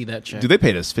want to see that check. Dude, they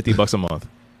paid us $50 a month.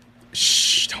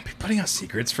 Shh! Don't be putting out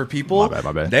secrets for people.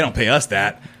 My bad. They don't pay us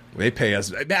that. They pay us.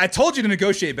 Man, I told you to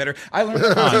negotiate better. I learned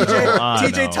that from TJ. I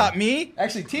TJ know. taught me.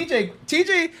 Actually,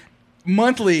 TJ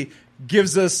monthly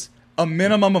gives us a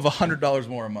minimum of $100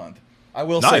 more a month. I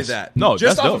will say Nice. that. No,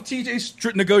 just that's off dope. of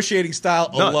TJ's negotiating style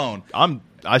alone.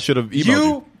 I should have emailed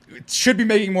You should be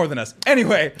making more than us.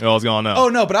 Anyway. What's going on? Oh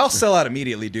no, but I'll sell out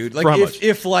immediately, dude. Like For how much?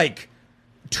 if like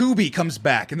Tubi comes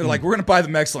back and they're like, we're gonna buy the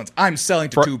Mexcellence, I'm selling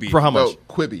to Tubi. For how much? No,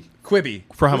 Quibi. Quibi.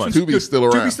 For how Which much? one's Tubi's still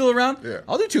around. Tubi's still around? Yeah.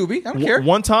 I'll do Tubi. I don't care.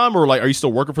 One time, or like, are you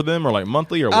still working for them, or like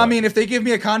monthly, or what? I mean, if they give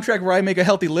me a contract where I make a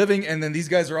healthy living and then these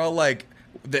guys are all like,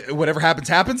 whatever happens,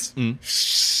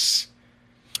 happens.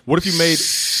 what if you made?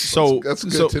 So That's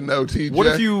good to know, TJ. What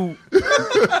if you?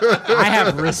 I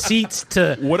have receipts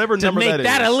to Whatever to number make that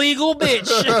that is. a legal bitch.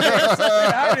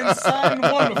 I didn't sign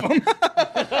one of them.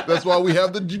 That's why we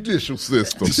have the judicial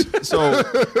system. So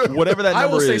whatever that I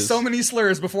number will say is. so many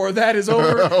slurs before that is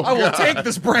over. I will take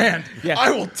this brand. Yeah. I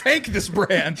will take this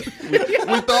brand. We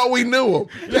thought we knew him.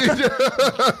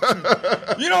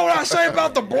 You know what I say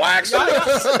about the blacks? Y'all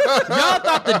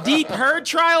thought the Deep Herd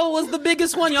trial was the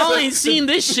biggest one? Y'all ain't seen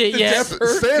this shit yet.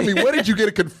 Sammy, where did you get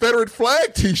a Confederate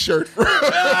flag T-shirt from?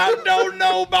 I don't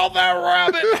know about that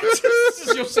rabbit. This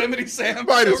is Yosemite Sam.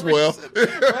 Might as well.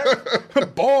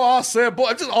 Boy, I said,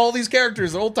 boy, just all these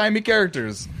characters, old timey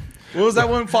characters. What was that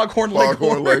one? Foghorn Leghorn.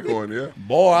 Foghorn Leghorn, yeah.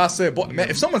 Boy, I said, boy, man,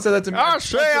 if someone said that to me, I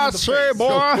say,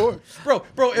 boy.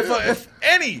 bro, if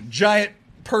any giant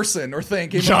person or thing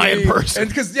came Giant up to me, person. and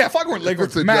because Foghorn If Leghorn's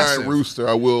it's a massive. giant rooster,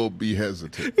 I will be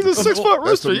hesitant. He's a 6-foot That's a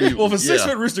rooster. mutant. Well, if a 6 Yeah.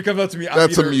 foot rooster comes up to me, I'm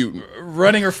That's a either mutant.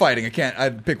 running or fighting.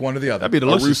 I'd pick one or the other. That'd be A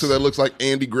delicious. rooster that looks like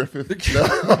Andy Griffith. No,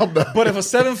 I'm not. But if a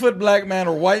 7 foot black man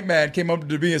or white man came up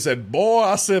to me and said, boy,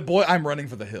 I said, boy, I'm running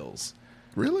for the hills.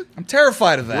 Really? I'm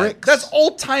terrified of that. Bricks. That's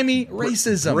old-timey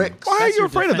racism. Bricks. Why are you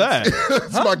afraid of that?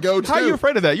 That's my go-to. How are you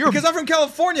afraid of that? Because I'm from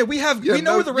California. We know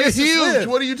where the you're racists huge. live.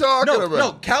 What are you talking No,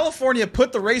 about? California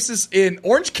put the racists in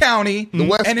Orange County The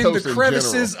West and in Coast the in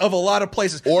crevices general. of a lot of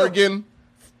places. Oregon.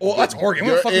 Well, that's Oregon.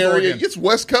 We Your don't fuck with area. Oregon. It's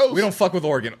West Coast. We don't fuck with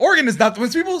Oregon. Oregon is not. When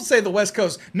people say the West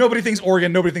Coast, nobody thinks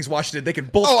Oregon. Nobody thinks Washington. They can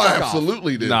both. Oh, I fuck off.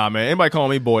 absolutely do. Nah, man. Anybody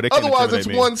calling me boy? They can't Otherwise, intimidate it's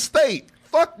me. one state.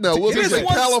 Fuck no. We'll It just is say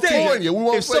one California. state. We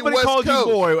won't If say somebody West calls Coast.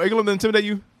 you boy, are you going to intimidate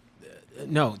you?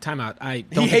 No, time out. I don't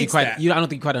think hates you quite. that. I don't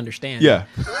think you quite understand. Yeah.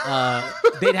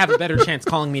 They'd have a better chance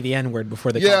calling me the N-word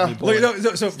before they Yeah. call me boy. Look,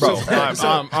 no, so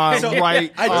I'm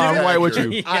right. I I'm didn't- right with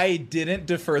you. I didn't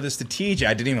defer this to TJ.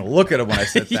 I didn't even look at it when I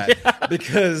said that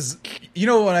because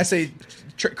when I say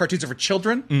cartoons are for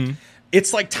children,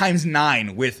 it's like times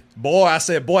 9 with boy. I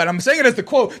said boy, and I'm saying it as the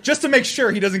quote just to make sure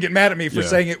he doesn't get mad at me for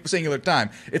saying it singular time.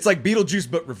 It's like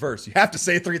Beetlejuice but reverse. You have to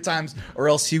say it 3 times or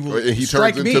else he will He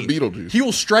strike turns me. into Beetlejuice. He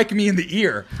will strike me in the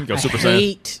ear. Go I Super Saiyan.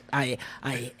 hate.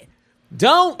 I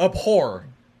don't Abhor.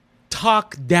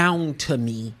 talk down to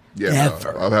me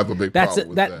ever. I have a big problem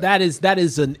with that. That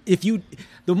is an if you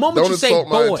the moment Don't you say insult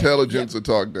my boy. intelligence and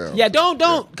talk down. Yeah,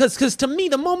 don't because to me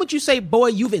the moment you say boy,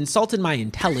 you've insulted my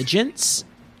intelligence.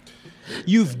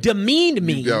 You've demeaned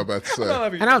me. Yeah, I'm about to say.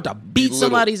 And I have to beat Belittle.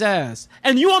 somebody's ass.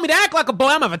 And you want me to act like a boy?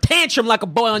 I'm gonna have a tantrum like a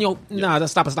boy on your. No,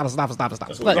 stop it.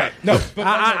 But No, but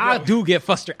I do get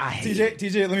frustrated. I hate it.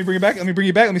 TJ, let me bring you back.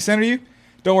 Let me center you.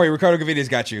 Don't worry, Ricardo Gavidia's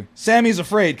got you. Sammy's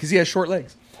afraid because he has short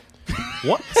legs.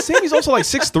 What? Sammy's also like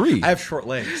 6'3". I have short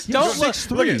legs. Don't look.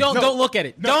 Don't look at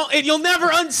it. Don't. You'll never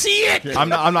unsee it. I'm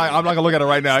not gonna look at it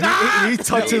right now. He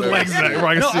tucked his legs back where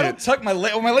I can No, see I don't it. tuck my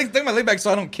leg. Well, my leg back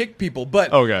so I don't kick people.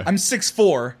 But Okay. I'm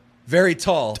 6'4", very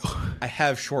tall. I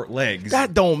have short legs.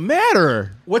 That don't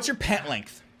matter. What's your pant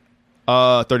length?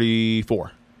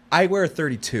 34. I wear a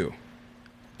 32.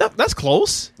 That's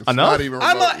close. It's Enough. not even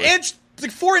I'm remotely. an inch,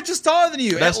 like 4 inches taller than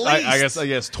you. That's at least. I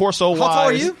guess torso wise. How tall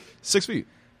are you? 6 feet.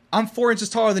 I'm 4 inches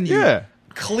taller than you. Yeah.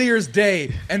 Clear as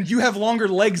day, and you have longer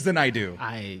legs than I do.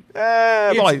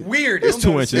 It's Like, weird. It's You'll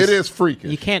 2 notice inches. It is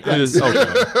freaking. You can't. It is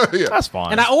okay. That's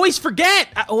fine. And I always forget.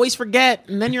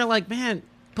 And then you're like, man,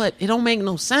 but it don't make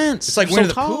no sense. It's like You're Winnie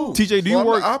so the tall. Pooh. TJ, do you Well, I'm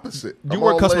work? the opposite. Do you I'm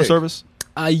work all customer leg. service?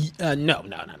 No.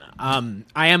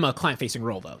 I am a client facing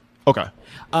role though. Okay.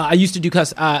 I used to do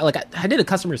I did a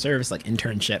customer service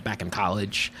internship back in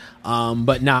college,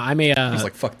 but nah, I'm a. I was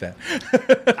like, fuck that.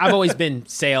 I've always been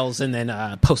sales and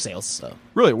then post sales. So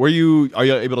Really? Are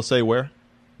you able to say where?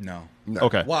 No.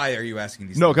 Okay. Why are you asking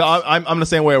these No, things? because I'm the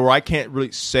same way where I can't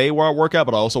really say where I work at,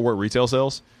 but I also work retail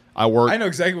sales. I work. I know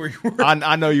exactly where you work.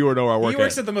 I know you know where I work He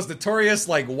works at the most notorious,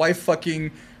 wife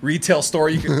fucking retail store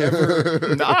you could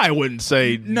ever. No, I wouldn't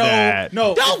say that.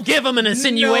 No. don't give him an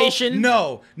insinuation.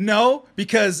 No,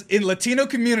 because in Latino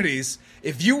communities,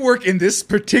 if you work in this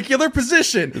particular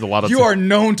position, There's a lot of you are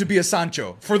known to be a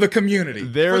Sancho for the community,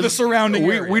 for the surrounding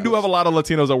area. We do have a lot of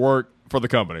Latinos that work for the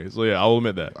company, so yeah, I will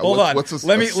admit that. Hold on. What's a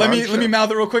let me Sancho?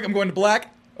 mouth it real quick. I'm going to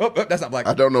black. Oh, that's not black.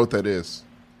 I don't know what that is.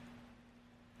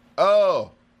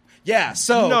 Oh. Yeah.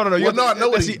 So No. Well, no, I know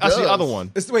what that's he that's the does. other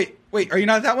one. Wait. Are you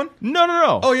not at that one?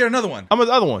 No. Oh, you're another one. I'm at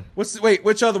the other one.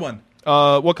 Which other one?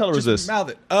 What color is this? Mouth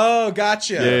it. Oh,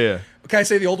 gotcha. Yeah. Can I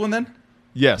say the old one then?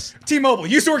 Yes. T-Mobile.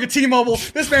 Used to work at T-Mobile.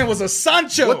 This man was a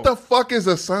Sancho. What the fuck is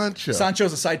a Sancho?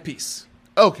 Sancho's a side piece.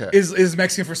 Okay. Is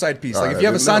Mexican for side piece. All Like right, if you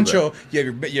have I a didn't know Sancho,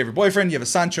 you have your boyfriend. You have a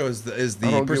Sancho is the I person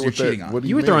don't you're get what cheating that- on. what do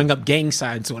You were mean? throwing up gang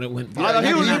signs when it went. He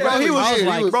was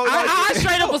I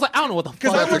straight up was like, I don't know what the fuck.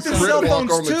 Because I worked in Gridlock cell on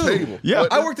phones the too. table. Yeah.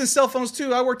 I worked in cell phones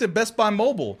too. I worked at Best Buy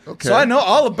Mobile. Okay. So I know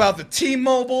all about the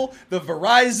T-Mobile, the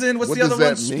Verizon. What's What the other one?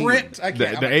 does that mean? Sprint. I can't.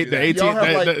 I'm not gonna do that. Y'all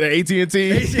have, like- the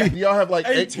AT&T. Do y'all have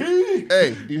AT.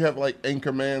 Hey, do you have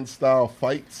Anchorman style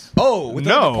fights Oh, with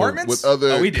No. other departments? with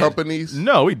other Oh, we did. companies?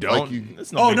 No, we don't. Like you-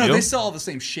 It's no Oh big no, deal. they sell all the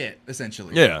same shit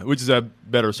essentially. Yeah, which is a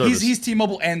better service. He's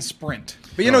T-Mobile and Sprint.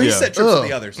 But he yeah. set trips for Ugh.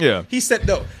 the others. Yeah. He set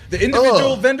the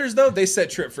individual Ugh. vendors though, they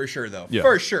set trip for sure though. Yeah.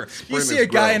 For sure. You Sprint see is a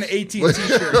guy in gross. an AT&T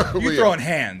shirt, you Yeah. throwing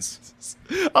hands.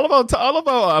 I love how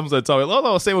I'm gonna tell you. I love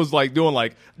how Sam was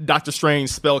doing Doctor Strange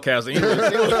spellcasting.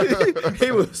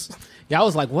 He was Yeah, I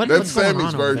was like, what's That's going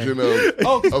Sammy's on over version there? of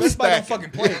Oh, because of Best Buy don't stacking.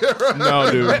 fucking play.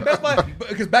 no, dude. Best Buy,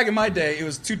 because back in my day, it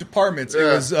was two departments. It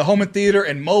Yeah. was home and theater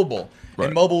and mobile. Right.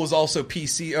 And mobile was also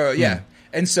PC. Yeah.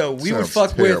 And so we would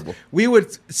Sounds fuck terrible. with, we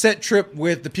would set trip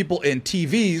with the people in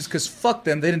TVs because fuck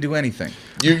them, they didn't do anything.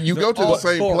 You go to the all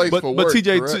same boring. place But for work.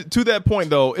 TJ, correct? to that point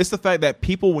though, it's the fact that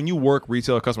people, when you work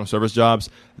retail customer service jobs,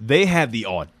 they have the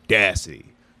audacity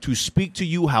to speak to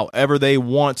you however they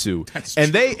want to,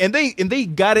 and they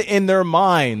got it in their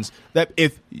minds that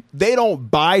if they don't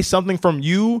buy something from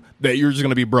you, that you're just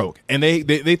going to be broke. And they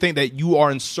think that you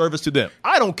are in service to them.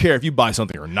 I don't care if you buy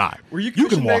something or not. Were you can walk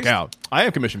commission-based? out. I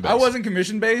am commission based. I wasn't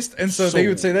commission based, and so they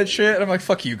would say that shit, and I'm like,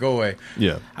 "Fuck you, go away."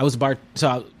 Yeah. I was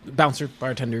bouncer,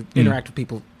 bartender, interact with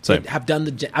people. Same. I've done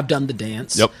the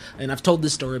dance. Yep. And I've told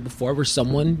this story before where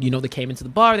someone, they came into the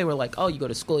bar. They were like, "Oh, you go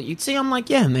to school at UT?" I'm like,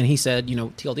 "Yeah." And then he said,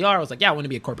 TLDR. I was like, "Yeah, I want to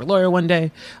be a corporate lawyer one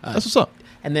day." That's what's up.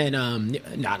 And then,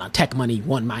 no, tech money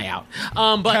won my out.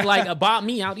 But like, bought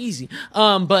me out easy.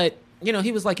 But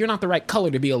he was like, "You're not the right color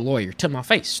to be a lawyer," to my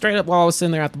face, straight up while I was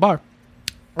sitting there at the bar,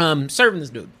 serving this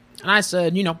dude. And I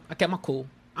said, I kept my cool.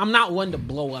 I'm not one to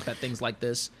blow up at things like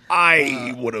this.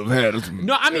 I would have had.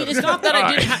 No, I mean, it's not that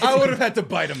I didn't. I would have had to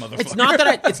bite a motherfucker. It's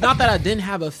not that I didn't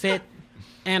have a fit,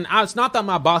 and it's not that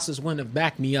my bosses wouldn't have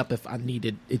backed me up if I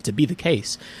needed it to be the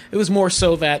case. It was more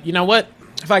so that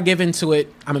if I give into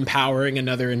it, I'm empowering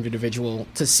another individual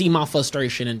to see my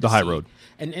frustration and The high deceit. road.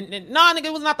 And no, nigga,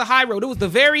 it was not the high road. It was the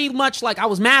very much like I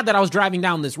was mad that I was driving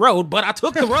down this road, but I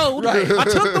took the road. Right. I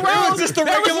took the road. It was just the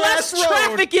there was regular less ass road.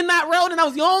 traffic in that road, and that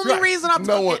was the only reason I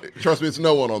took it. Trust me, it's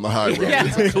no one on the high road. Yeah.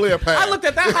 It's a clear path. I looked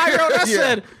at that high road. I Yeah.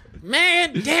 said,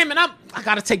 "Man, damn it! I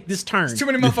got to take this turn." Too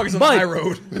many motherfuckers on the But- high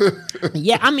road.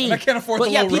 Yeah, I mean, I can't afford but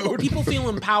the yeah, low people, road. people feel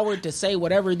empowered to say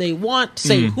whatever they want, to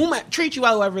say treat you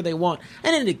however they want,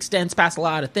 and it extends past a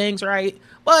lot of things, right?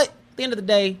 But at the end of the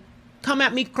day, come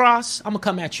at me cross, I'm gonna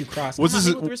come at you cross. Was Come this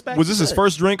at me with respect, was this his good.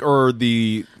 first drink or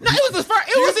the? No, it was his first.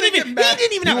 It wasn't even. He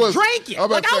didn't even have a drink yet.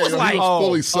 Like I was like,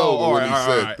 fully sober all when right, he all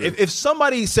said right. this. If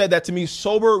somebody said that to me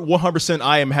sober, 100%,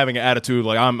 I am having an attitude.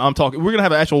 Like I'm talking. We're gonna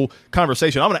have an actual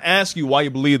conversation. I'm gonna ask you why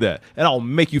you believe that, and I'll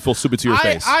make you feel stupid to your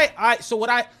face. So what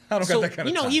I don't so, got that kind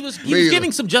of time. he was Me either.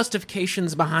 giving some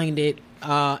justifications behind it,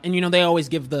 and they always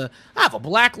give I have a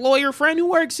black lawyer friend who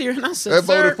works here, and I said, That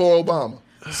 "Sir, voted for Obama.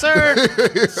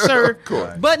 sir.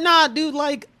 But nah, dude,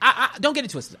 like, I don't get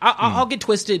it twisted. I'll get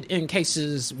twisted in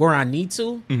cases where I need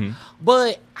to.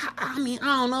 But I mean,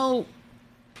 I don't know.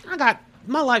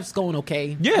 My life's going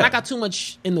okay. Yeah. And I got too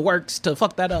much in the works to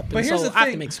fuck that up. But And here's so the I have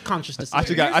to thing. make conscious I decisions.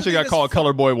 should got Here's the thing called a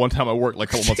color boy one time at work like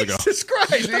a couple months ago. Jesus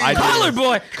Christ. I did. Color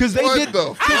boy. Because they What did.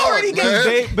 the fuck,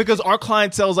 man? Because our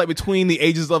clientele is like between the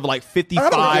ages of like 55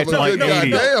 to give a like good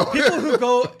 80. goddamn. People who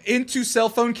go into cell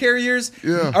phone carriers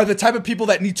Yeah. are the type of people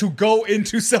that need to go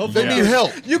into cell phone They need carriers.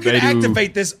 help. You can They do.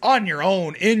 activate this on your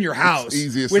own in your house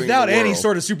easiest thing in without the any world.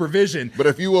 sort of supervision. But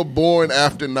if you were born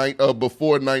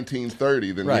before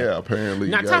 1930, then Right. yeah, apparently.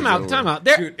 Now, you time guys out, know. time out.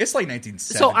 There, Dude, it's like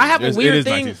 1970. so I have a It weird is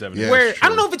thing 1970. where Yeah, I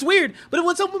don't sure. know if it's weird, but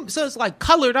when someone says like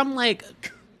colored, I'm like,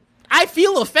 I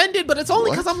feel offended, but it's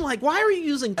only because What? I'm like, why are you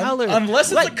using color? Unless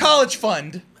it's like, a college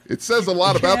fund. It says a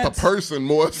lot about the can't- person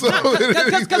more so than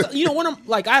anything. because when I'm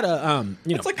like, I had a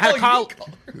It's like had a calling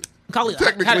me colleague,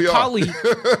 Technically had a are. colleague.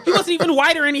 He wasn't even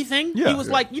white or anything. Yeah. He was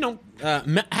like,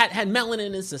 had melanin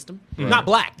in his system, not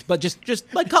black, but just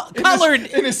like colored.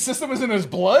 In his system is in his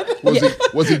blood?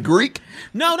 Was he Greek?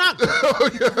 No, not.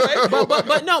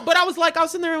 but no. But I was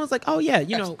sitting there and was like, oh yeah,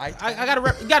 I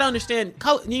gotta understand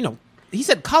color. He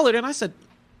said colored, and I said.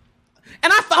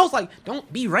 And I was like,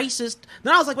 don't be racist.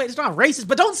 Then I was like, wait, it's not racist,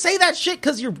 but don't say that shit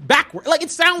because you're backward. Like,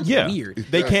 it sounds weird.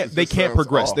 They does. can't. It They just can't sounds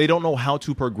progress. off. They don't know how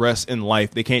to progress in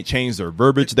life. They can't change their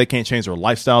verbiage. They can't change their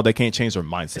lifestyle. They can't change their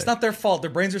mindset. It's not their fault.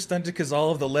 Their brains are stunted because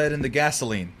all of the lead in the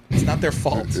gasoline. It's not their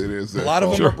fault. It is A their lot of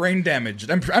fault. them are brain damaged.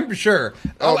 I'm sure.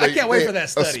 I can't wait for that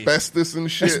study. Asbestos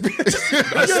and shit. Eating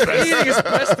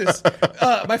asbestos.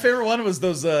 My favorite one was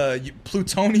those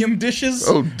plutonium dishes.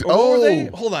 Oh, Or what were they?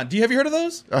 oh. Hold on. Do you have you heard of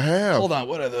those? I have. Hold on.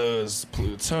 What are those?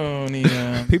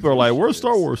 Plutonium. People are like, "Where's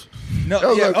Star Wars?" No. I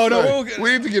was Yeah. about to Oh no. say, we'll-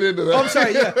 we need to get into that. Oh, I'm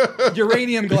sorry. Yeah.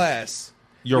 Uranium glass.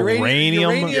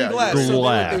 Uranium glass. So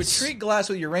they would treat glass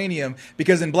with uranium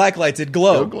because in black lights it'd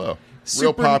glow. It'll glow.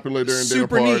 Real popular during dinner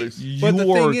super parties. Neat. But the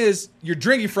You are- thing is, you're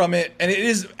drinking from it, and it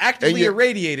is actively you-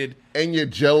 irradiated. And your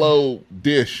Jello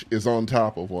dish is on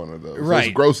top of one of those. Right.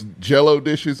 Those gross Jello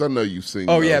dishes. I know you've seen.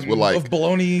 Oh those, yeah, with like of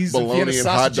bolognas, Vienna bologna and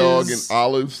hot dog and sausages.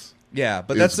 olives. Yeah,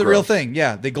 but It's that's the real gross. thing.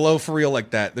 Yeah, they glow for real like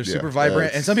that. They're Yeah, super vibrant,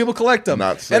 that's and some people collect them.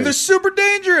 not safe. And they're super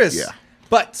dangerous. Yeah.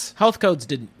 But Health codes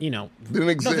didn't, Didn't no,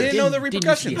 exist. they didn't know the Didn't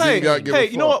repercussions. see it. Hey, gotta give a hey,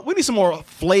 you know fuck. what? We need some more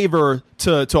flavor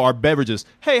to our beverages.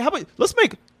 Hey, how about let's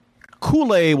make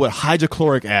Kool-Aid with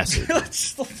hydrochloric acid,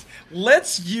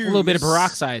 let's use a little bit of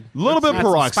peroxide. a little bit of Add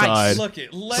some spice. peroxide, Look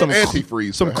it. Some Let's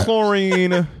antifreeze. some perhaps.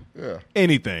 chlorine, Yeah.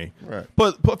 anything. Right.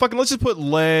 But fucking let's just put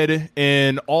lead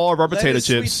in all of our lead potato is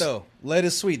chips. Sweet, though. Lead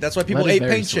is sweet. That's why people Lead is ate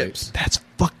very paint sweet. chips. That's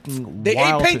fucking They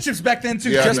wild ate paint chips back then too,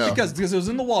 Yeah, I just know. because it was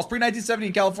in the walls. Pre-1970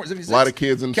 in California, 76. A lot of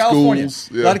kids in California.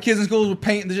 schools. A lot of kids in schools with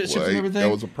paint and the chips Well, and everything. that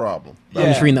was a problem. I'm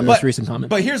just reading that most recent comment.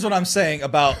 But here's what I'm saying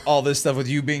about all this stuff with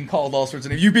you being called all sorts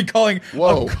of names. You be calling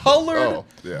Whoa. a colored Oh,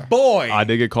 yeah. boy. I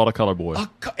did get called a color boy.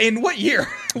 In what year?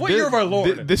 What year of our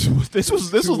Lord? This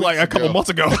was like a couple ago. months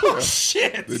ago.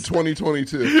 Shit. In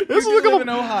 2022. This was a You live couple in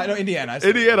Ohio. No, Indiana. I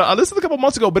said Indiana. I listened a couple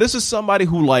months ago, but this is somebody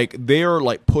who like they're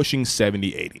like pushing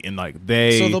 70, 80, and like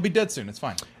they. So they'll be dead soon. It's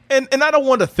fine. and I don't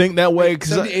want to think that way because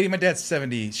 70, 80. My dad's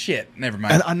 70. Shit. Never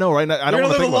mind. I know, right? I don't You're want gonna to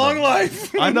live think a about long that.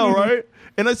 life. I know, right?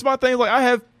 And it's my thing. Like I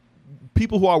have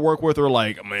people who I work with are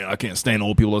like, man, I can't stand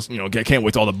old people. You know, can't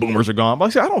wait till all the boomers are gone.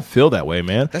 But I don't feel that way,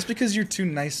 man. That's because you're too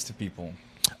nice to people.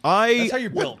 I That's how you're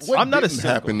built. What I'm not didn't a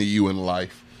happen to you in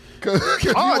life? 'Cause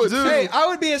Oh, you would- dude. Hey, I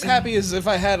would be as happy as if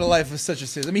I had a life as such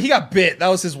as his. I mean, he got bit. That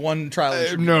was his one trial. And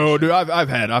tribulation. No, dude, I've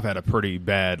had a pretty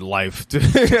bad life.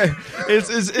 it's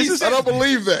just I don't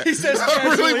believe that. He says I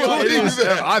really casually, believe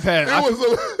that. I've had. That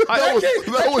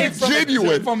was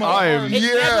genuine. From I am- heart.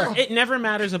 Yeah. It never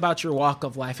matters about your walk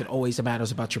of life. It always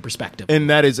matters about your perspective. And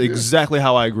that is exactly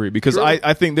how I agree because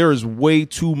I think there is way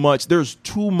too much. There's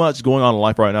too much going on in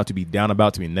life right now to be down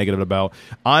about, to be negative about.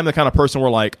 I'm the kind of person where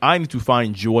like I need to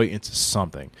find joy into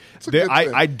something. a good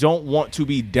thing. I don't want to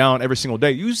be down every single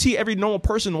day. You see every normal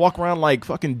person walk around like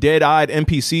fucking dead-eyed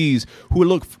NPCs who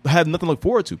have nothing to look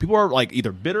forward to. People are like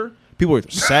either bitter. People are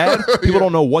either sad. People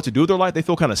don't know what to do with their life. They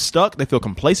feel kind of stuck. They feel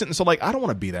complacent. And so, like, I don't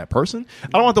want to be that person.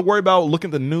 I don't have to worry about looking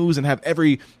at the news and have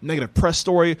every negative press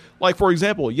story. Like, for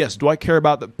example, yes, do I care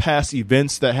about the past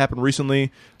events that happened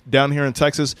recently down here in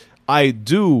Texas? I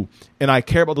do, and I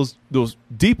care about those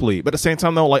deeply. But at the same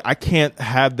time, though, like, I can't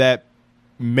have that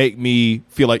make me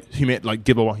feel like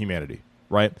give up on humanity,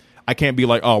 right? I can't be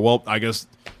like, oh, well, I guess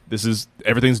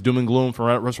everything's doom and gloom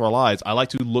for the rest of our lives. I like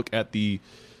to look at the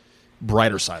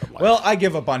brighter side of life. Well, I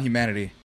give up on humanity.